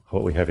and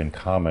what we have in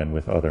common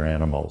with other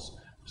animals.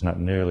 It's not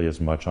nearly as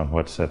much on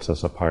what sets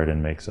us apart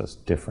and makes us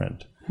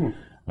different.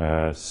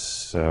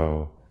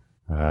 So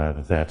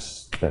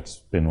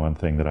that's been one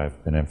thing that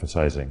I've been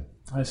emphasizing.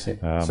 I see.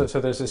 So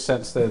there's a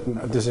sense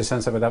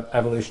of an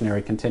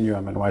evolutionary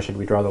continuum, and why should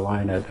we draw the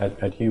line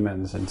at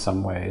humans in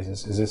some ways?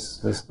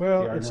 Is this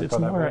well, it's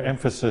more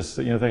emphasis.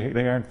 They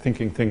aren't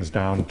thinking things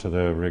down to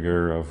the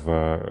rigor of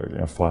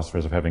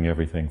philosophers of having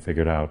everything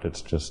figured out.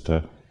 It's just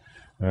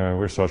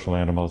we're social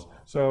animals.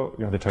 So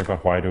they talk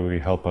about, why do we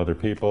help other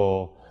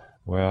people?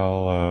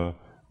 Well,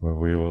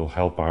 we will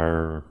help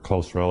our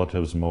close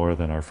relatives more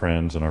than our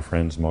friends, and our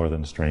friends more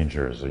than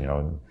strangers.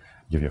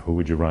 Who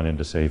would you run in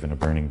to save in a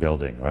burning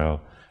building?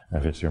 Well,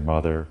 if it's your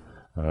mother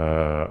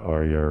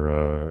or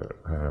your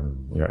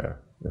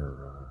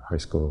high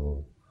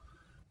school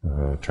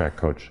track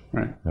coach,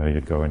 right.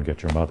 You'd go and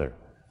get your mother.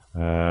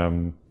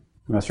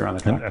 Unless you're on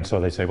the clock. And so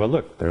they say, well,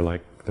 look,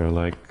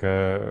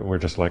 we're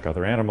just like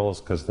other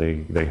animals because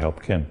they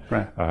help kin.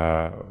 Right.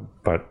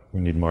 But we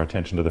need more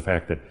attention to the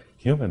fact that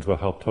humans will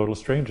help total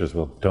strangers.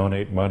 We'll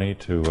donate money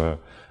to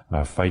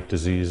fight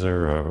disease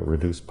or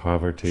reduce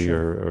poverty,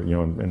 sure. or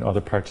in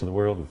other parts of the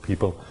world with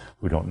people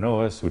who don't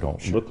know us, who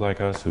don't sure. look like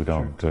us, who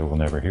don't will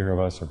never hear of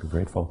us or be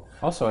grateful.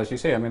 Also, as you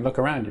say, I mean, look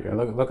around you.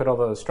 Look at all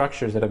the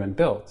structures that have been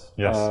built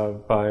yes.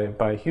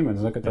 by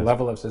humans. Look at the yes.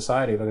 level of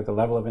society. Look at the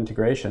level of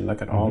integration.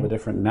 Look at all the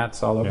different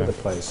nets all over yeah. the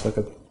place. Look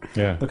at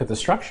the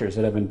structures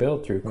that have been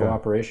built through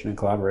cooperation and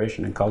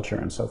collaboration and culture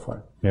and so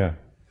forth. Yeah.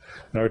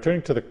 Now,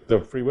 returning to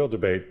the free will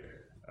debate,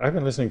 I've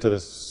been listening to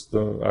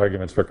the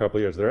arguments for a couple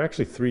of years. There are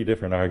actually three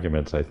different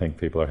arguments I think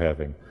people are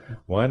having.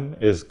 One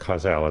is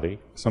causality.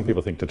 Some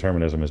people think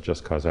determinism is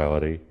just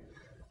causality,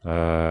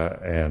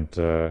 and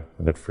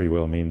that free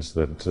will means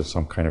that there's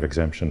some kind of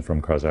exemption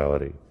from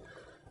causality.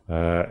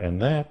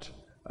 And that,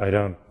 I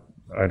don't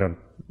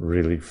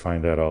really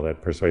find that all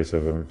that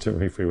persuasive. To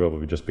me, free will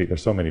would just be,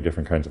 there's so many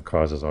different kinds of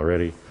causes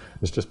already.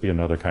 Let's just be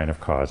another kind of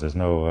cause. There's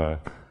no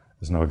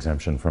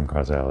exemption from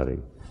causality.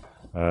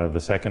 The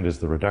second is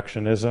the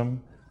reductionism.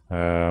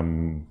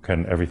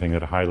 Can everything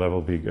at a high level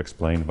be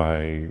explained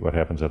by what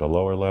happens at a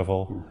lower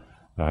level?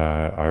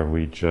 Are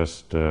we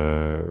just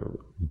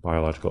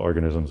biological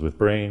organisms with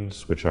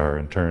brains, which are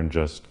in turn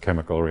just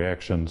chemical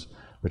reactions,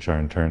 which are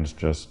in turn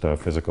just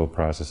physical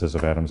processes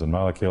of atoms and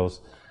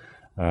molecules?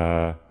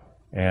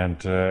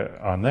 And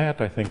on that,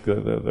 I think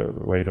the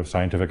weight of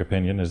scientific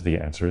opinion is the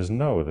answer is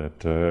no,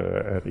 that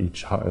at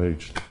each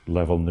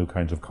level new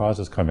kinds of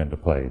causes come into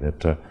play,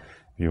 that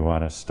you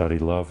want to study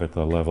love at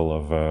the level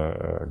of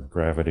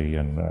gravity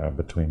and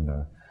between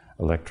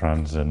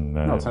electrons and...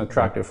 no, it's an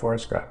attractive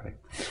force gravity.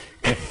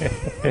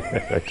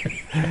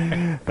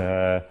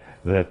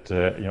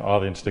 All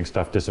the interesting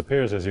stuff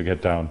disappears as you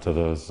get down to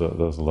those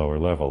lower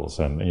levels,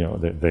 and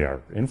they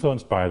are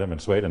influenced by them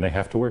and swayed, and they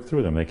have to work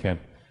through them.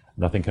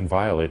 Nothing can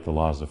violate the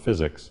laws of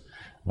physics,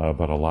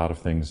 but a lot of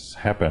things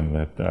happen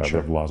that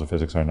sure. the laws of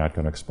physics are not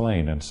going to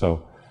explain. And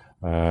so,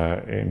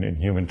 in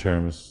human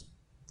terms,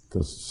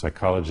 the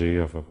psychology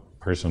of a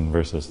person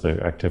versus the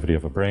activity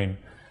of a brain,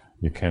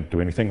 you can't do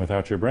anything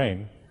without your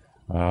brain,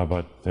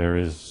 but there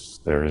is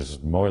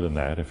more than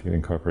that if you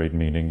incorporate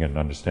meaning and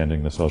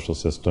understanding the social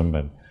system,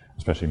 and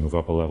especially move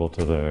up a level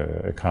to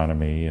the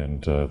economy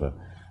and the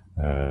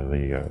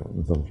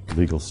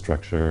legal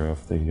structure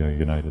of the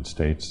United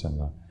States and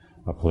the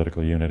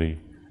political unity.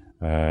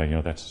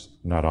 That's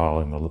not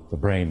all in the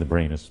brain. The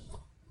brain is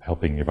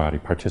helping your body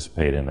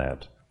participate in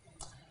that.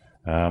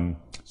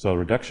 So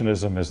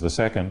reductionism is the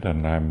second,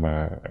 and I'm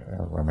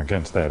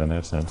against that in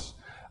that sense.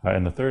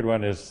 And the third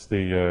one is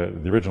the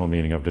original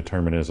meaning of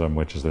determinism,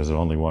 which is there's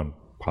only one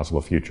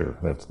possible future.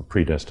 That's the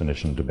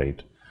predestination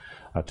debate.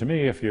 To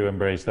me, if you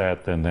embrace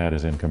that, then that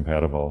is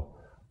incompatible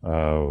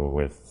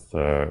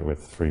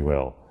with free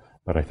will.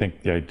 But I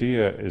think the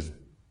idea is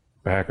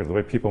backward. The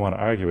way people want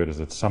to argue it is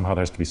that somehow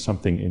there has to be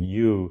something in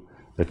you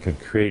that can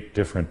create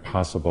different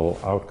possible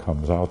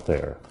outcomes out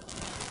there.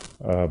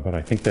 But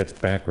I think that's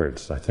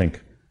backwards. I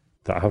think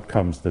the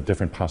outcomes, the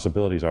different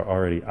possibilities are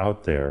already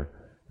out there,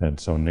 and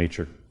so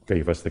nature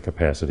gave us the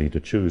capacity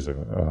to choose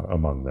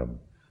among them.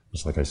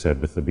 Just like I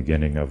said with the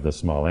beginning of the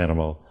small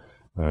animal,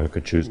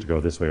 could choose to go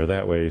this way or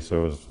that way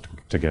so as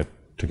to get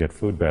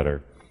food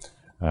better.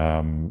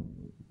 One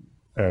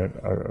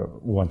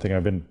thing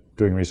I've been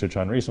doing research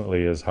on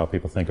recently is how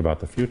people think about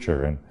the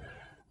future, and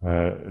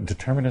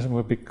determinism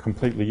would be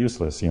completely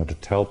useless. To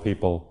tell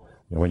people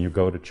when you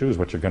go to choose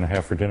what you're going to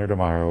have for dinner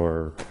tomorrow,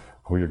 or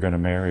who you're going to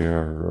marry,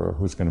 or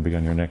who's going to be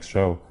on your next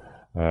show,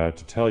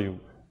 to tell you,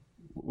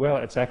 well,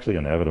 it's actually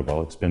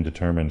inevitable. It's been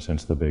determined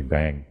since the Big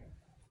Bang.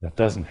 that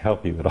doesn't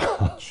help you at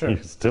all. Sure.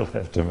 You still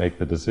have to make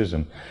the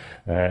decision.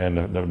 And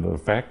the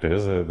fact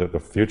is that the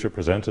future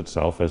presents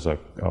itself as a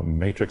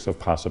matrix of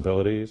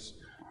possibilities,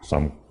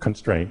 some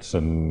constraints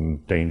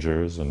and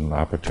dangers and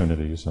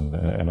opportunities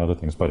and other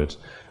things. But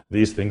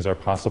these things are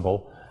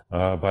possible,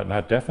 but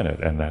not definite.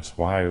 And that's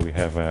why we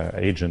have an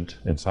agent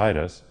inside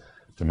us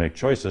to make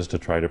choices to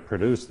try to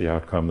produce the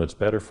outcome that's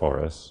better for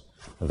us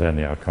than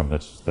the outcome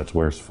that's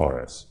worse for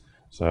us.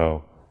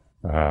 So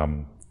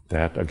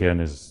that,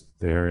 again, is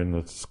there in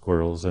the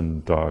squirrels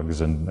and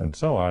dogs and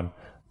so on,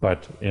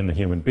 but in the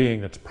human being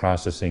that's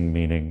processing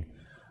meaning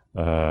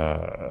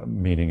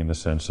in the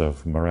sense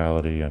of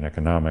morality and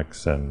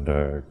economics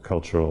and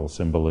cultural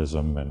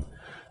symbolism and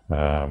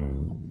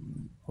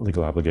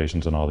legal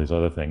obligations and all these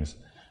other things.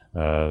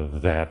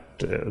 That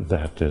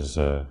is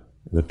the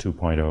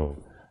 2.0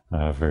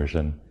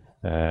 version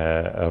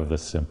of the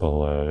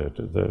simple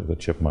the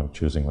chipmunk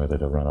choosing whether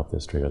to run up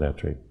this tree or that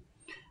tree.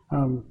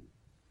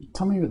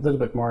 Tell me a little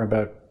bit more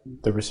about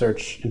the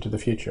research into the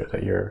future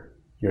that you're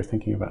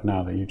thinking about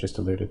now, that you just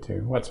alluded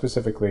to. What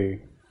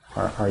specifically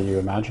are you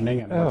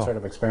imagining, and what sort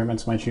of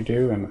experiments might you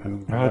do?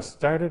 Well, it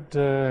started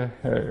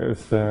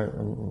with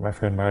my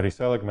friend Marty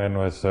Seligman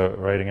was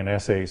writing an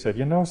essay. He said,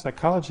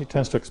 psychology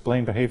tends to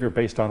explain behavior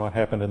based on what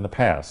happened in the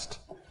past.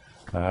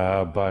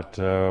 But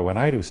when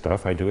I do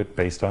stuff, I do it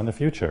based on the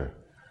future.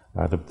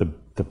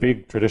 The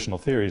big traditional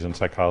theories in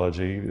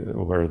psychology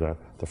were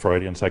the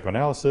Freudian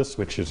psychoanalysis,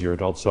 which is your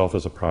adult self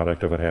as a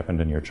product of what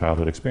happened in your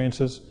childhood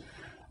experiences,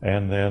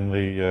 and then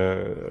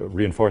the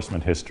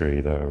reinforcement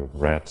history, the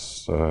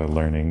rats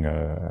learning,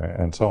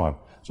 and so on.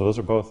 So those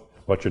are both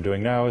what you're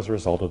doing now as a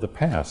result of the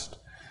past.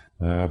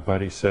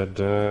 But he said,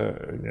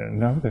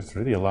 no, there's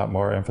really a lot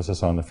more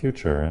emphasis on the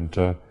future.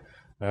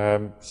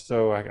 And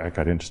so I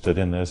got interested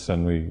in this,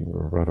 and we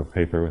wrote a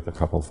paper with a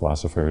couple of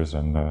philosophers,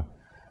 and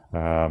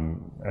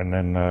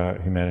then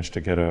he managed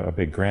to get a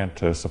big grant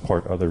to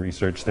support other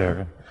research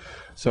there.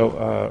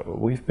 So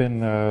we've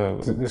been...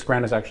 This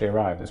grant has actually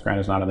arrived. This grant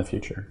is not in the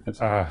future.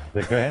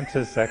 The grant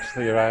has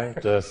actually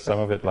arrived. Some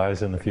of it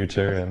lies in the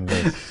future and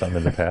some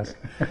in the past.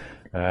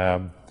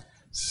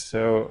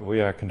 So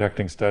we are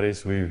conducting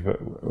studies. We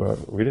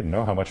didn't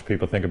know how much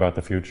people think about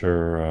the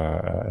future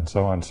and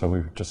so on. So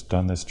we've just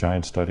done this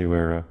giant study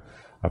where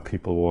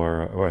people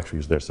actually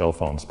used their cell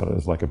phones, but it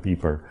was like a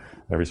beeper.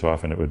 Every so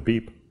often it would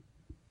beep.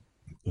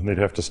 And they'd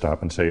have to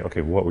stop and say,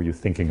 okay, what were you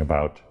thinking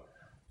about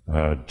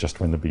just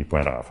when the beep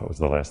went off? What was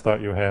the last thought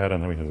you had?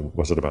 And then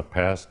was it about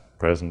past,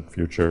 present,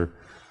 future,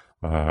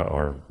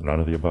 or none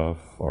of the above,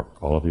 or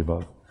all of the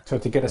above? So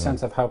to get a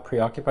sense of how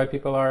preoccupied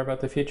people are about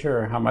the future,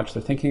 or how much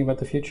they're thinking about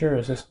the future,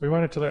 is this? We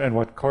wanted to learn, and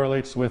what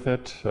correlates with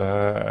it,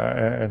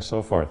 and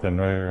so forth. And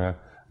we've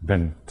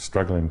been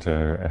struggling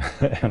to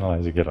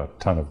analyze and get a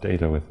ton of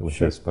data with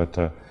sure. This. But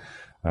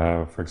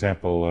for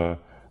example,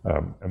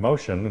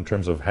 emotion in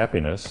terms of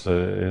happiness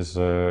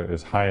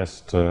is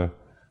highest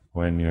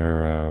when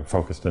you're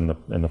focused in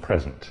the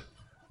present.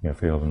 You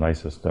feel the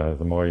nicest.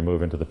 The more you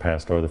move into the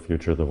past or the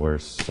future, the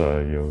worse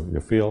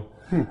you feel.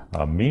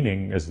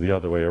 Meaning is the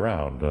other way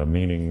around.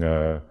 Meaning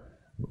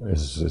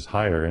is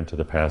higher into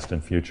the past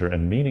and future,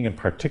 and meaning in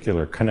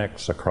particular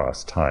connects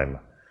across time.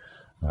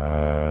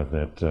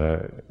 Okay,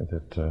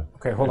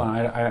 hold on.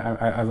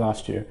 I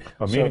lost you.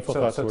 Meaningful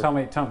thoughts. So tell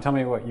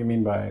me what you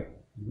mean by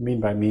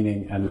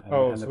meaning and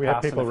so the we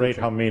past had people rate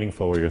how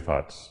meaningful were your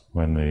thoughts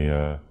when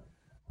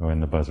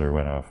the buzzer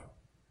went off.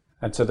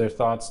 And so their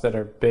thoughts that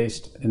are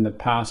based in the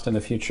past and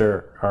the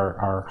future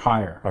are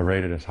higher. Are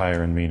rated as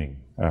higher in meaning.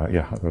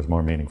 It was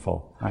more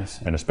meaningful. I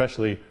see. And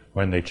especially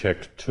when they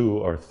checked 2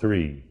 or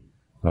 3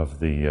 of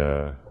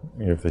the,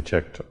 if they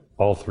checked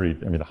all 3,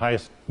 the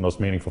highest, most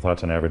meaningful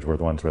thoughts on average were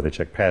the ones where they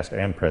checked past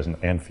and present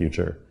and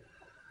future.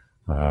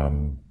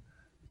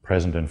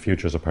 Present and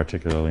future is a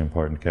particularly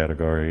important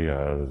category.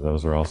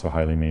 Those are also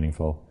highly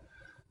meaningful.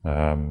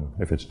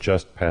 If it's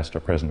just past or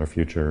present or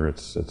future,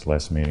 it's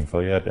less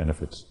meaningful yet. And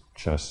if it's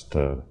just,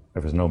 if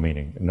there's no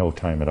meaning, no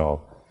time at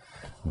all,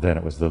 then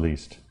it was the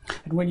least.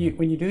 And when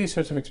you do these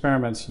sorts of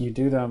experiments, you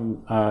do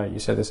them, you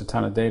said there's a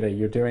ton of data,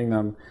 you're doing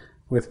them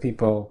with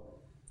people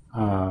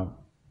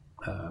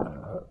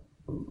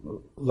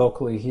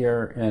locally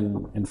here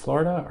in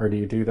Florida, or do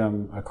you do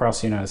them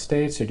across the United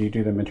States, or do you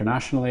do them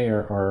internationally,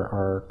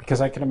 or because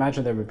I can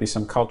imagine there would be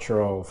some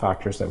cultural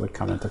factors that would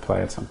come into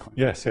play at some point.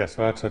 Yes.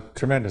 Well, it's a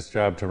tremendous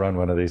job to run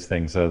one of these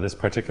things. This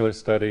particular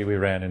study we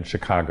ran in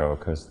Chicago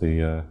because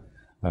the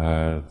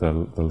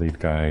lead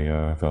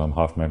guy, Wilhelm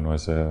Hoffman,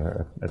 was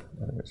at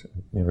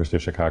University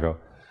of Chicago,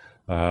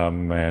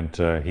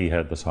 and he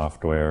had the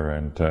software,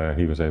 and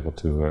he was able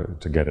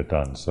to get it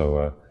done.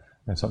 So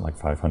something like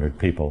 500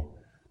 people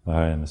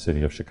in the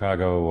city of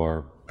Chicago,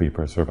 or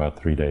beepers for about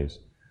 3 days.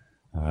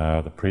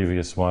 The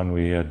previous one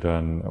we had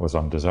done was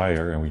on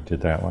Desire, and we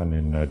did that one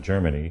in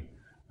Germany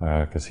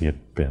because he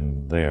had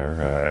been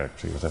there.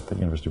 Actually, it was at the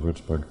University of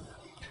Würzburg.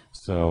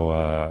 So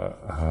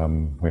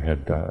we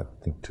had, I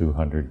think,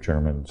 200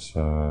 Germans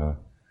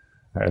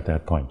at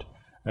that point.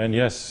 And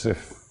yes,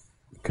 if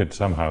could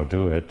somehow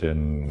do it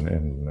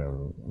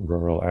in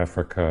rural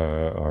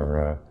Africa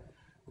or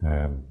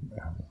a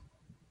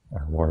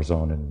war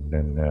zone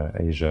in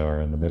Asia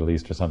or in the Middle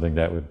East or something,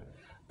 that would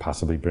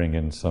possibly bring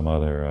in some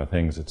other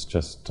things. It's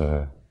just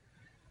the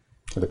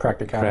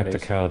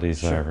practicalities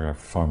sure. are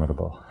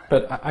formidable.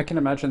 But I can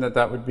imagine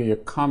that would be a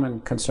common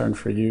concern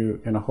for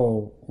you in a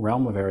whole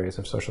realm of areas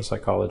of social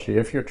psychology.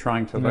 If you're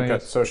trying to look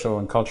at social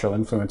and cultural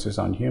influences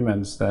on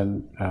humans,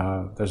 then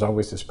there's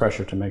always this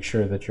pressure to make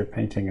sure that you're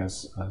painting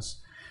as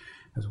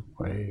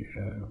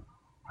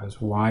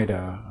wide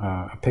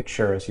a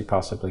picture as you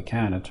possibly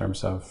can in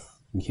terms of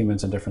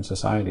humans in different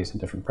societies and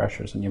different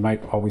pressures. And you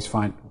might always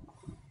find,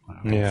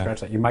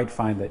 you might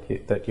find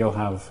that you'll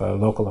have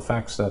local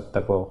effects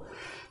that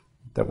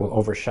will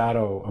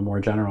overshadow a more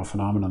general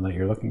phenomenon that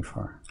you're looking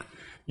for.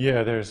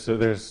 Yeah,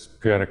 there's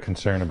got a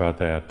concern about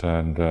that,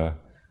 and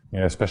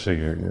especially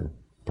you're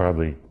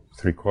probably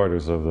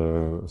 3/4 of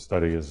the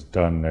study is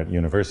done at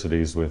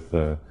universities with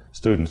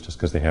students just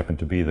because they happen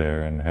to be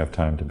there and have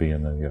time to be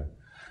in the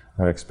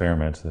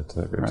experiments. It's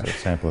a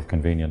sample of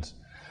convenience.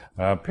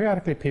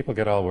 Periodically, people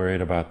get all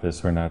worried about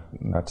this. We're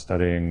not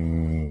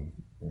studying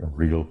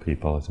real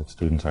people, as if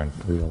students aren't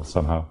real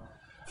somehow.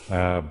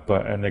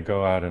 And they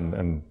go out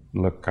and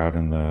look out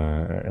in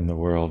the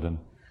world, and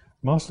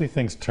mostly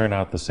things turn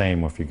out the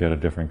same if you get a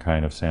different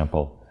kind of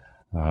sample.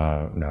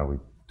 Now we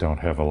don't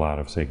have a lot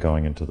of, say,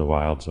 going into the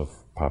wilds of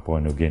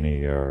Papua New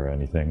Guinea or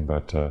anything,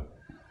 but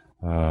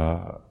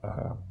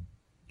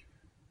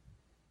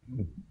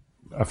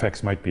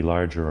effects might be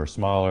larger or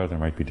smaller. There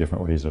might be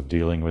different ways of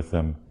dealing with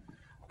them,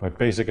 but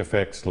basic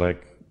effects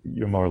like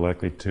you're more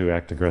likely to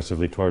act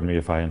aggressively toward me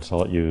if I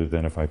insult you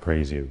than if I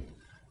praise you.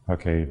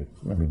 Okay,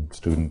 I mean,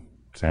 student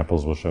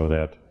samples will show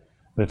that.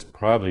 That's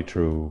probably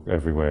true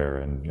everywhere,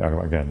 and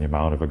again, the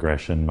amount of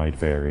aggression might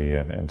vary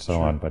and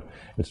so on, but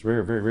it's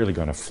really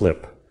going to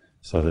flip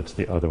so that it's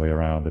the other way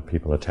around, that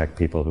people attack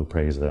people who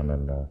praise them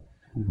and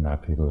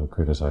not people who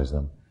criticize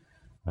them.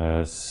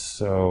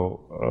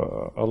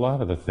 So a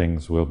lot of the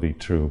things will be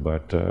true,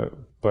 but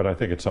I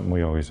think it's something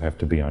we always have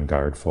to be on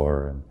guard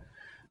for, and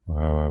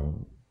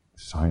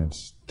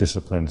science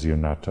disciplines you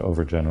not to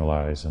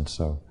overgeneralize, and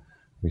so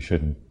we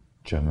shouldn't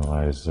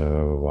generalize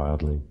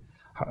wildly.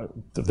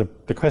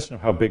 The question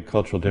of how big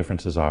cultural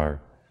differences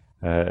are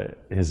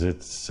is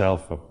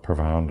itself a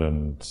profound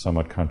and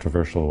somewhat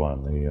controversial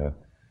one.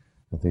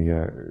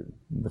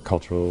 The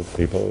cultural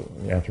people,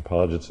 the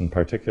anthropologists in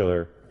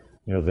particular,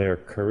 their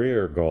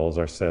career goals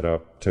are set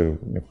up to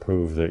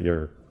prove that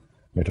you're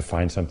to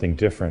find something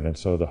different, and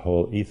so the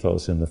whole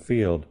ethos in the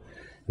field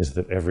is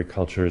that every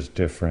culture is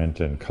different,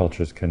 and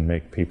cultures can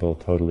make people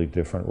totally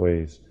different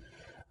ways,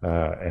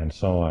 and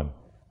so on.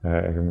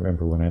 I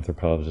remember one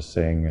anthropologist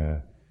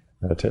saying,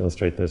 to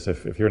illustrate this,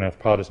 if you're an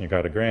anthropologist and you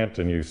got a grant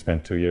and you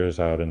spent 2 years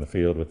out in the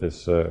field with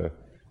this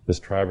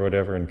tribe or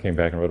whatever, and came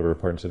back and wrote a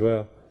report and said,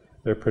 well,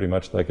 they're pretty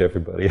much like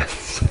everybody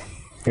else.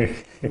 You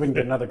wouldn't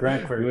get another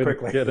grant very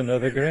quickly. Wouldn't get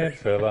another grant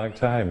for a long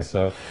time.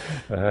 So,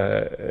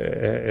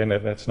 and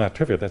that's not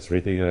trivial. That's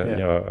really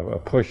a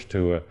push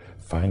to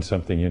find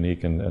something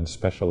unique and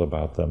special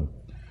about them.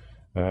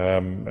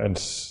 And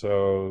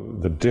so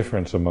the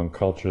difference among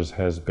cultures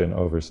has been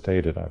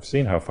overstated. I've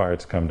seen how far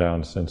it's come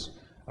down since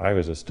I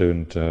was a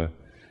student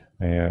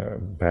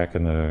back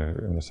in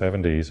the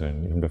 70s,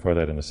 and even before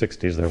that in the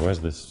 60s. There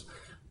was this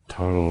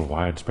total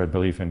widespread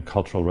belief in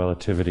cultural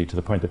relativity to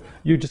the point that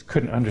you just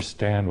couldn't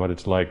understand what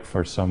it's like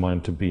for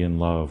someone to be in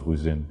love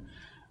who's in,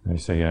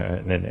 say,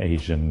 an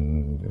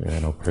Asian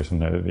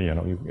person.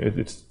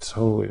 It's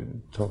so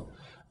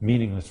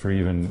meaningless for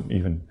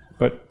even.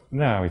 But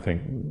now we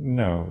think,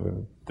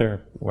 no,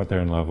 what they're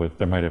in love with.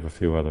 There might have a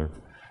few other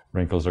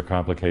wrinkles or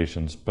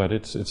complications, but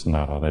it's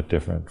not all that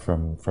different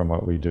from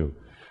what we do.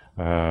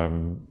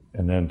 And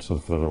then, so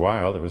for a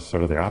while, it was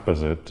sort of the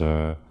opposite,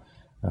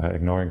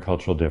 ignoring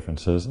cultural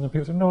differences. And then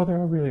people say, no, there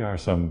really are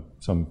some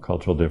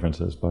cultural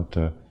differences, but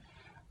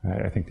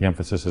I think the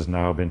emphasis has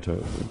now been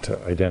to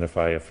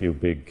identify a few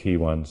big key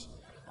ones,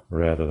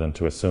 rather than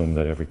to assume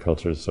that every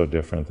culture is so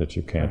different that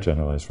you can't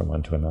generalize from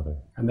one to another.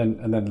 And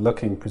then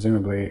looking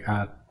presumably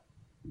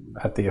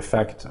at the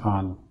effect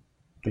on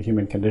the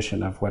human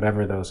condition of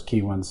whatever those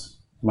key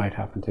ones might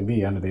happen to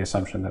be, under the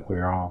assumption that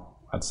we're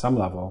all at some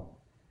level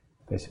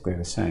basically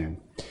the same.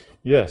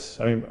 Yes,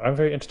 I mean, I'm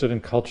very interested in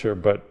culture,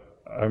 but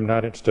I'm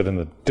not interested in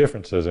the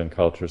differences in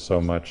culture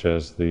so much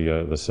as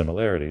the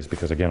similarities,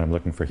 because again, I'm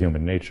looking for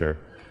human nature.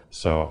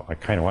 So I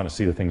kind of want to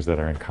see the things that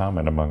are in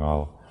common among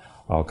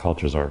all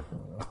cultures, or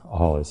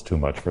all is too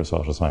much for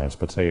social science,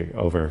 but say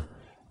over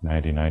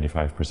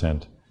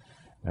 90-95%.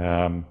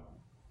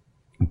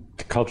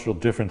 Cultural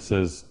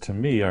differences, to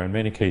me, are in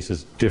many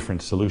cases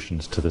different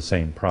solutions to the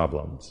same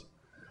problems.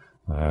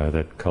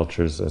 That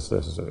cultures,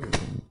 as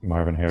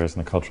Marvin Harris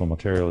and the cultural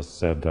materialist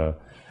said,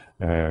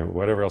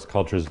 whatever else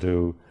cultures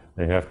do,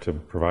 they have to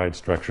provide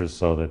structures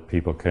so that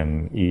people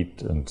can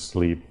eat and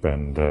sleep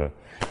and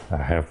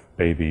have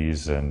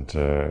babies and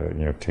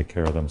take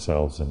care of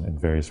themselves in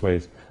various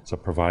ways. So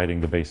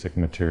providing the basic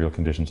material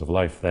conditions of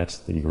life, that's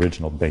the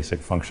original basic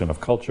function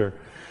of culture.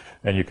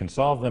 And you can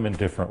solve them in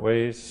different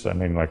ways. I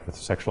mean, like with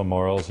sexual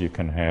morals, you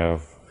can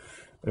have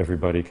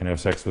everybody can have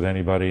sex with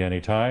anybody,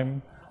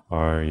 anytime,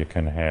 or you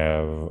can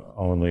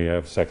only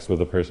have sex with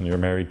the person you're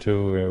married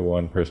to,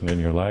 one person in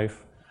your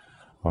life,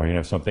 or you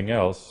have something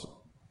else.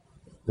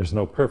 There's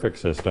no perfect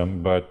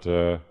system, but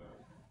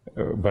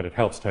it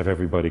helps to have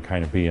everybody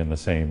kind of be in the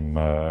same,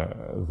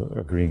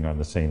 agreeing on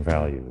the same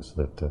values.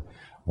 That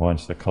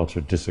once the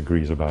culture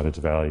disagrees about its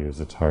values,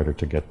 it's harder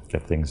to get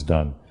things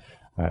done.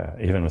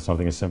 Even with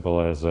something as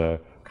simple as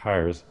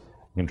cars,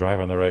 you can drive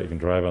on the right, you can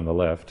drive on the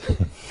left.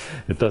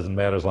 It doesn't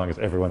matter as long as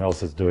everyone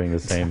else is doing the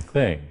same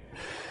thing.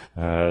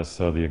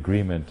 So the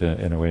agreement,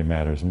 in a way,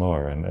 matters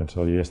more. And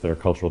so, yes, there are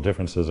cultural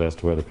differences as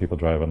to whether people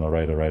drive on the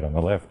right or drive on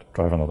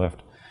the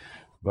left.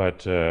 But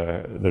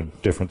there are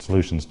different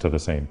solutions to the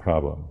same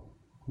problem.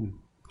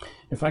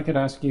 If I could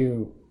ask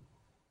you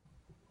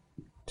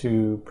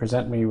to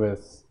present me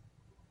with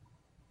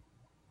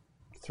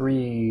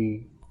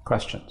 3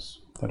 questions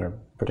that are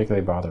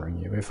particularly bothering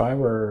you. If I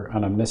were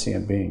an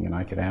omniscient being and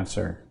I could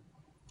answer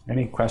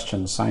any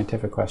questions,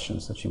 scientific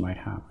questions that you might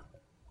have,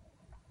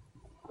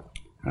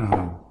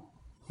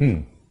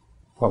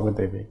 what would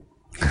they be?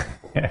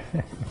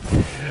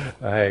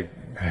 I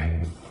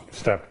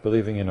stopped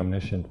believing in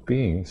omniscient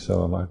beings,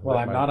 so I'm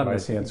not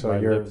omniscient, so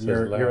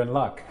you're in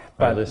luck.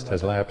 My list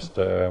has lapsed.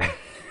 So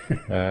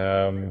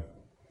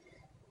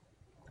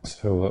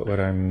what would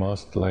I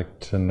most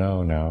like to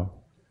know now?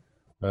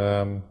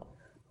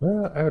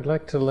 Well, I would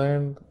like to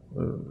learn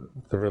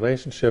the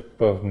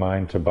relationship of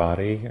mind to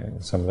body,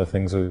 and some of the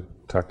things we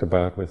talked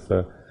about with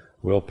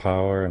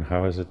willpower and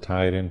how is it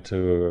tied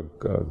into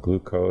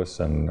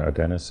glucose and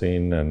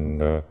adenosine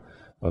and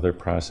other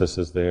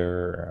processes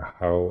there.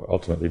 How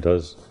ultimately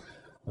does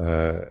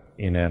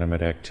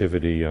inanimate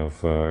activity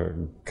of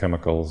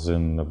chemicals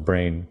in the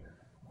brain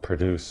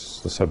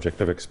produce the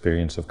subjective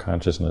experience of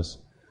consciousness?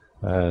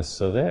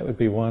 So that would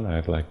be one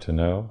I'd like to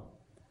know.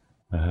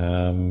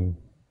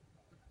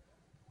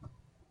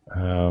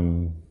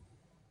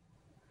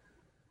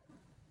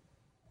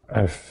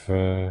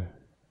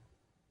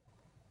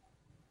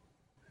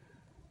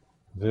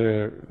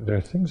 There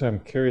are things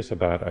I'm curious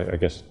about. I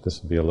guess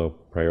this would be a low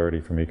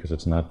priority for me because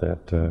it's not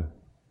that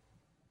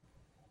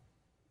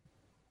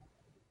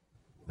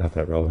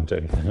relevant to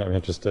anything I'm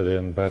interested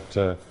in. But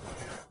there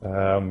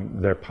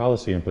are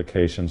policy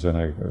implications when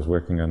I was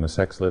working on the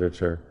sex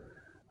literature.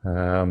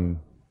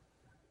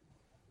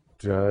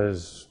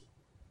 Does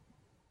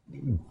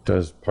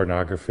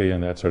pornography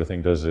and that sort of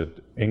thing, does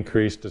it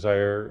increase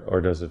desire or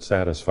does it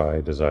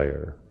satisfy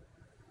desire?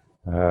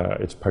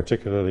 It's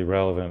particularly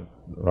relevant,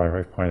 my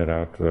wife pointed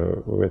out,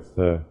 with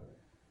the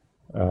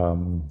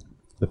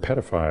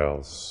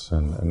pedophiles,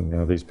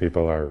 and these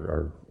people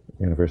are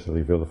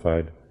universally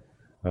vilified,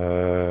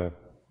 and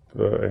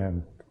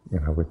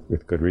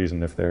with good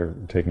reason if they're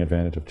taking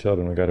advantage of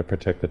children. We've got to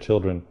protect the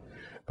children.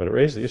 But it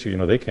raises the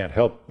issue, they can't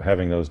help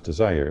having those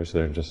desires.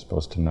 They're just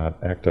supposed to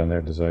not act on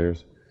their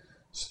desires.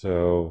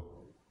 So,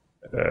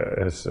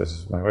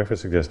 as my wife is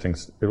suggesting,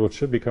 it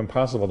should become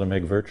possible to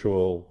make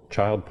virtual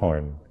child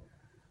porn.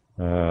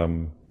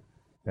 And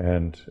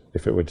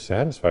if it would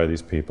satisfy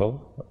these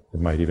people, it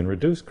might even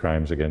reduce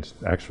crimes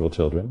against actual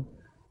children.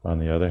 On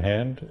the other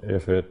hand,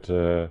 if it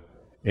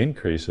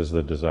increases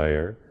the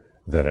desire,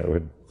 then it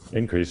would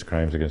increase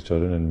crimes against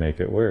children and make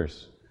it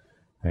worse.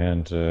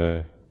 And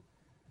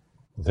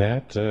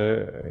that,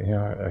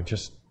 I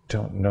just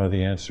don't know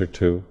the answer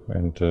to,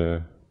 and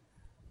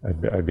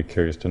I'd be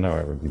curious to know.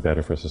 It would be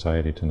better for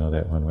society to know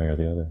that one way or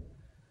the other.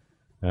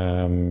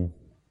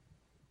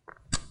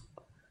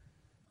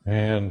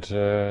 And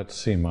let's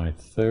see, my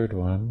third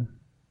one.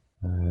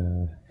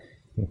 I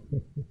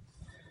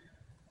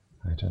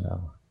don't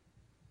know.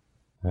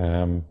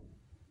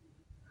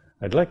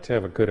 I'd like to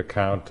have a good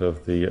account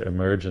of the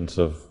emergence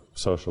of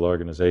social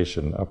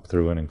organization up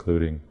through and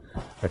including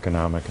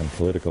economic and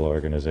political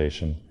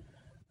organization.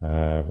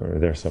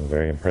 There's some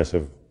very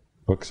impressive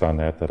books on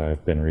that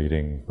I've been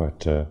reading,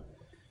 but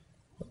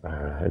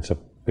it's a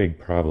big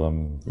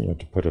problem,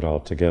 to put it all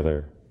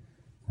together,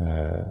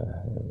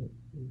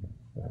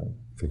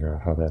 figure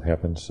out how that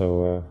happens.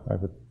 So I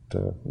would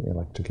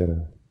like to get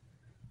a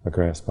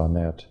grasp on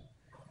that.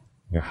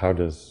 How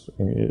does,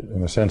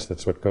 in a sense,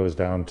 that's what goes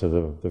down to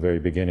the very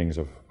beginnings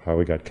of how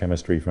we got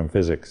chemistry from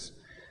physics,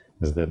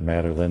 is that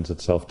matter lends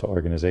itself to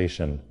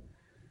organization.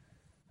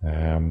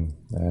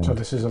 So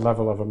this is a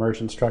level of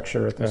emergent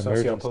structure at the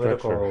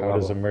socio-political level. How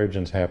does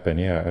emergence happen?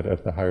 Yeah,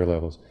 at the higher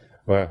levels.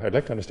 Well, I'd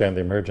like to understand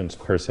the emergence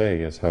per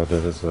se. Is how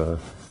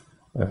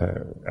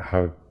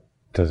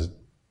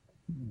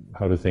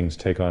do things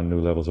take on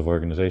new levels of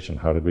organization?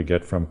 How did we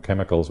get from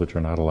chemicals which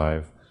are not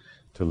alive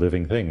to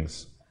living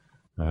things?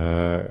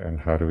 And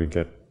how do we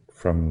get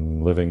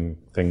from living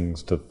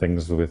things to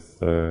things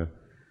with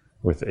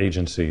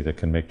agency that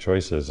can make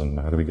choices? And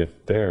how do we get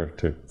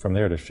from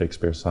there to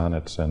Shakespeare's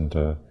sonnets and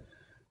the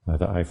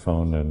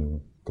iPhone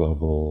and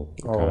global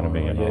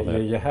economy and all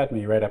that? You had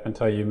me right up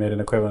until you made an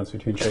equivalence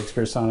between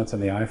Shakespeare's sonnets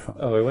and the iPhone.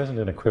 Oh, it wasn't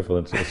an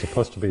equivalence. It was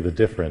supposed to be the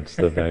difference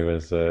that I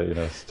was,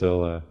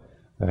 still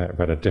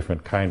but a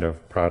different kind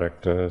of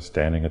product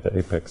standing at the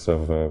apex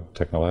of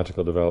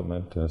technological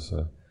development as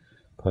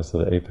opposed to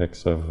the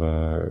apex of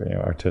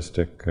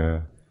artistic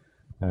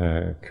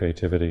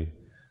creativity.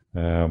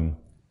 The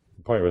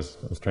point was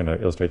trying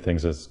to illustrate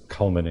things as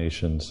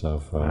culminations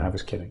of... I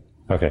was kidding.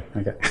 Okay.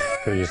 Okay.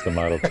 Could use the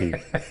Model T.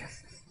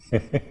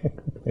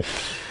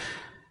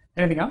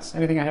 Anything else?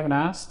 Anything I haven't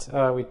asked?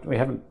 We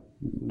haven't.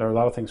 There are a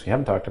lot of things we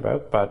haven't talked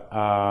about, but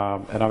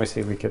and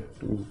obviously we could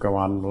go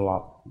on a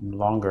lot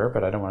longer,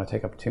 but I don't want to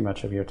take up too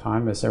much of your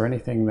time. Is there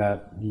anything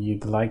that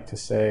you'd like to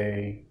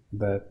say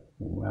that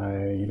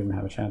you didn't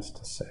have a chance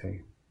to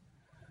say?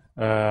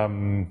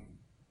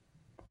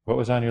 What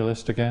was on your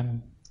list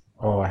again?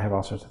 Oh, I have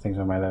all sorts of things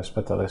on my list,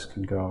 but the list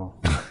can go.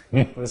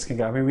 The list can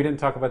go. I mean, we didn't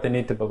talk about the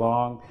need to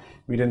belong.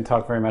 We didn't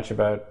talk very much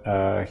about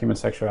human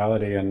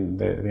sexuality and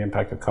the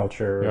impact of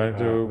culture. You want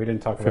to do we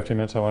didn't talk 15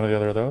 minutes on one or the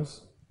other of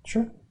those?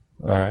 Sure.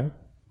 All right.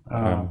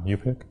 You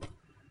pick?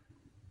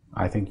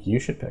 I think you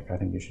should pick. I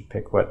think you should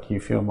pick what you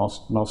feel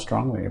most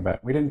strongly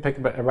about. We didn't pick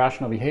about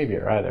irrational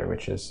behavior either,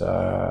 which is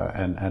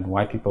and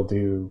why people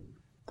do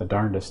the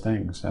darndest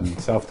things and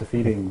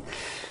self-defeating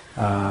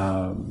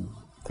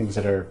things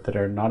that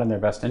are not in their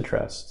best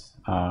interest.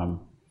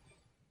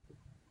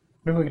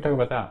 Maybe we can talk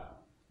about that,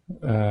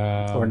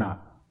 or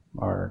not,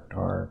 or.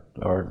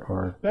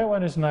 That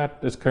one is not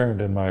as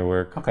current in my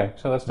work. Okay,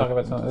 so let's talk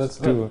about something. Let's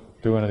do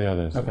one of the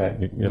others.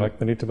 Okay. You like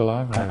the need to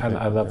belong?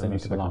 I love the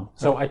need to belong.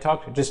 So I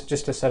talked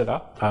just to set it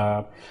up.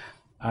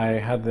 I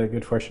had the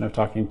good fortune of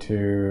talking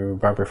to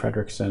Barbara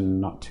Fredrickson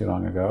not too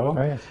long ago.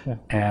 Oh yes, yeah.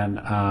 And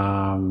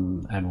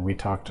we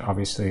talked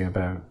obviously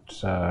about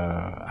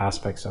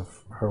aspects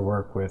of her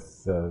work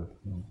with the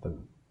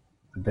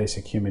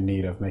basic human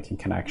need of making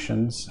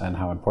connections and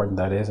how important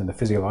that is, and the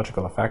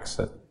physiological effects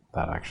that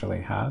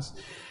actually has,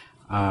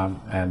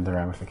 and the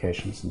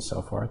ramifications and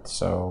so forth.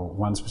 So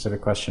one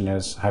specific question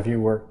is: have you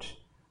worked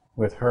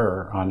with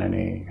her on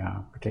any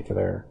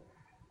particular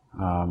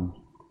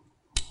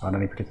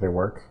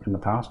work in the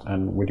past,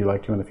 and would you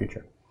like to in the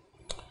future?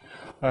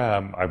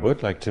 I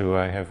would like to.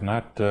 I have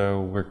not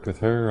worked with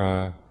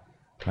her.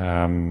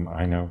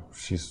 I know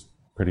she's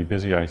pretty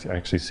busy. I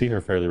actually see her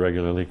fairly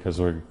regularly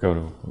because we go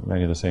to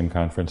many of the same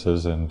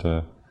conferences, and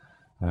I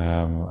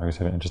always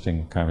have an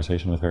interesting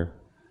conversation with her.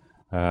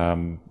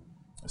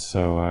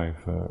 So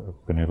I've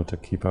been able to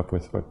keep up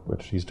with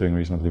what she's doing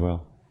reasonably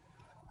well.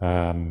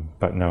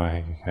 But no,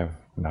 I have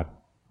not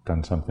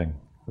done something.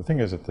 The thing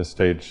is, at this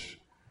stage,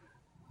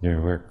 you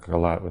work a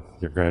lot with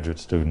your graduate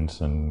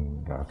students,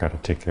 and I've got to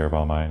take care of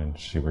all mine, and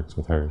she works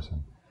with hers.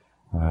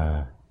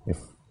 And if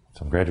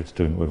some graduate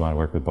student would want to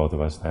work with both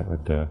of us, that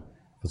would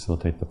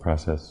facilitate the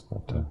process.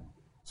 But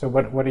so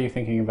what are you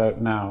thinking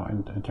about now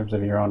in terms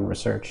of your own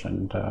research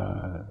and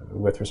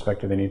with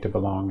respect to the need to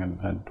belong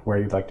and where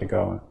you'd like to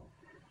go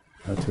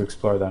to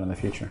explore that in the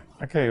future?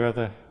 Okay, well,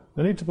 the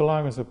need to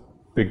belong was a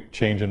big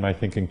change in my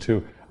thinking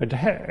too.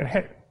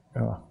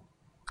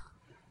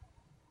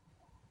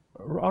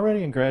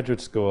 Already in graduate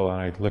school,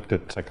 I looked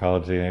at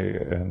psychology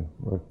and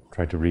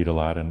tried to read a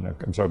lot and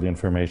absorb the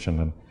information.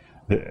 And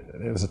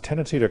there was a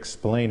tendency to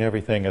explain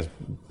everything as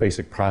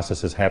basic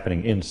processes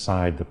happening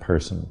inside the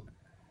person.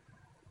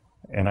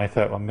 And I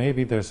thought, well,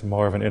 maybe there's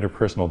more of an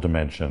interpersonal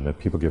dimension that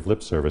people give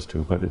lip service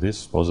to, but it is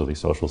supposedly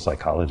social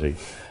psychology.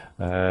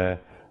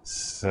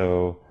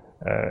 So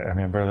I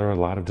remember there were a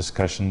lot of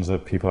discussions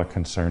that people are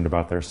concerned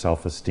about their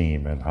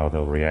self-esteem and how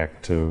they'll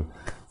react to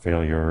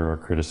failure or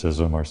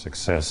criticism or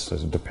success,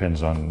 as it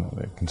depends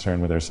on concern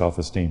with their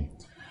self-esteem.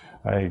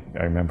 I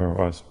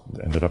remember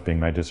ended up being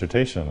my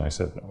dissertation. I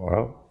said,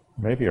 well,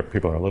 maybe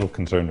people are a little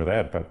concerned with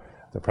that, but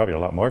they're probably a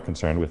lot more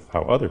concerned with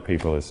how other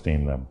people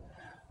esteem them.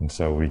 And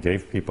so we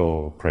gave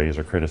people praise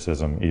or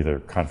criticism either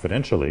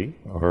confidentially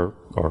or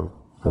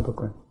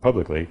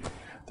publicly,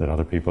 that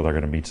other people are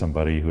going to meet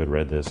somebody who had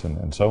read this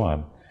and so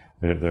on.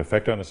 The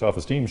effect on the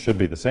self-esteem should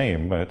be the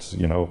same. It's,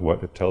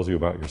 what it tells you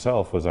about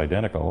yourself was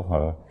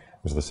identical.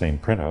 It was the same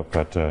printout,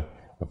 but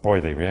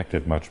boy, they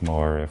reacted much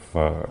more if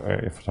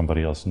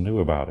somebody else knew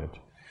about it.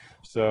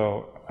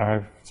 So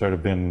I've sort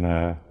of been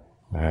a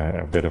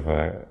bit of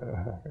a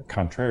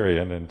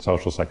contrarian in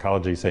social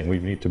psychology, saying we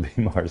need to be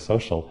more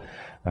social.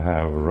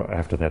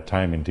 After that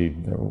time,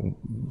 indeed,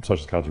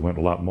 social psychology went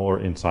a lot more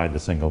inside the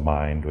single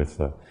mind.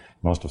 With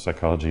most of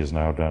psychology is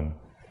now done.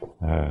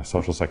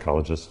 Social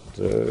psychologists,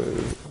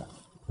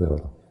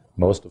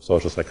 most of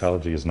social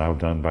psychology is now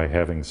done by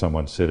having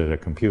someone sit at a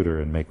computer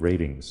and make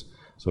ratings.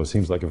 So it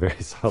seems like a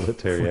very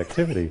solitary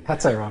activity.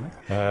 That's ironic.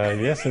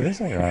 Yes, it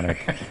is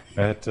ironic.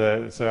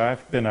 So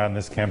I've been on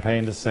this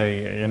campaign to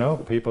say,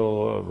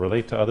 people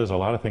relate to others. A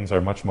lot of things are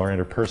much more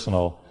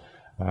interpersonal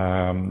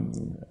than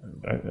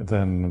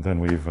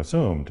we've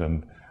assumed.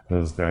 And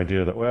there's the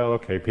idea that, well,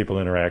 okay, people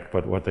interact,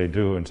 but what they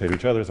do and say to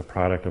each other is a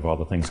product of all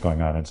the things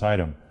going on inside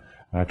them.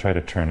 And I try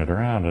to turn it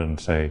around and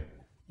say,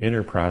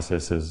 inner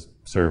processes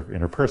serve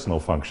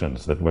interpersonal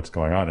functions, that what's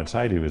going on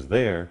inside you is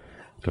there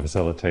to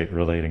facilitate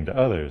relating to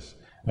others.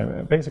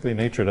 Basically,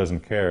 nature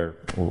doesn't care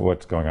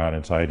what's going on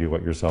inside you,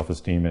 what your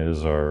self-esteem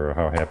is, or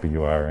how happy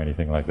you are, or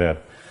anything like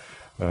that.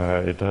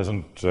 It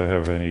doesn't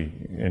have any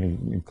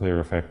clear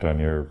effect on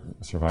your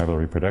survival or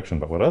reproduction,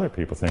 but what other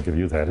people think of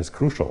you, that is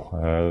crucial.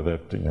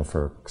 That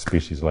for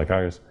species like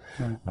ours,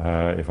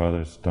 if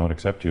others don't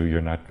accept you,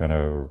 you're not going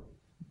to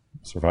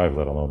survive,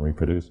 let alone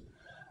reproduce.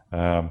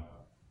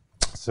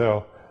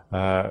 So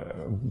I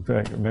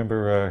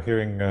remember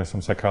hearing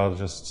some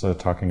psychologists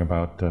talking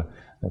about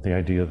the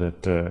idea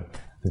that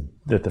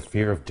the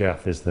fear of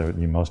death is the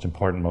most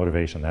important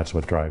motivation. That's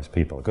what drives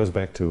people. It goes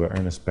back to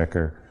Ernest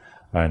Becker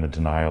and The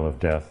Denial of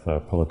Death, a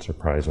Pulitzer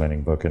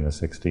Prize-winning book in the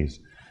 60s,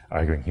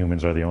 arguing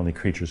humans are the only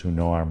creatures who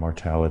know our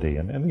mortality.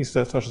 And these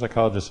social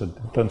psychologists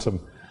had done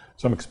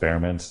some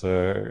experiments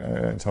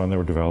and so on. They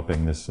were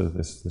developing this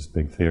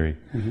big theory.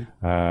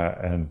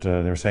 And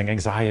they were saying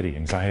anxiety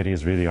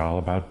is really all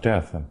about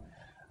death. And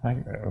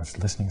I was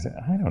listening and saying,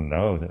 I don't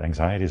know that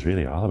anxiety is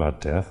really all about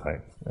death. I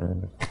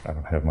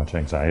don't have much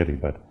anxiety,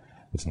 but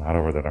it's not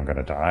over that I'm going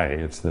to die.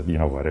 It's that,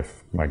 what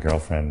if my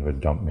girlfriend would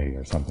dump me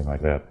or something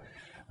like that.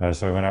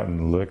 So I went out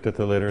and looked at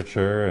the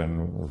literature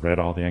and read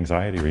all the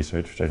anxiety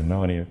research, which I didn't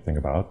know anything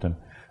about. And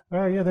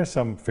there's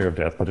some fear of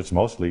death, but it's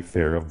mostly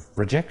fear of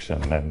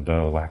rejection and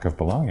lack of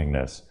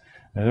belongingness.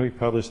 And then we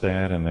published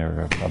that, and there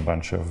were a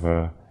bunch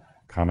of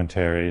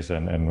commentaries.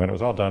 And when it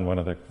was all done, one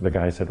of the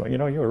guys said, well,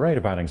 you were right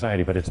about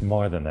anxiety, but it's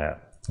more than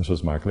that. This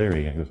was Mark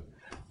Leary.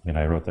 And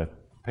I wrote that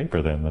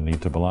paper then, The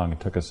Need to Belong.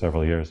 It took us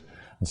several years.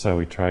 And so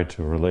we tried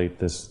to relate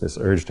this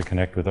urge to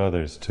connect with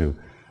others to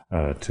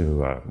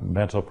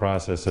mental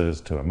processes,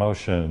 to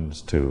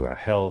emotions, to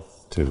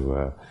health,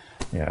 to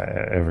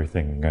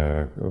everything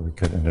we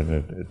could.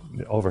 And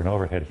over and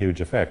over, it had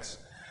huge effects.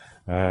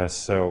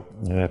 So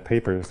that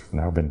paper has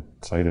now been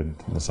cited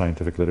in the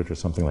scientific literature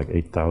something like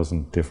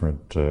 8,000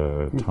 different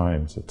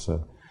times.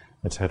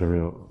 It's had a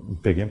real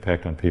big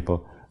impact on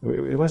people.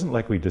 It wasn't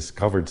like we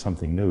discovered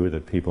something new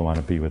that people want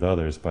to be with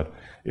others, but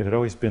it had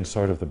always been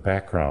sort of the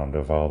background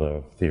of all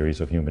the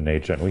theories of human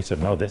nature. And we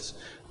said, no, this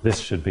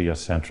should be a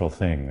central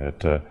thing.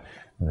 That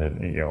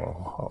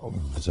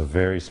it's a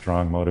very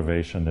strong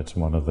motivation. It's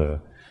one of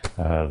the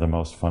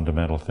most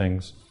fundamental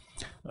things.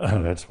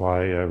 That's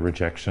why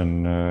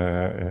rejection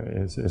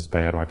is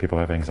bad. Why people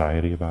have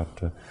anxiety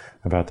about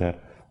that.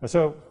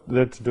 So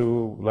let's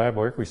do lab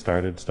work. We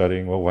started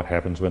studying, what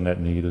happens when that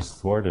need is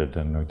thwarted?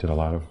 And we did a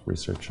lot of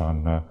research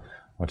on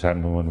what's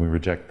happening when we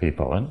reject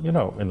people. And,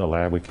 in the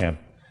lab, we can't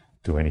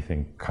do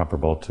anything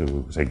comparable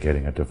to, say,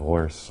 getting a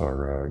divorce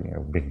or,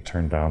 being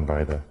turned down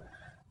by the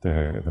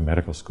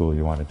medical school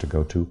you wanted to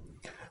go to.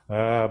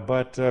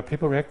 But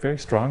people react very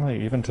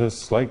strongly, even to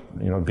slight,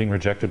 being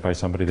rejected by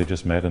somebody they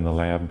just met in the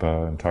lab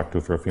and talked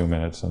to for a few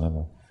minutes, and then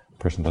the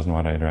person doesn't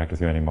want to interact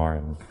with you anymore.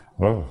 And,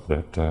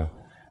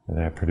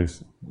 that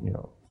produce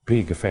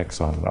big effects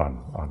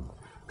on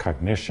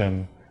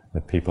cognition.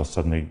 That people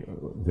suddenly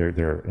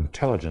their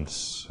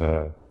intelligence.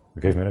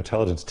 We gave them an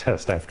intelligence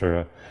test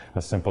after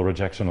a simple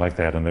rejection like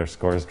that, and their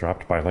scores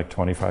dropped by like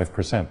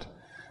 25%.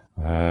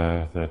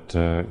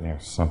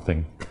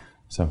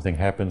 Something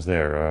happens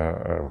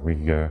there.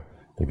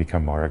 They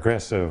become more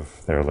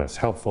aggressive. They're less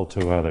helpful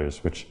to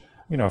others. Which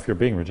if you're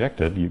being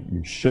rejected,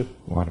 you should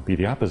want to be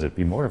the opposite.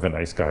 Be more of a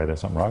nice guy.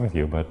 There's something wrong with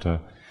you, but.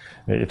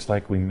 It's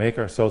like we make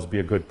ourselves be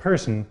a good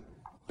person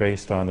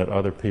based on that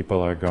other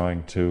people are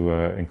going to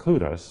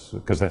include us,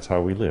 because that's how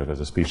we live as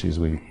a species.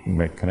 We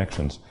make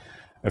connections.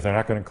 If they're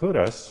not going to include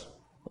us,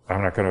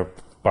 I'm not going to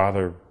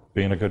bother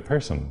being a good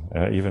person.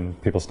 Even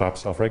people stop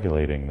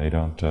self-regulating. They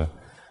don't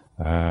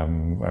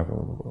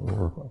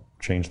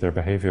change their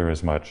behavior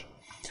as much.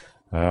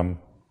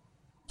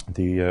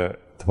 The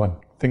one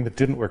thing that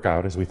didn't work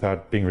out is we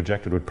thought being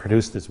rejected would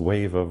produce this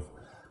wave of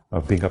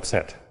being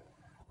upset.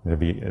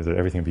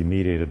 Everything would be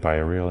mediated by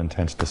a real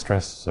intense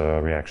distress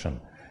reaction.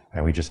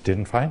 And we just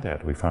didn't find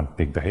that. We found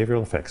big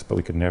behavioral effects, but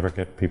we could never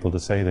get people to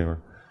say they were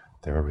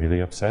really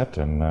upset.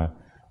 And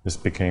this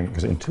became,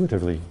 because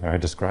intuitively I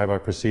describe our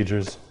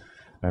procedures,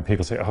 and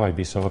people say, I'd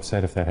be so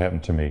upset if that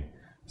happened to me.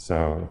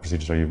 So the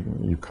procedures are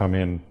you come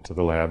into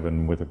the lab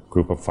and with a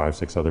group of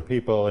 5-6 other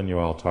people, and you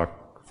all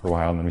talk for a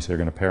while, and then we say, you're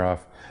going to pair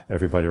off.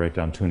 Everybody write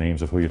down 2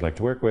 names of who you'd like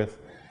to work with.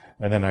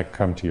 And then I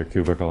come to your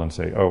cubicle and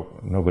say,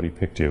 nobody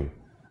picked you.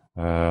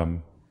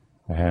 People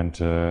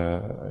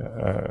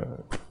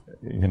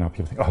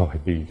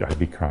think, I'd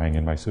be crying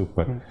in my soup.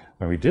 But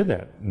when we did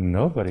that,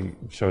 nobody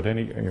showed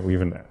any. We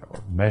even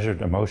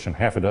measured emotion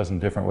 6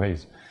 different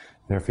ways.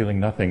 They're feeling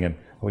nothing. And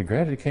what we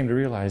gradually came to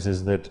realize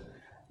is that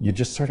you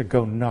just sort of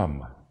go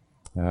numb.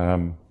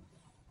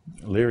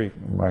 Leary,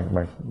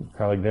 my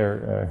colleague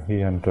there,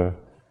 he and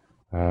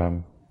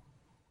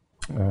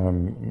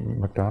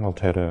McDonald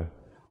had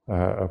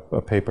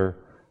a paper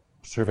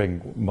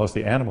surveying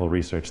mostly animal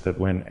research, that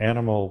when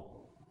animals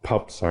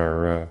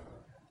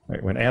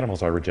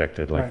are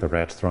rejected, like the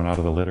rats thrown out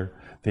of the litter,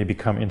 they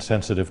become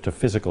insensitive to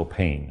physical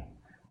pain.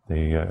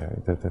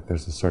 That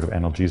there's this sort of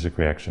analgesic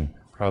reaction,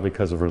 probably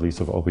because of release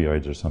of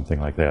opioids or something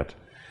like that.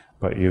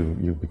 But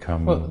you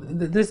become... Well,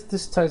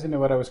 this ties into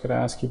what I was going to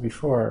ask you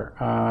before,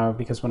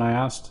 because when I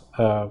asked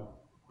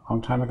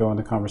long time ago in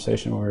the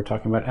conversation when we were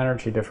talking about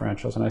energy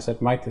differentials, and I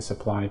said, might this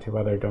apply to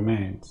other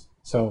domains?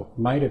 So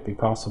might it be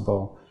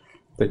possible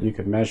that you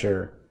could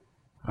measure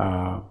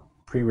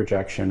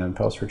pre-rejection and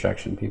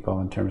post-rejection people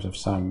in terms of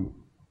some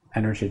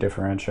energy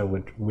differential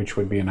which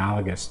would be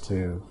analogous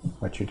to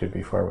what you did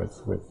before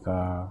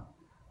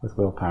with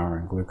willpower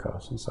and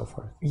glucose and so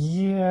forth?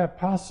 Yeah,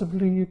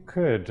 possibly you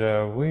could.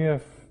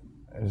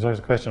 There's always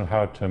a question of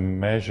how to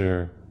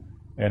measure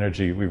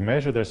energy. We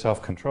measure their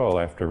self-control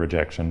after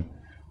rejection,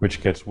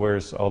 which gets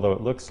worse, although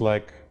it looks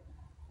like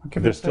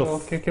give them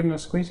a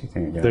squeezy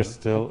thing again. They're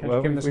still,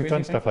 we've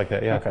done stuff like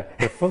that, yeah.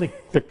 Okay.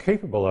 They're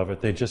capable of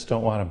it, they just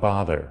don't want to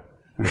bother.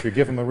 If you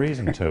give them a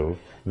reason to,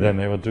 then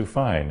they will do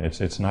fine.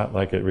 It's not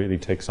like it really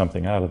takes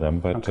something out of them,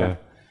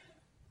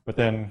 but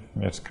then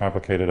it's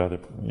complicated.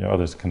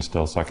 Others can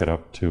still suck it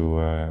up to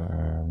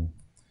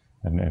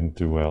and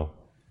do well.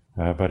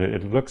 But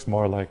it looks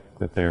more like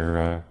that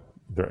they're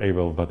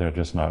able, but they're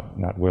just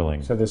not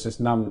willing. So this is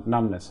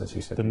numbness, as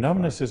you said. The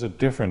numbness is a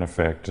different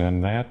effect,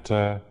 and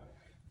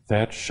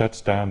that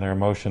shuts down their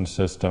emotion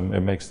system.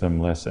 It makes them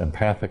less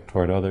empathic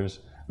toward others.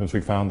 As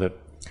we found that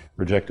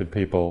rejected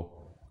people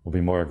will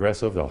be more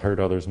aggressive, they'll hurt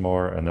others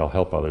more, and they'll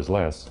help others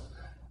less.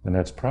 And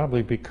that's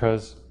probably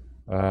because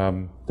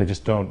they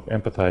just don't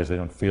empathize, they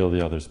don't feel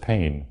the other's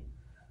pain,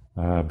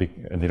 and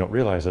they don't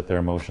realize that their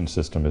emotion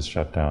system is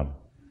shut down.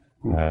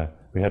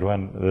 We had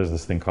there's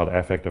this thing called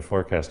affective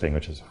forecasting,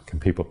 which is, can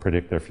people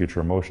predict their future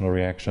emotional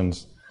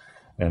reactions?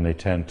 And they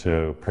tend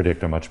to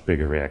predict a much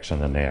bigger reaction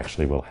than they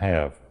actually will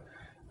have.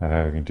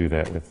 You can do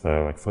that with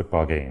like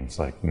football games,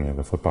 like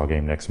the football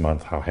game next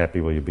month. How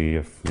happy will you be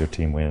if your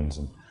team wins,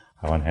 and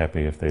how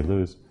unhappy if they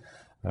lose?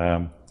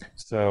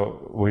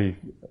 So we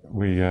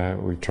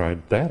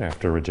tried that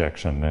after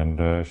rejection,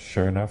 and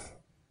sure enough,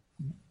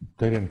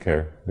 they didn't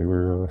care. They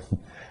were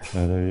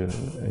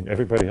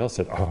everybody else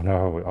said, "Oh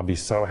no, I'll be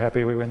so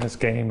happy we win this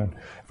game, and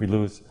if we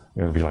lose,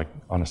 it'll be like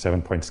on a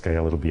 7-point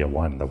scale, it'll be a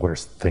 1, the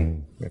worst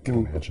thing I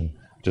can imagine."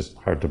 Just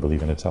hard to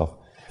believe in itself.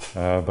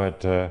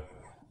 But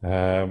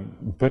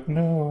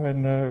no,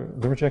 and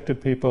the rejected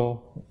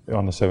people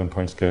on the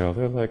 7-point scale,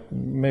 they're like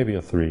maybe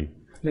a 3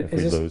 if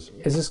we lose.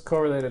 Is this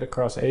correlated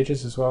across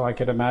ages as well? I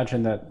could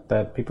imagine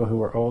that people who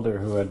were older,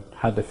 who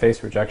had to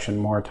face rejection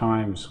more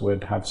times,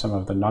 would have some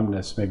of the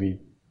numbness maybe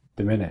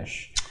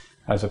diminish,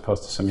 as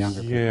opposed to some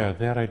younger people. Yeah,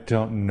 that I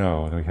don't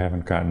know. We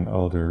haven't gotten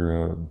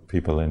older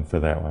people in for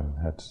that one.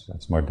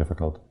 That's more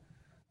difficult.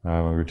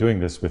 When we were doing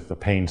this with the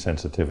pain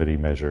sensitivity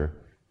measure,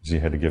 you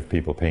had to give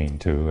people pain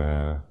too,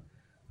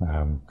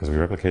 because we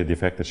replicated the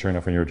effect that sure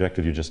enough when you're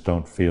rejected, you just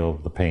don't feel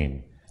the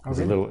pain. Oh,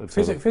 really?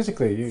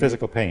 Physically?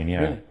 Physical pain,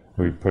 yeah. Really?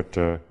 We put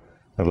a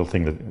little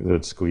thing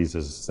that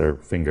squeezes their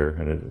finger,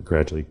 and it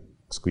gradually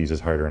squeezes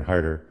harder and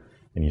harder.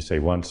 And you say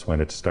once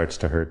when it starts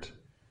to hurt,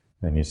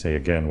 and you say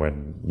again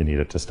when you need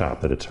it to stop,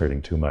 that it's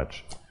hurting too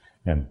much.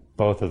 And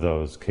both of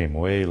those came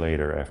way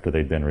later after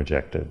they'd been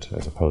rejected,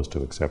 as opposed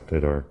to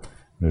accepted or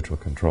neutral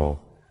control.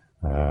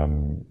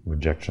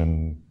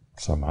 Rejection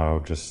somehow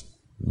just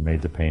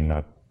made the pain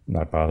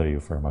not bother you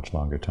for a much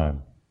longer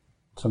time.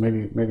 So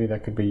maybe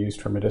that could be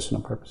used for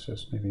medicinal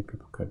purposes. Maybe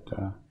people could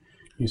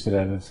use it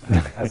as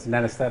an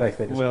anesthetic.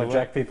 They just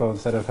reject people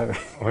instead of having...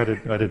 What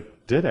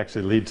it did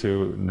actually lead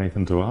to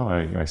Nathan Dual,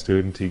 my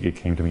student. He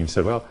came to me and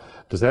said, well,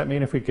 does that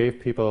mean if we gave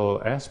people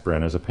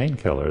aspirin as a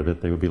painkiller that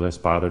they would be less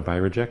bothered by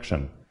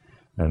rejection?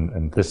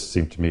 And this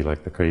seemed to me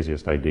like the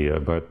craziest idea,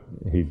 but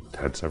he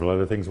had several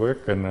other things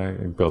work, and I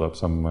built up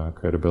some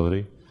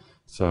credibility.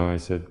 So I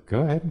said,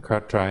 go ahead and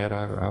try it.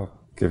 I'll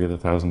give you the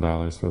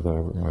 $1,000 for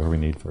whatever we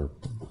need for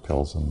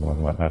pills and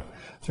whatnot.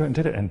 So I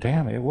did it, and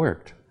damn, it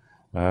worked.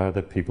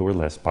 That people were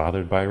less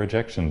bothered by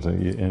rejections.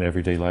 In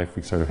everyday life,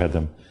 we sort of had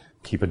them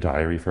keep a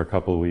diary for a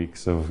couple of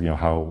weeks of,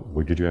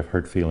 did you have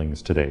hurt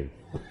feelings today?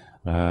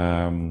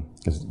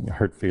 Because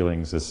hurt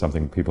feelings is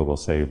something people will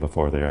say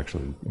before they're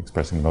actually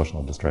expressing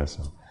emotional distress.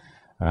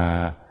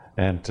 The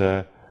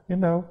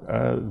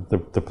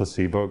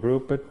placebo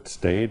group, it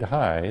stayed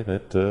high,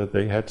 that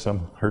they had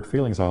some hurt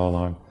feelings all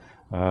along.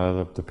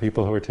 The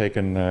people who were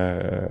taking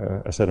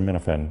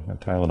acetaminophen,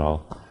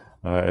 Tylenol,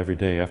 every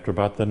day, after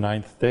about the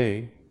 9th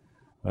day,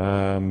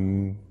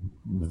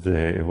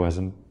 they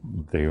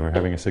were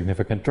having a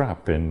significant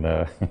drop in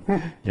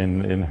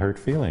hurt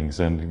feelings,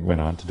 and went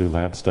on to do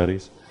lab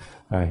studies.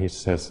 He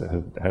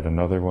had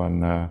another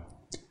one.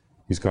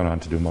 He's gone on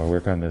to do more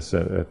work on this.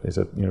 He's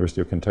at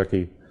University of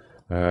Kentucky.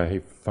 He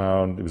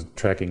found it was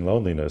tracking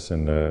loneliness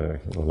in a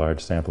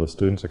large sample of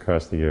students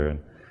across the year, and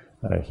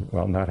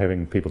not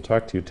having people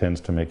talk to you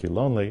tends to make you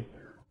lonely,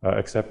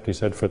 except, he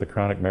said, for the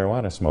chronic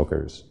marijuana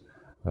smokers.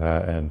 He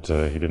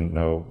didn't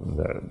know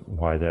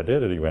why that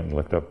did it. He went and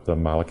looked up the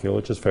molecule,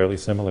 which is fairly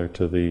similar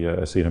to the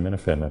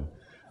acetaminophen. And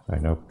I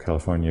know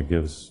California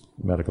gives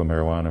medical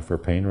marijuana for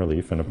pain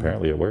relief, and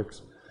apparently it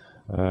works.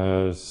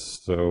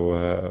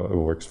 It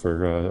works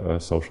for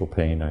social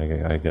pain,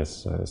 I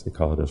guess, as they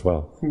call it as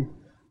well.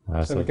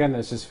 So again,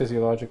 there's this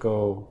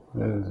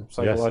physiological,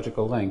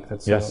 psychological link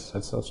that's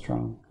so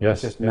strong.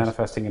 Yes. It's just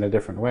manifesting in a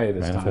different way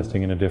this time.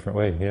 Manifesting in a different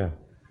way, yeah.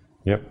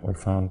 Yep, we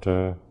found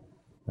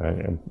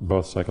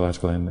both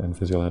psychological and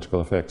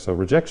physiological effects. So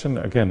rejection,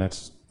 again,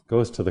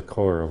 goes to the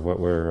core of what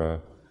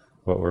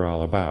we're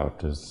all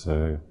about. Is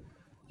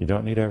you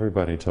don't need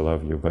everybody to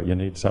love you, but you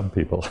need some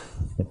people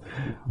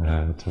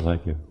to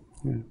like you.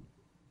 Yeah.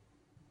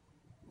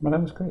 Well,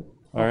 that was great.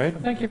 All right.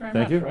 Thank you very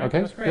much. Thank you. Right? Okay.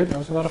 That was great. Good. That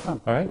was a lot of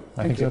fun. All right.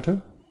 I think so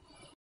too.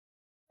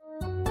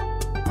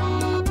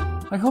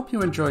 I hope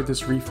you enjoyed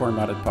this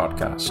reformatted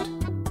podcast.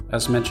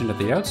 As mentioned at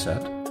the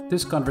outset,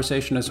 this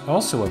conversation is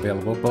also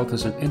available both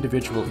as an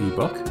individual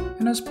ebook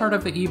and as part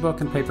of the ebook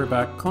and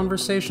paperback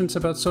Conversations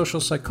about Social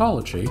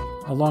Psychology,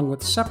 along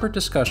with separate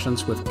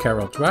discussions with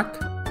Carol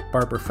Dweck,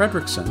 Barbara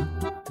Fredrickson,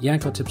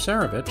 Janko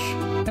Tipsarevic,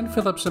 and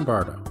Philip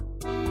Zimbardo.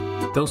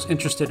 Those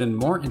interested in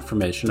more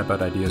information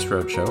about Ideas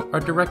Roadshow are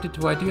directed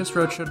to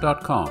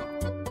ideasroadshow.com,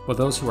 while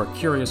those who are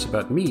curious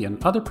about me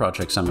and other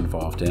projects I'm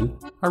involved in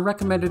are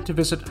recommended to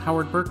visit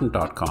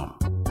howardburton.com.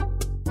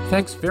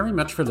 Thanks very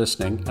much for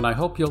listening, and I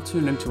hope you'll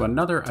tune into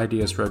another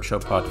Ideas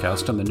Roadshow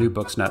podcast on the New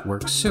Books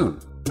Network soon.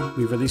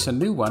 We release a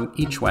new one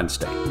each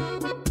Wednesday.